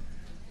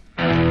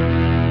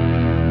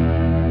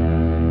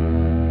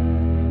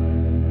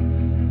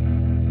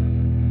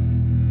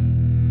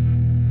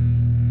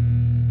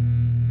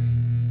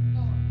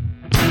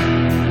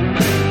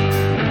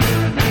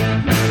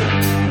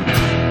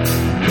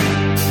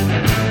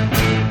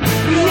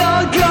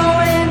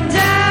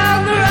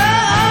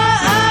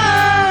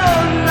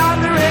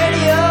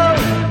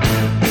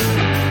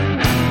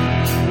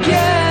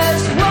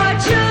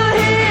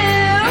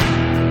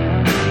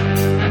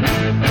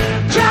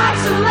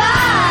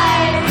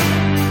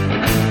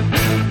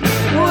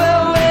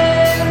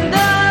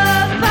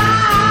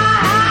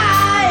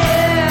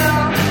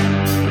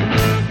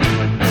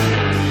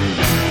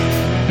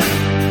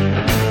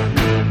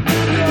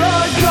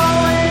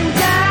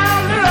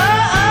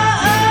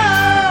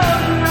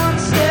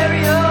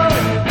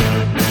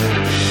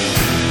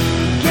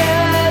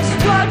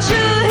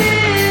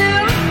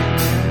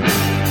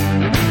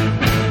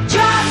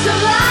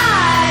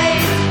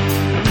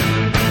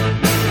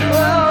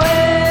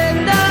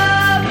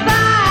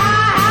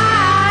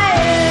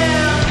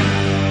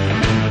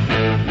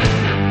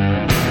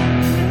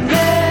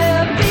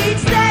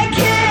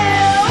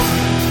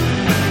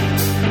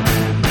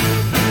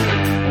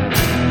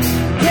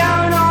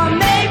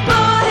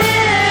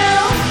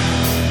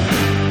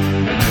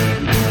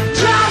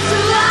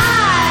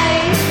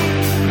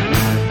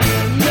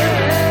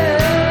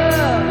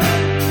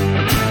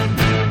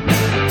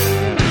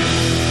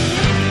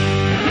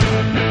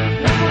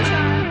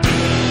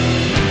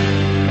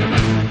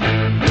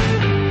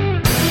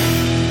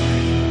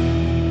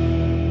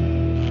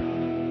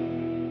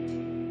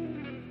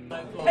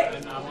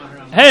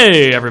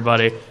 Hey,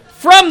 everybody.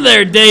 From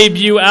their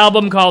debut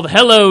album called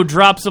Hello,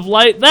 Drops of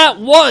Light, that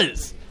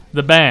was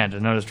the band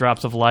known as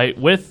Drops of Light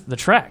with the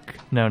track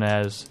known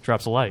as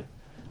Drops of Light.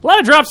 A lot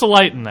of Drops of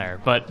Light in there,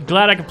 but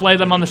glad I could play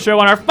them on the show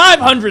on our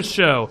 500th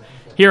show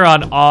here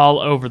on All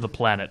Over the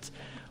Planet.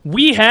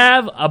 We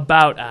have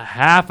about a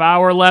half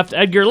hour left.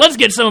 Edgar, let's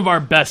get some of our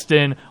best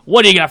in.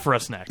 What do you got for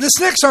us next? This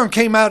next song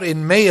came out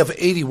in May of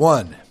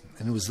 '81,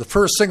 and it was the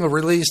first single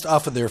released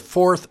off of their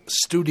fourth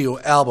studio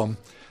album.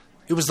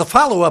 It was the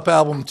follow-up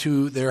album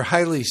to their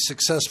highly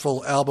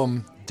successful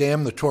album,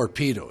 Damn the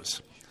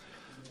Torpedoes.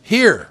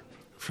 Here,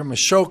 from a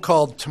show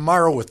called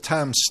Tomorrow with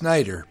Tom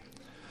Snyder,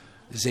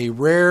 is a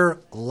rare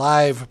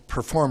live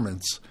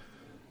performance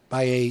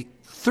by a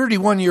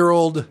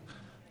 31-year-old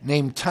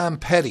named Tom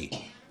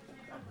Petty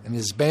and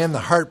his band, The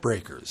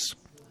Heartbreakers.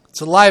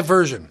 It's a live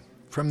version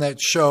from that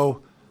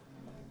show.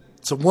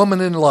 It's A Woman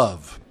in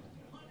Love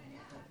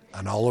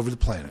on All Over the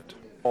Planet.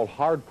 All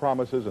Hard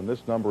Promises, and this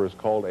number is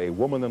called A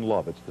Woman in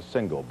Love. It's the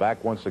single.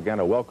 Back once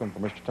again, a welcome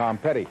from Mr. Tom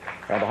Petty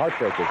and the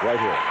Heartbreakers right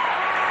here.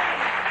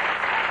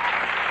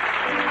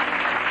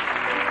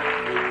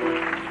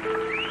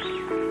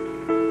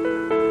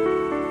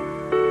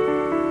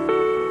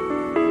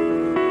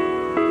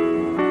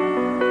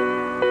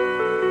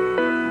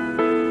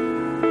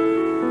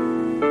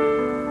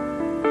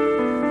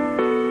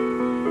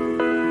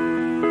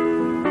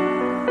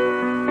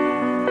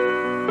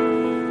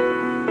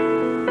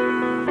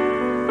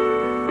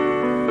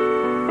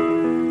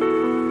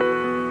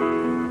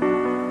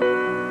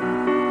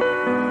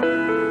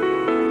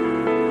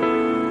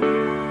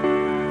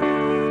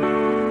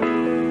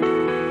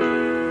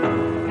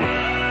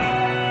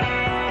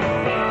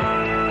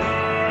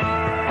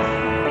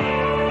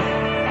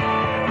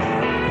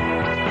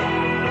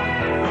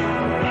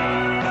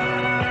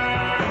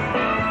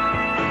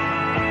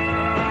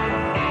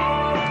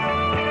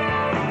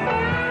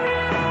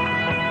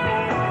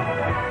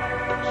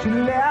 She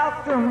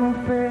laughed on my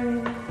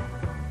face,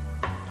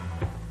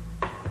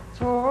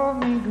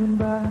 told me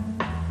goodbye.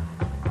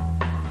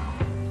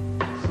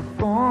 So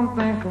don't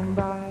think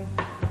about it,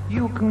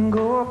 you can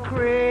go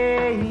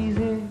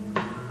crazy.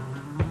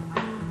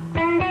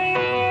 Anything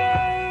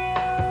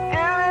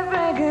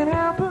can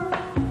happen,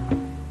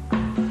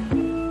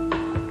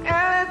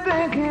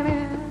 anything can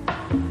end.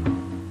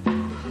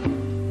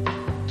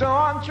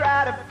 Don't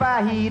try to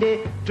fight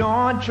it,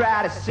 don't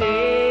try to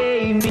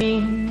save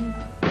me.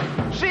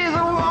 She's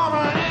a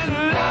woman in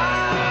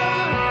love.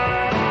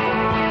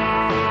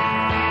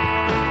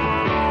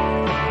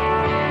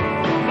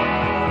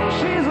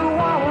 She's a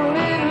woman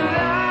in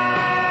love.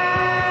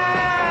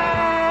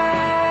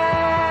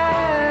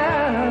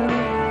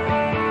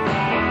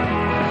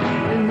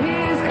 And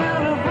he's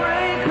gonna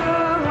break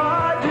her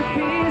heart to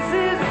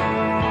pieces.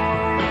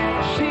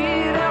 She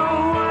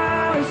don't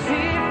wanna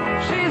see it.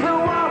 She's a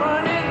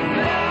woman in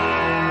love.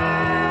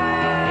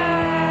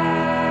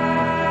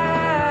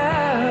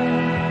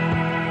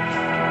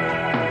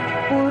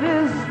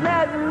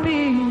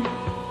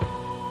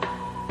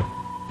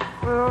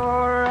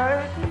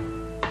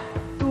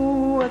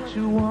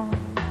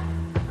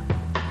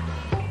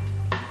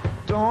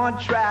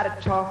 try to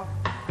talk,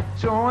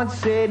 don't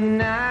say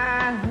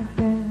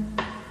nothing.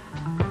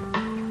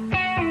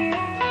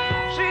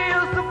 She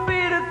used to be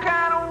the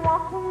kind of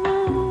woman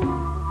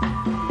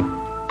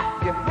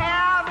you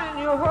have in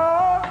your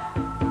heart.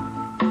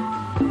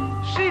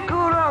 She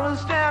could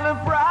understand the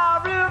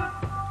problem.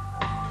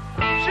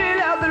 She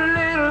let the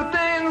little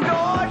things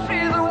go.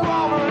 She's a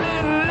woman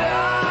in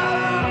love.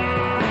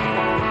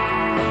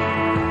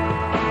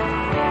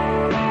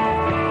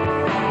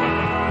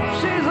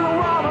 She's a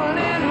woman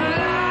in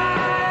love.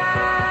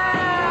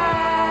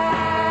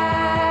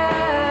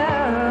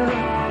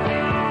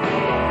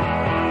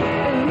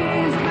 And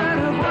he's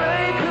gonna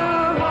break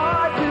her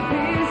heart to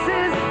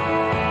pieces.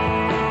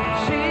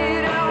 She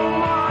don't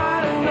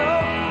wanna know.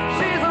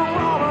 She's a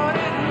woman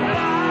in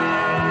love.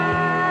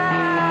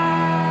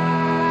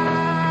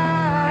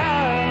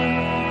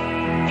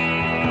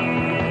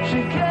 She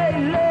can't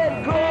let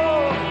go.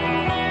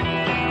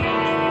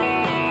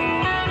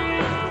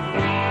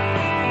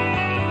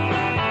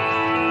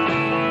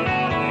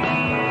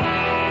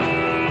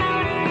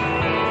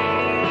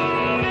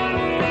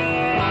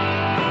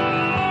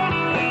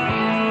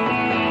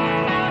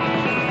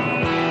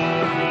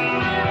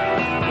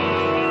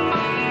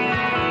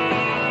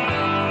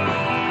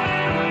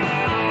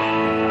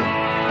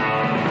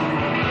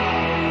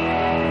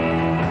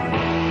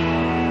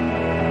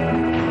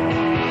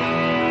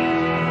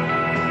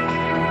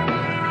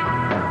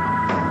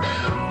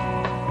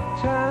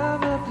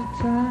 Time after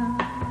time,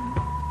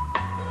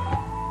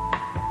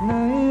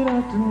 night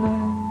after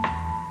night,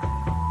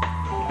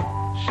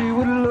 she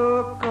would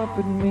look up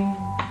at me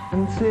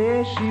and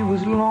say she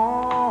was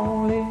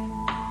lonely.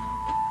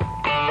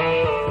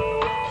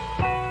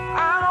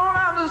 I don't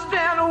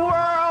understand the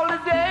world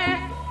today.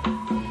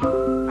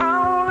 I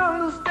don't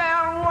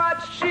understand what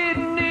she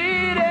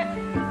needed.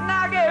 And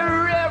I gave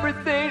her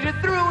everything, she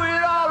threw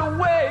it all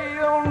away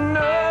on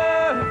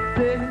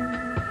nothing.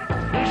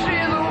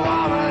 She's a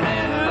woman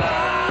in love.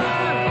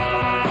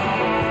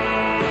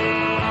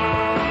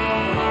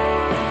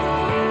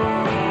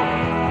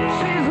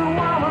 She's a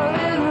woman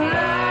in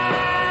love.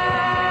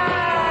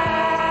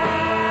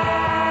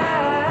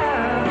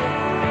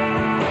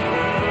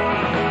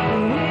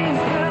 And he's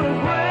gonna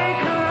break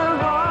her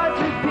heart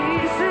to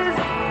pieces.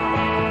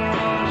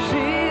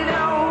 She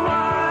don't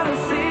wanna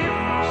see it.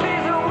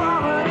 She's a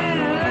woman in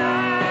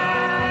love.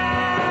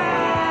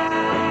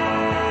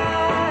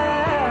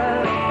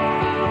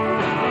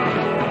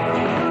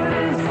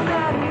 Is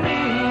that me?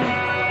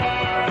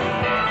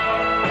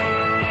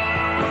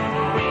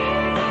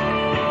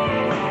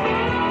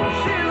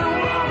 She's a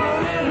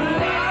woman in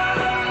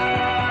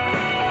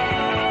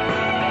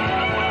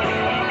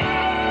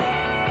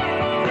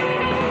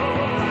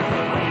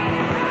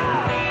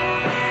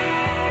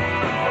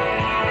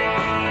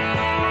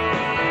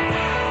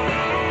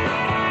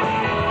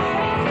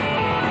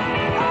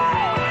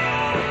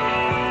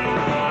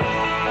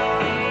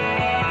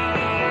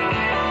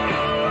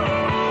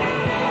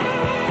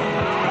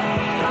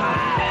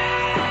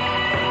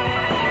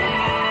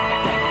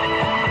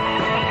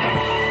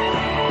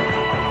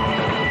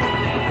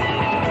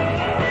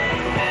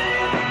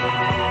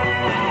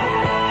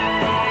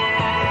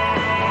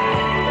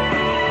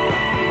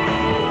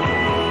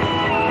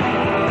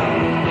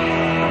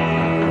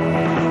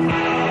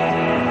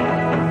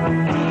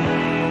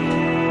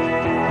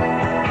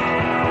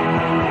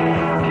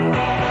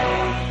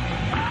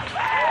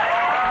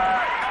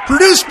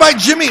Produced by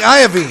Jimmy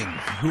Iovine,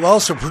 who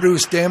also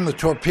produced Damn the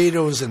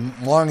Torpedoes and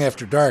Long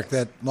After Dark.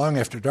 That Long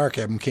After Dark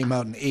album came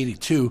out in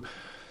 82.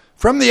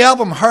 From the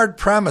album Hard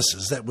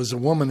Promises, that was A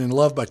Woman in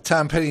Love by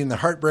Tom Petty and the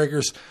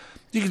Heartbreakers.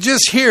 You could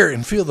just hear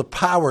and feel the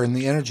power and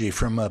the energy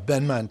from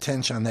Ben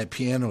Montench on that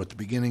piano at the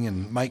beginning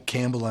and Mike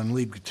Campbell on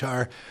lead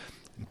guitar.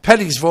 And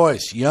Petty's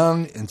voice,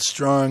 young and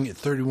strong at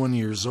 31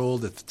 years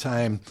old at the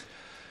time.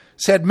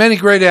 He's had many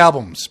great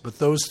albums, but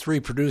those three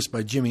produced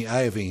by Jimmy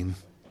Iovine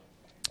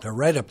are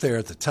right up there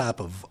at the top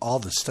of all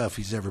the stuff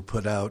he's ever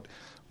put out.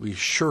 We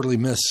surely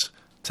miss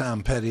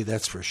Tom Petty,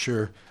 that's for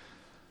sure.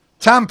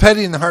 Tom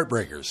Petty and the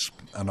Heartbreakers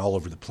on All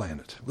Over the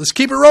Planet. Let's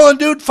keep it rolling,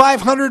 dude.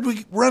 500,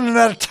 we're running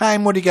out of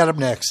time. What do you got up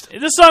next?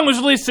 This song was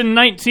released in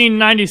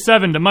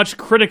 1997 to much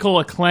critical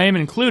acclaim,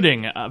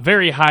 including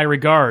very high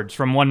regards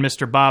from one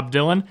Mr. Bob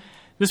Dylan.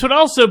 This would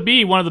also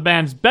be one of the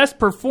band's best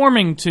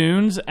performing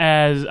tunes,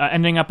 as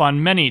ending up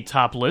on many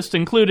top lists,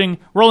 including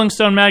Rolling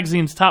Stone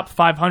magazine's top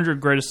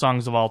 500 greatest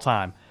songs of all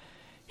time.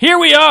 Here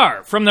we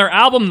are, from their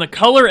album The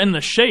Color and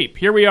the Shape.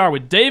 Here we are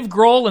with Dave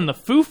Grohl and the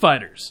Foo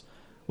Fighters,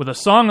 with a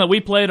song that we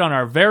played on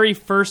our very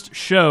first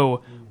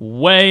show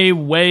way,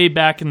 way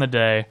back in the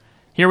day.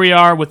 Here we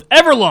are with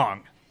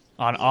Everlong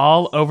on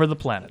All Over the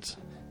Planet.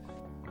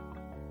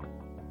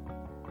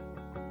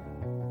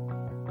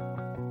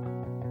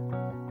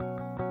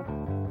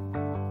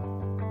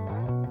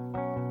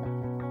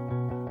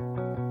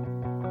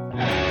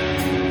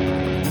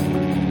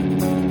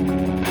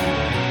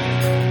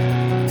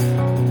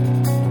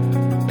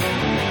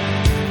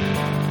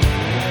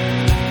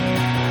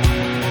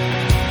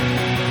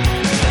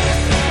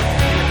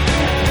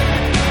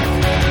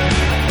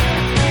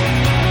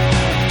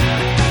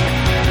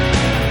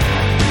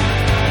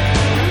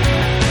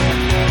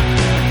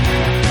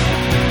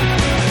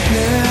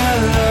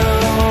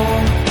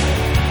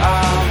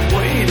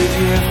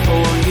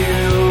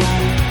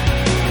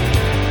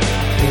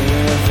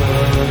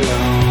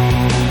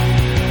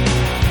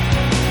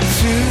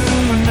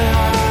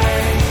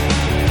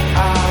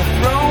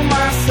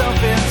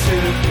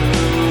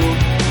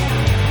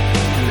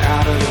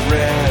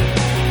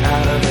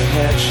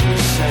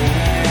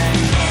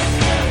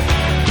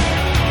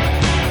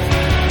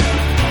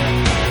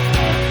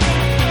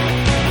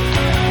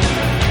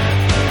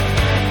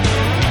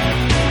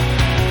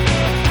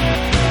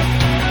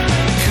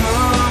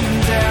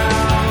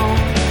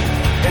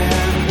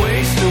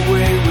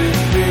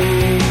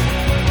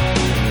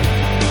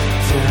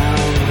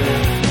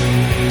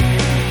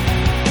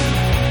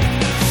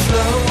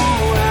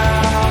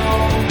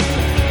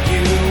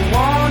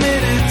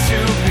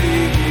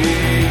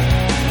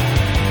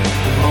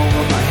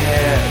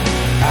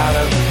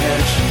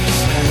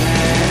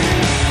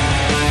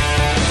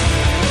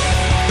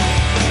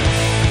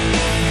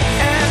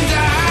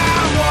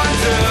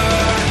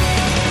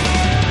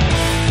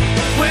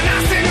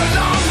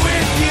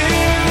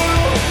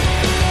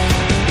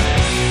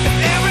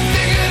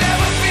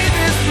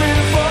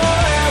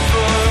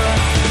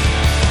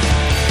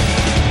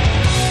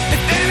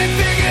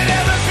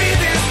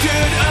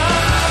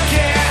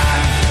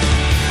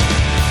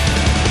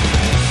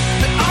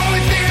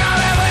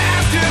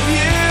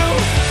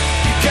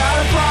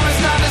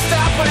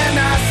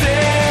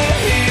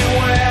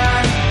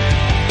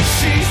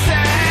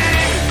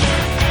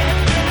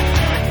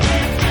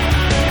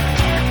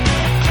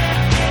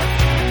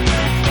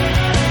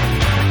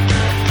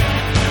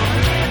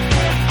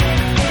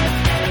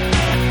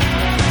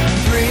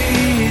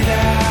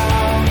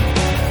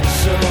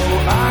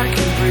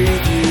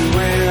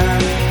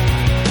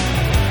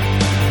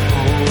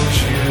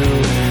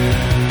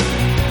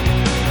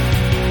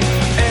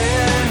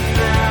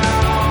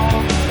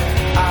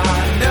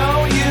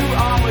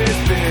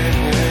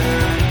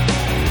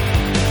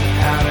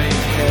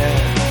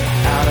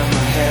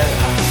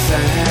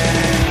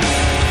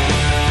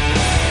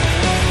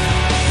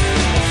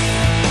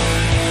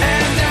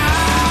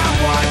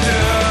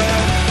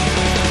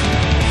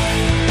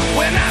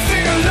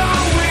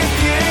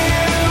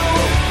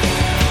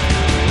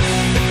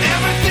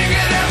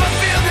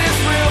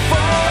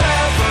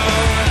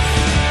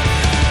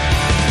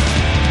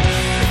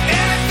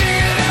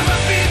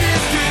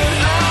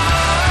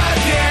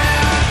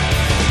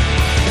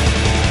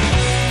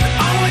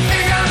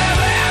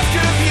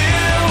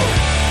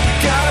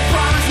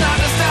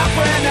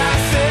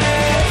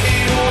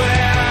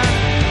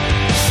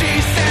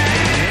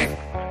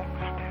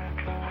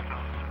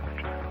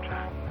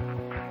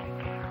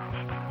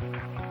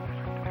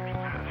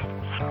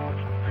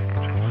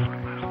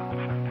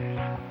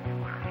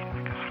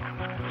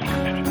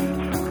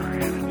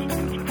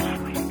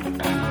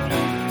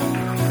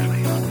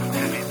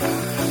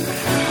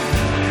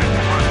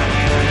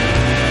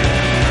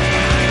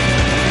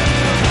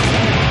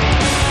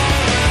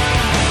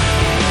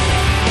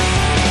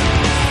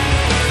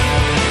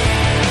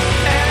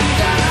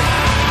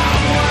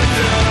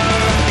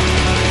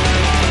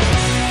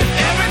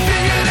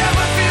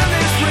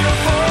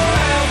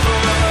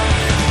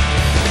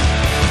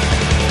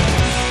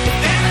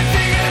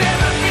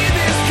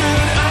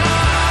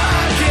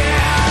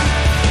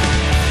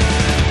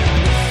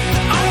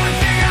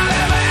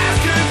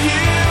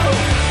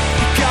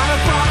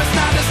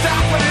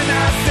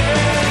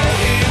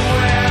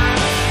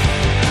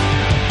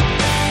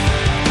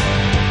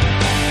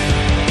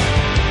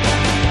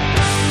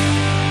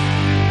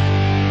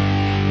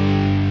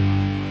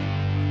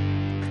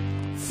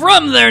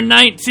 From their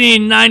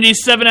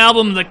 1997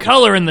 album, The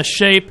Color and the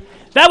Shape,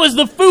 that was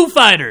the Foo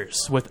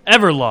Fighters with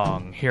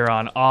Everlong here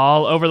on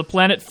All Over the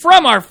Planet.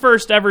 From our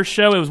first ever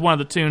show, it was one of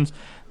the tunes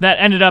that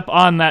ended up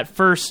on that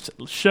first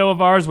show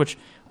of ours, which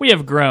we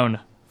have grown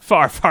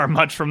far, far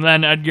much from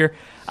then, Edgar.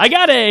 I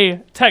got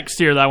a text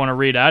here that I want to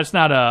read out. It's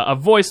not a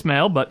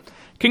voicemail, but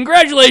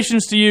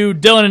congratulations to you,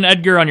 Dylan and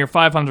Edgar, on your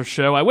 500th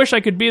show. I wish I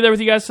could be there with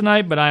you guys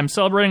tonight, but I'm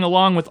celebrating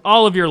along with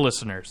all of your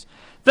listeners.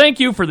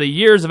 Thank you for the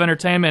years of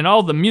entertainment and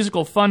all the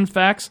musical fun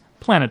facts,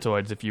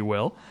 planetoids, if you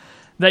will,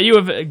 that you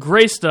have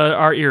graced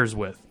our ears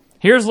with.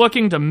 Here's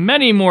looking to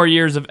many more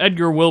years of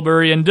Edgar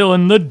Wilbury and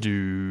Dylan the Dude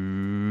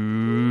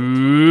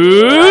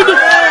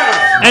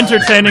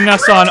entertaining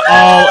us on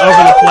All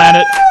Over the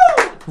Planet.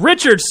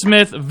 Richard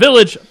Smith,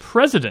 Village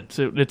President.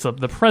 It's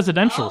the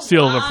presidential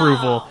seal of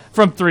approval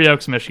from Three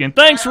Oaks, Michigan.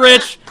 Thanks,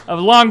 Rich, a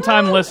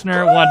longtime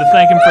listener. Wanted to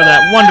thank him for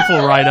that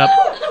wonderful write-up.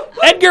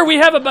 Edgar, we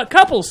have a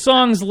couple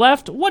songs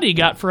left. What do you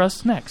got for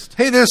us next?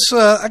 Hey,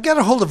 I got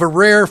a hold of a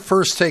rare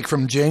first take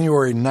from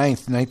January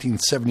 9th,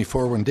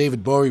 1974, when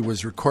David Bowie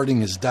was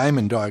recording his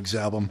Diamond Dogs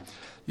album.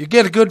 You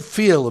get a good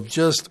feel of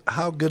just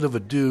how good of a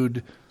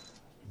dude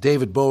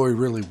David Bowie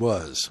really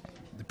was.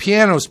 The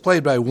piano is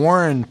played by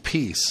Warren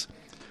Peace.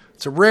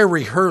 It's a rare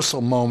rehearsal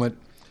moment.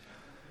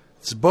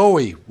 It's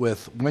Bowie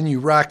with When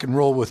You Rock and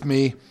Roll With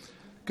Me.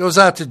 Goes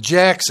out to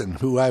Jackson,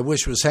 who I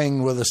wish was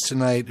hanging with us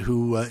tonight,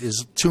 who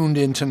is tuned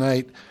in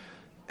tonight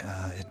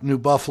at New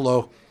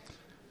Buffalo.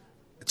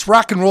 It's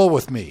Rock and Roll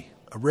With Me,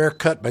 a rare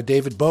cut by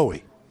David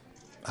Bowie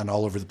on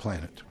All Over the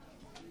Planet.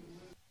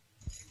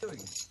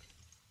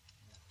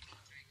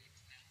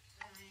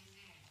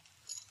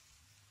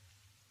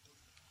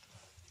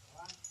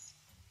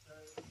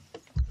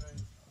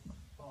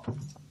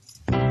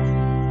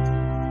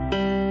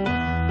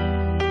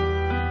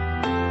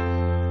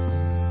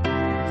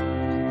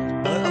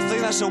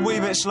 That's a wee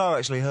bit slow,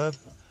 actually, Herb.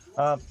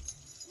 Oh,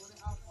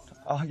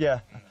 yeah.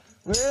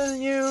 Will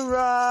you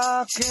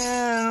rock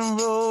and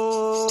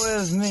roll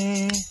with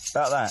me?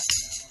 About that.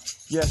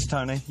 Yes,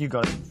 Tony, you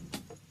got it.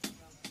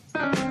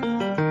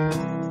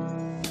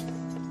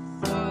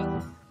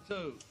 1,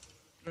 2,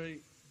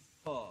 3,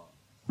 4.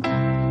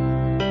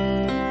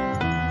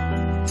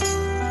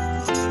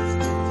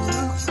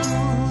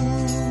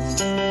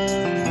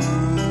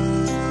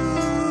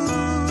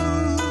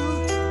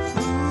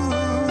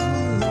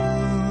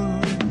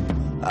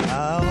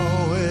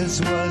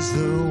 Was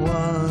the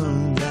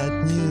one that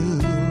knew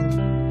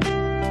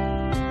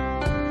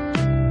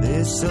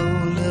they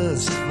sold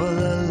us for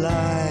the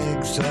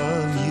likes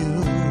of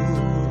you.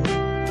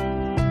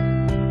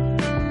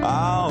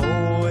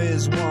 I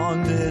always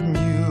wanted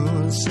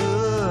new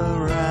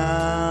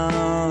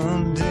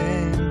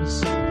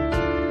surroundings,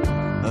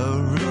 a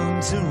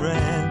room to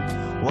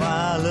rent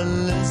while a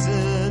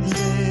lizard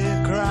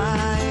lay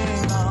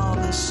crying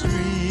on the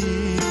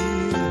street.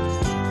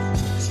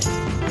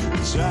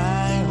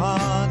 Trying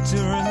hard to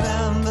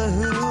remember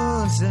who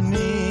to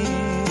meet.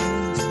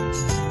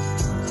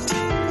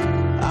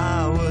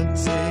 I would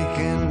take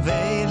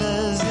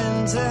invaders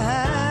into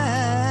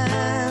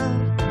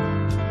hand,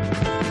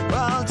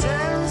 while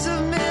tens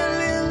of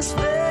millions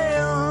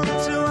fail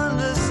to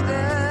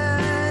understand.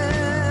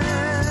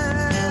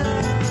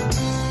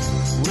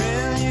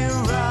 When you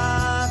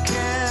rock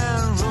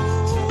and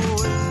roll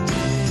with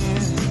me,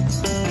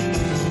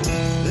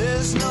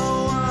 there's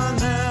no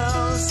one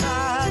else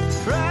I'd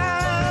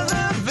rather.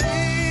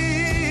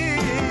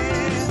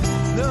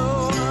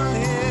 No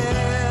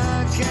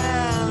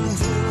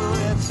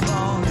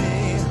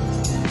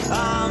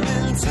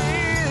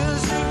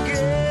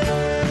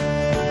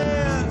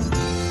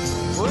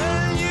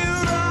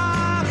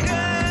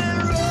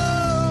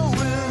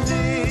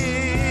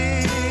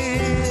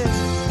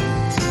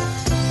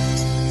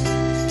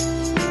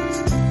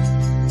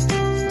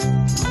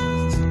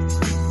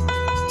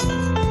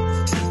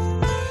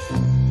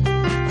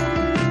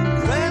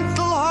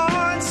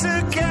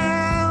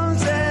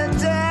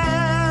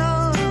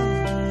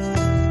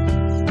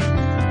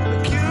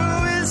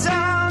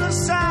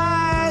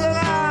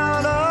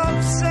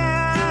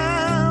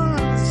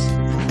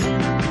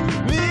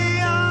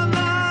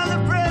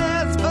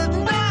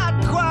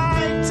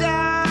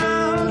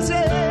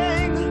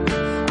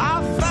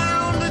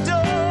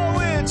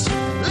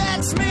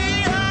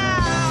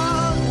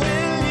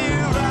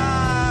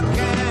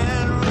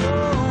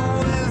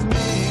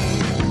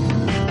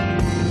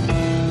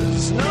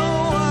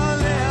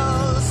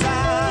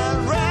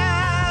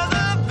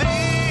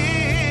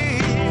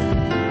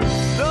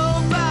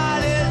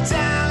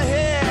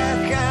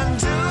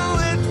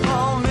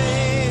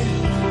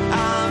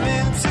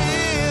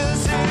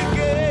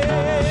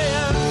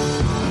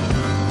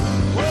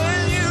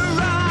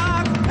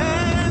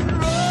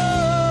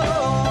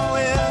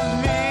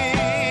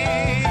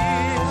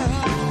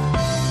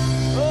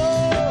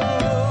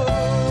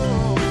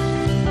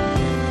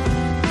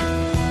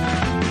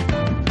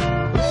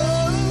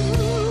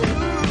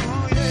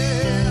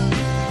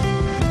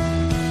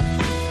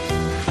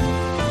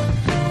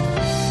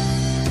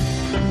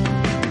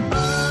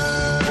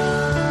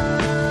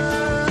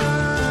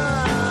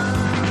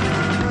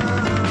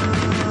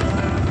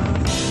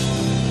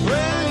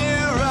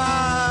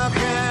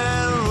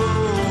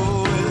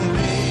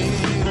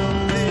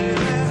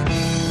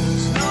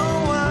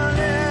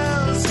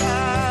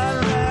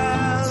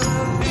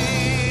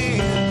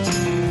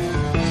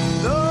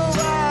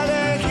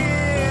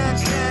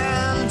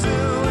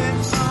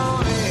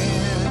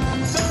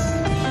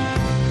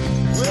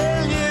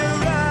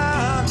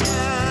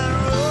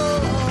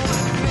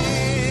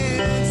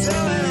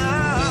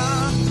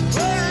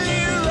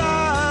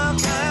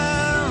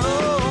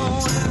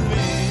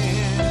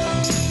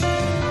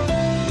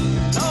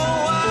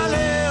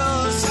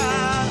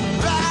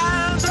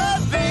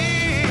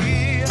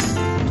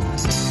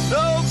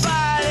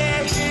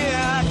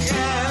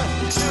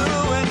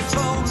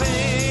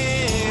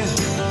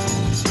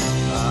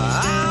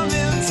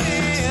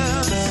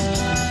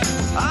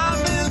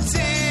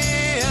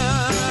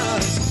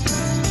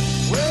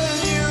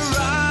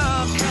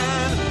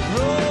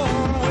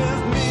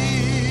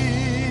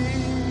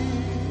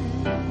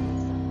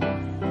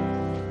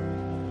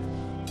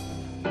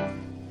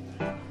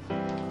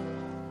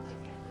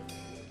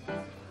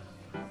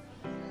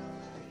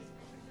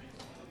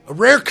A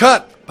rare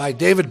cut by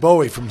David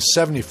Bowie from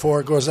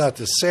 74. It goes out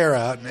to Sarah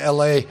out in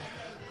L.A.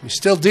 We're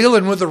still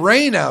dealing with the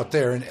rain out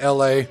there in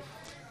L.A.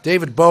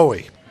 David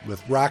Bowie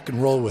with Rock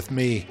and Roll With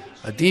Me.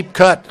 A deep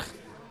cut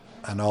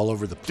on All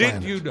Over the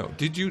Planet.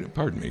 Did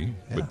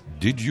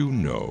you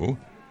know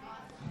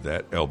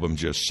that album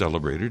just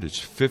celebrated its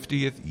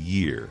 50th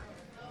year?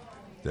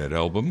 That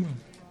album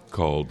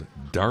called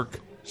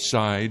Dark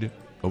Side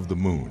of the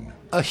Moon.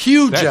 A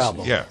huge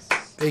album. Yeah.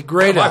 A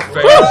great album.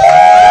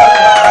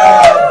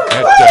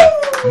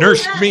 That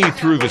nursed me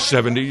through the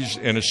 70s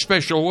in a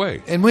special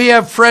way. And we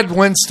have Fred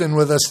Winston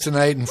with us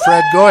tonight. And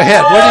Fred, go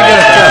ahead. What are you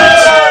going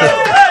to tell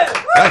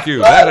us? Thank you.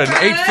 That an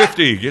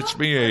 $8.50 gets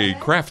me a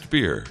craft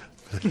beer.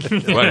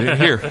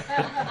 But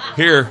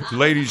here,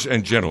 ladies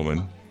and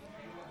gentlemen,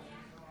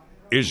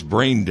 is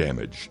Brain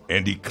Damage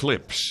and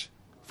Eclipse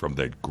from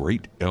that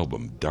great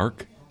album,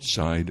 Dark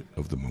Side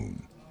of the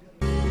Moon.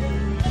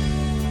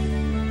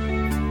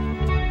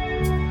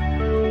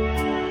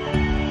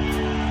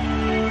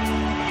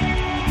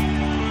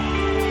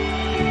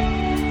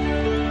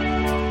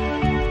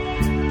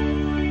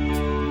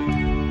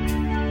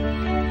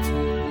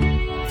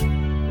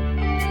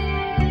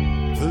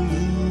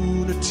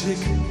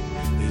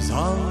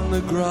 On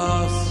the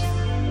grass,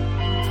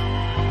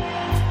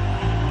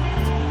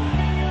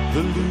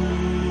 the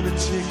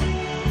lunatic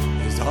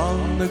is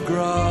on the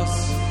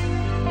grass,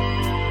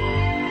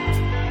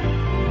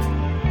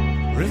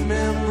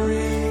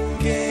 remembering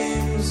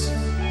games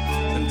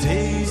and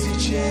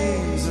daisy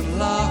chains and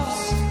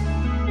laughs.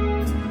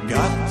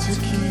 Got to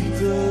keep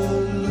the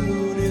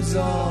loonies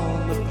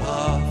on the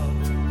path.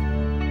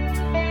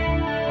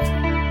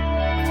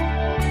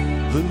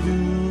 The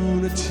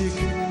lunatic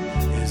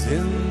is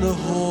in the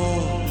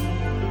hall.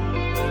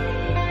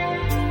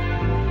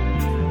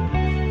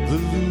 The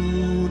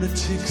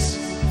lunatics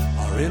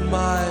are in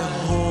my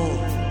hall.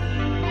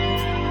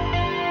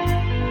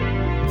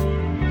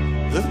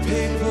 The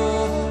paper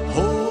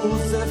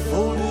holds their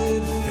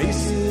folded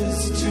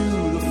faces to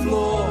the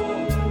floor.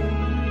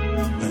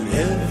 And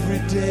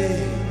every day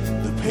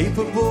the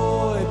paper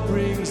boy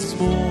brings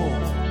more.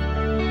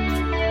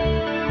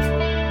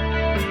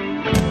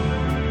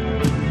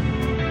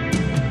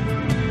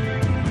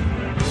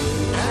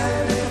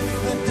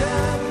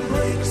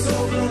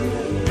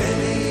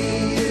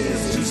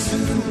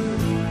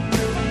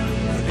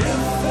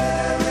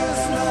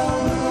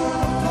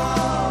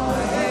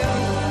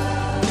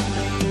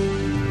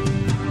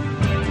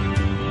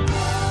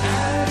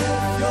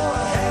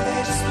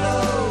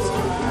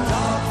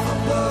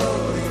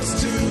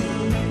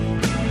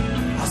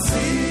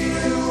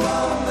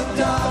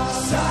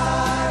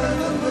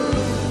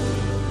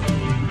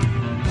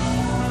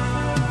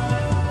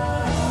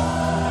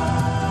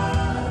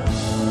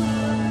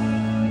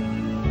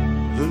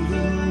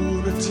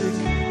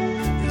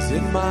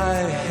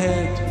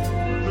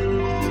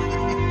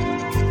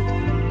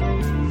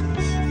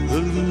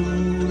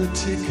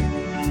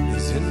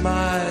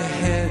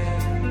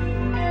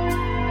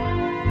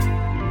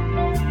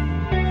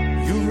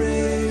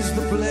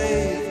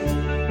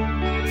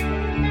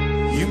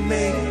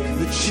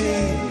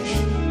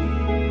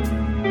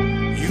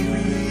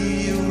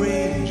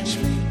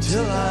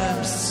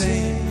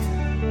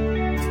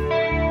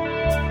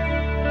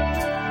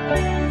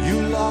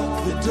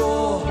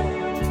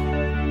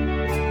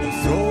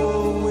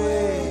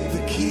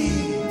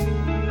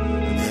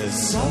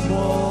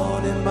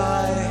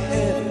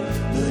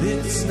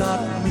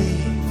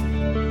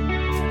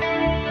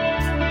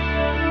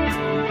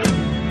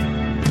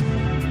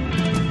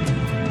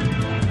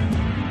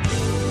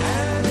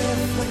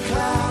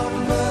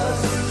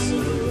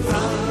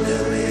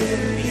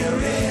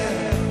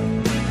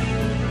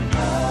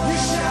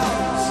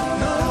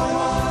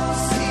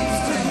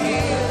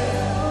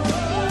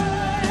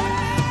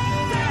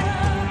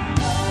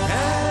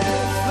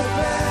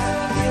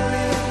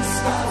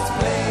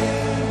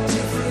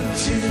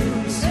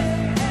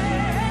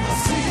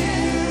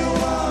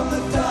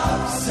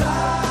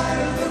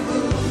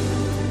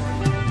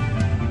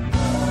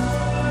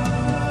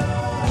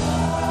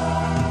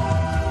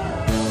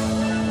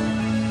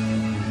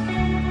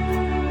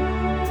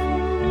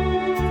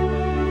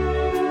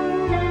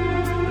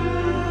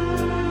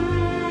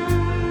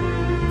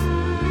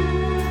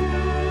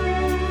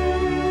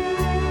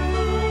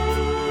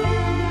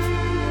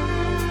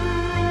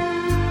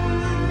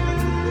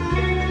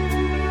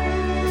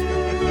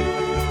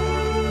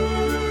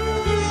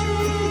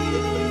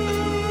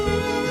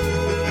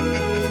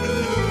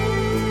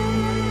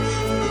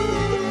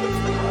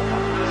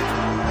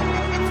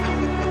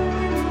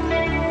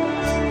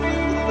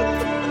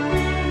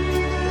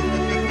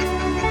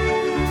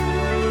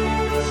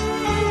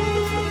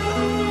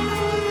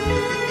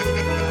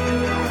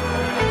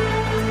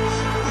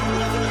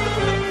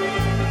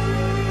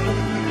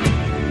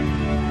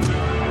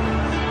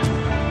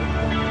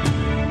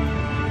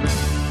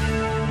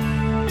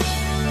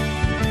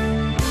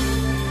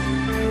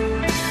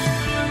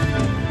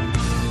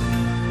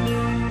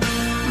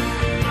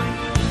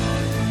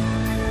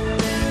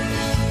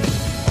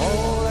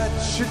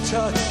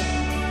 Touch,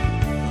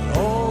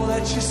 all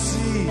that you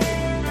see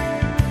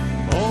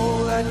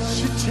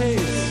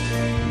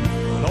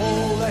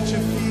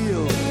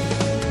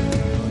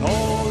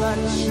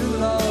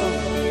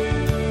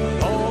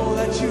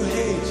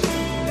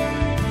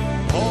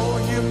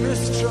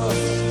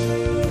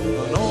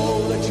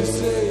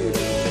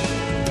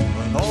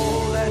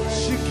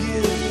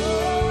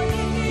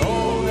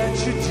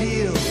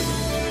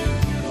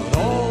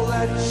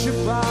that you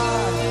buy,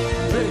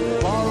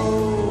 beg,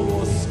 borrow,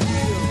 or steal.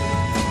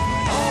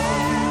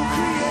 All you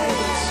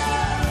create,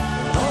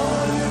 and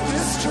all you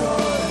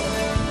destroy,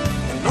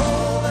 and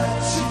all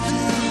that you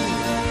do,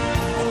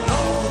 and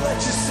all that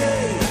you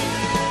say,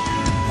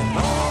 and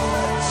all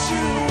that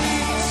you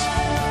eat,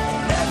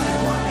 and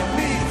everyone you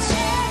meet,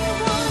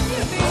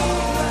 and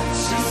all that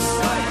you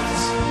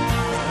sight,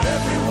 and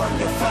everyone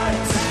you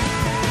fight.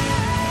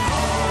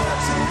 All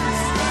that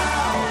is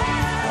now,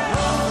 and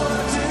all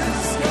that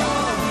is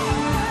gone,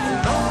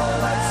 and all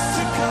that's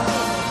to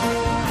come,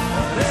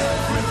 and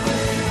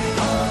everything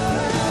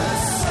under the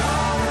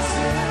sun is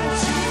in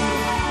June,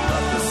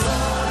 but the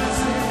sun is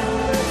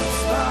in late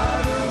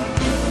spider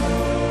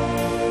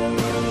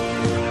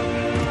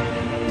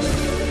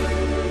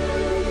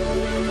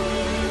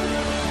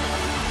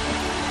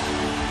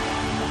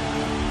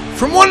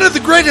From one of the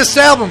greatest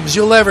albums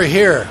you'll ever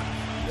hear,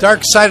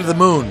 Dark Side of the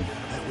Moon.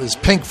 It was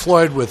Pink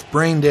Floyd with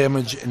Brain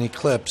Damage and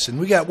Eclipse. And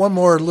we got one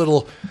more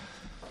little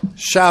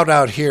shout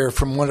out here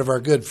from one of our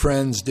good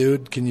friends,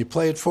 dude. Can you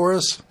play it for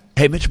us?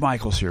 Hey, Mitch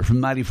Michaels here from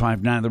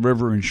 95.9 The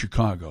River in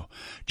Chicago.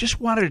 Just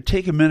wanted to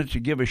take a minute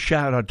to give a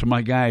shout out to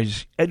my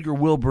guys, Edgar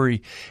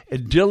Wilbury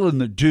and Dylan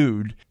the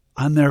Dude,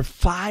 on their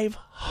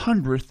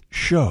 500th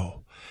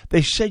show.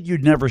 They said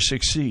you'd never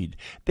succeed.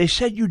 They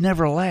said you'd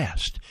never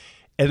last.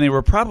 And they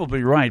were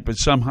probably right, but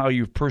somehow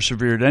you've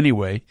persevered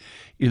anyway.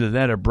 Either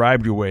that or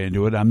bribed your way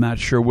into it. I'm not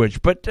sure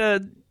which. But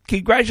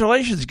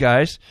congratulations,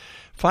 guys.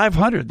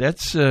 500,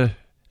 that's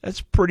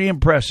pretty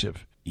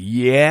impressive.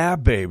 Yeah,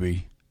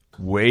 baby.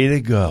 Way to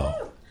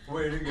go.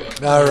 Way to go.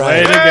 All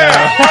right. Way to go.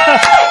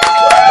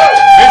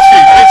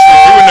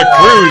 Mitchie doing the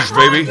cruise,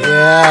 baby.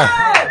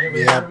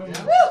 Yeah.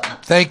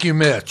 Thank you,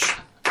 Mitch.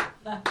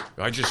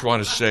 I just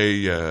want to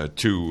say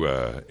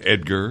to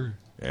Edgar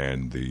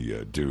and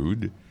the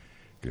dude,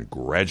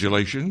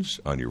 congratulations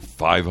on your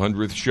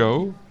 500th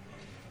show.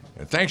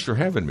 And thanks for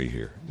having me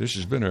here. This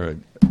has been a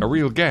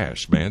real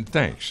gas, man.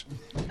 Thanks.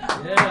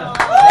 Yeah.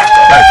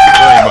 Thank you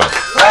very much.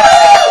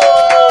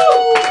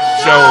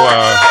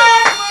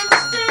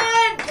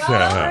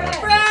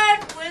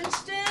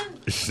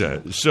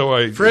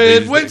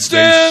 Fred Winston.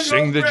 They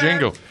sing the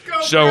jingle.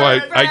 So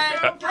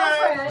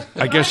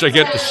I guess I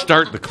get to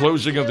start the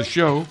closing of the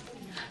show.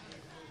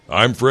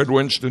 I'm Fred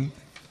Winston,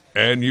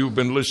 and you've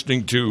been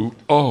listening to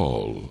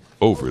All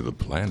Over the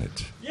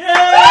Planet. Live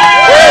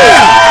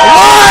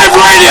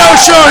radio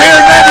show here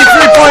at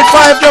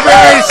 93.5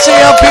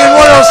 WRHCLP and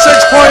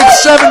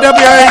 106.7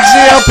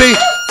 WRHCLP.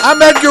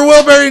 I'm Edgar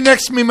Wilbury.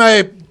 Next to me,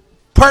 my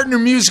partner,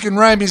 music and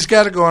rhyme. He's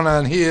got it going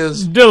on. He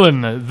is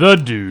Dylan the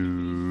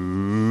Dude.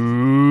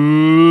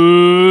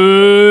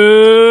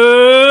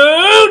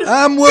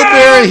 I'm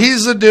Wilbury.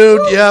 He's the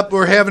dude. Yep,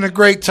 we're having a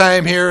great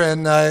time here,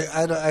 and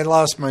I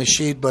lost my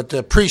sheet, but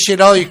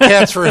appreciate all you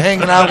cats for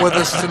hanging out with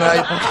us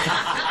tonight.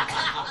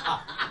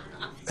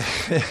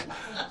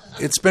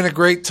 It's been a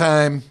great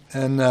time,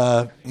 and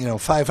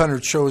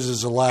 500 shows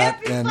is a lot,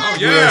 and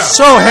we are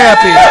so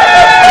happy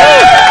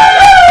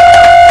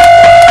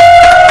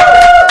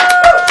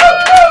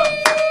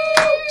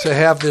to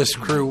have this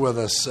crew with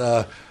us.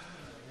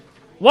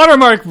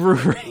 Watermark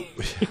Brewery.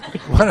 I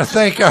want to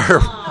thank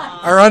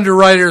our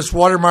underwriters,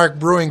 Watermark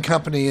Brewing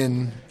Company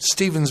in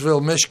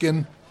Stevensville,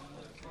 Michigan.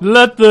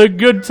 Let the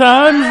good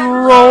times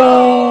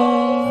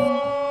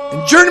roll.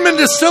 And Journeyman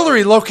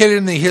Distillery, located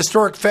in the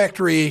historic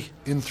factory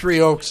in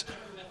Three Oaks.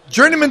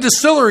 Journeyman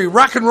Distillery,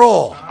 rock and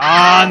roll.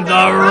 On the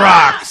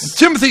rocks. And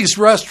Timothy's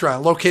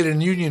Restaurant, located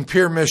in Union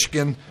Pier,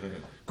 Michigan.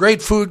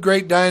 Great food,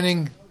 great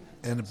dining,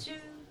 and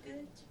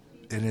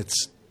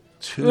it's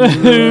too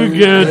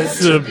good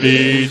to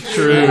be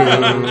true.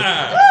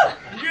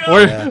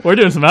 We're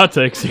doing some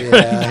outtakes here.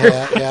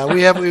 Yeah.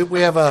 We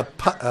have a.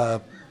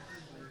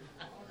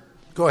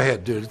 Go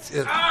ahead, dude. We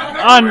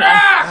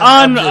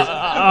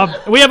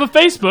have a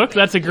Facebook.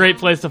 That's a great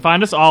place to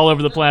find us all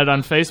over the planet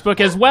on Facebook,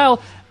 as well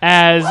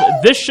as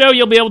this show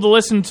you'll be able to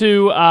listen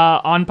to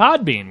on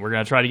Podbean. We're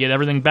going to try to get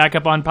everything back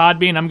up on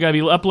Podbean. I'm going to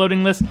be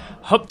uploading this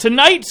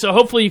tonight, so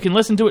hopefully you can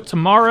listen to it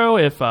tomorrow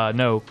if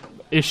no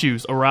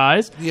issues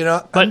arise.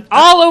 But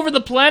all over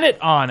the planet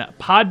on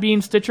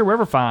Podbean, Stitcher,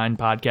 wherever fine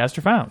podcasts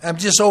are found. I'm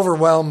just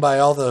overwhelmed by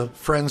all the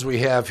friends we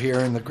have here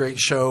and the great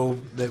show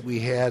that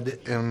we had,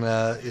 and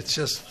it's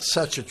just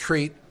such a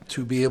treat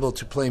to be able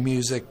to play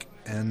music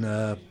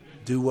and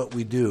do what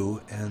we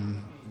do,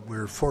 and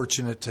we're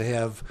fortunate to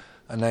have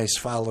a nice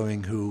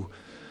following who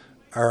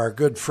are our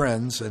good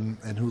friends and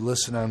who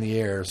listen on the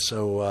air.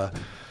 So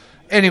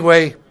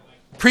anyway,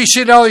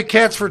 appreciate all you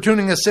cats for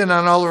tuning us in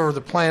on All Over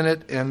the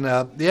Planet. And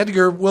the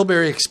Edgar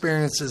Wilbury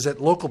Experience is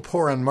at Local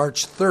Pour on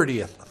March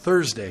 30th,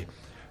 Thursday,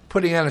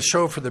 putting on a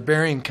show for the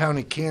Berrien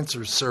County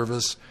Cancer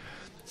Service.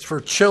 It's for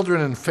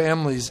children and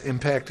families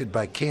impacted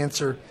by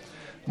cancer.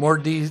 More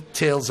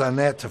details on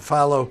that to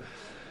follow.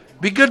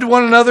 Be good to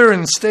one another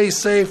and stay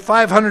safe.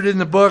 500 in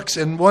the books.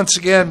 And once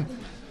again,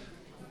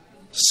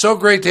 so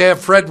great to have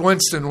Fred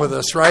Winston with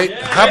us, right?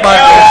 Yeah. How about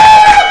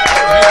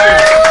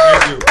that?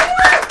 Thank you.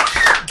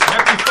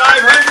 Happy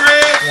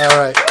 500. All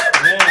right.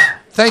 Yeah.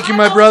 Thank you,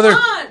 my brother.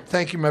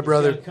 Thank you, my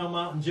brother. Come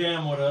out and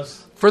jam with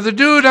us. For the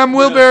dude, I'm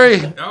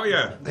Wilbury. Oh,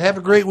 yeah. Have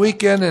a great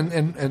weekend,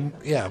 and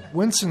yeah,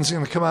 Winston's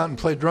going to come out and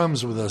play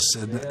drums with us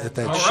at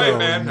that All show. right,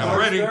 man. And, I'm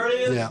ready.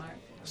 Yeah.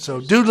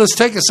 So, dude, let's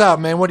take us out,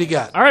 man. What do you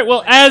got? All right,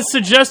 well, as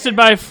suggested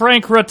by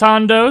Frank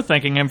Rotondo,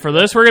 thanking him for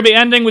this, we're going to be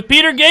ending with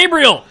Peter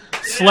Gabriel.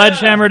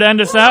 Sledgehammer to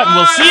end us out, and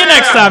we'll see you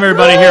next time,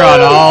 everybody, here on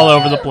All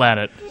Over the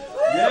Planet.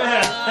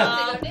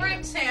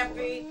 Frank's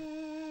happy.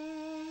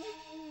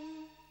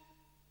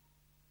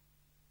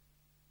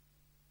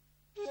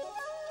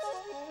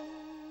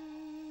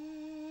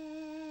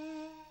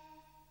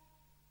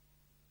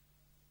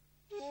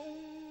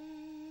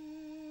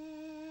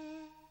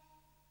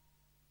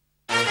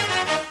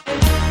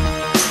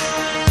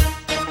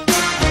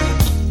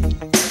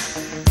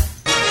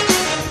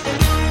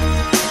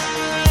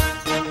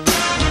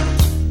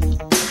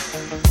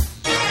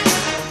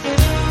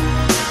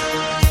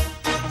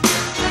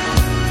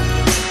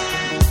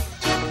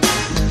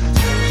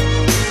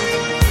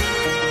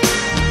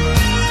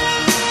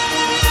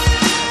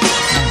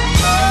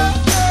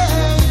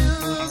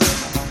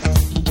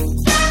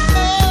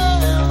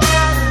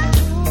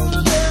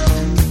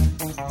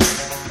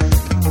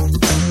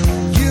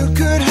 You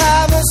could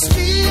have a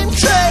steam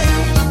train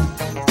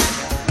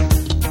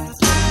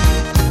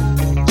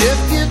if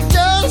you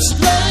just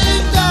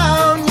lay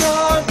down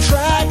your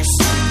tracks.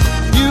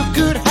 You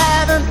could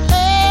have an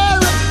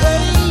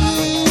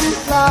airplane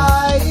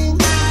flying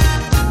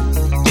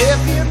if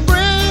you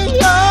bring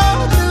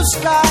your blue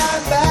sky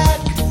back.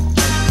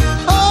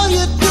 All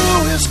you do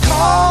is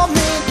call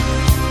me.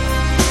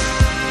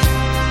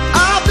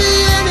 I'll be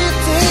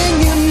anything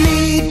you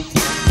need.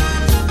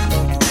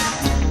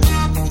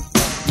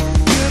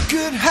 You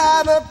could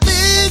have a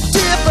big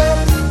dipper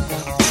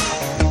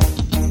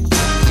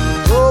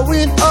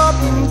going up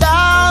and down.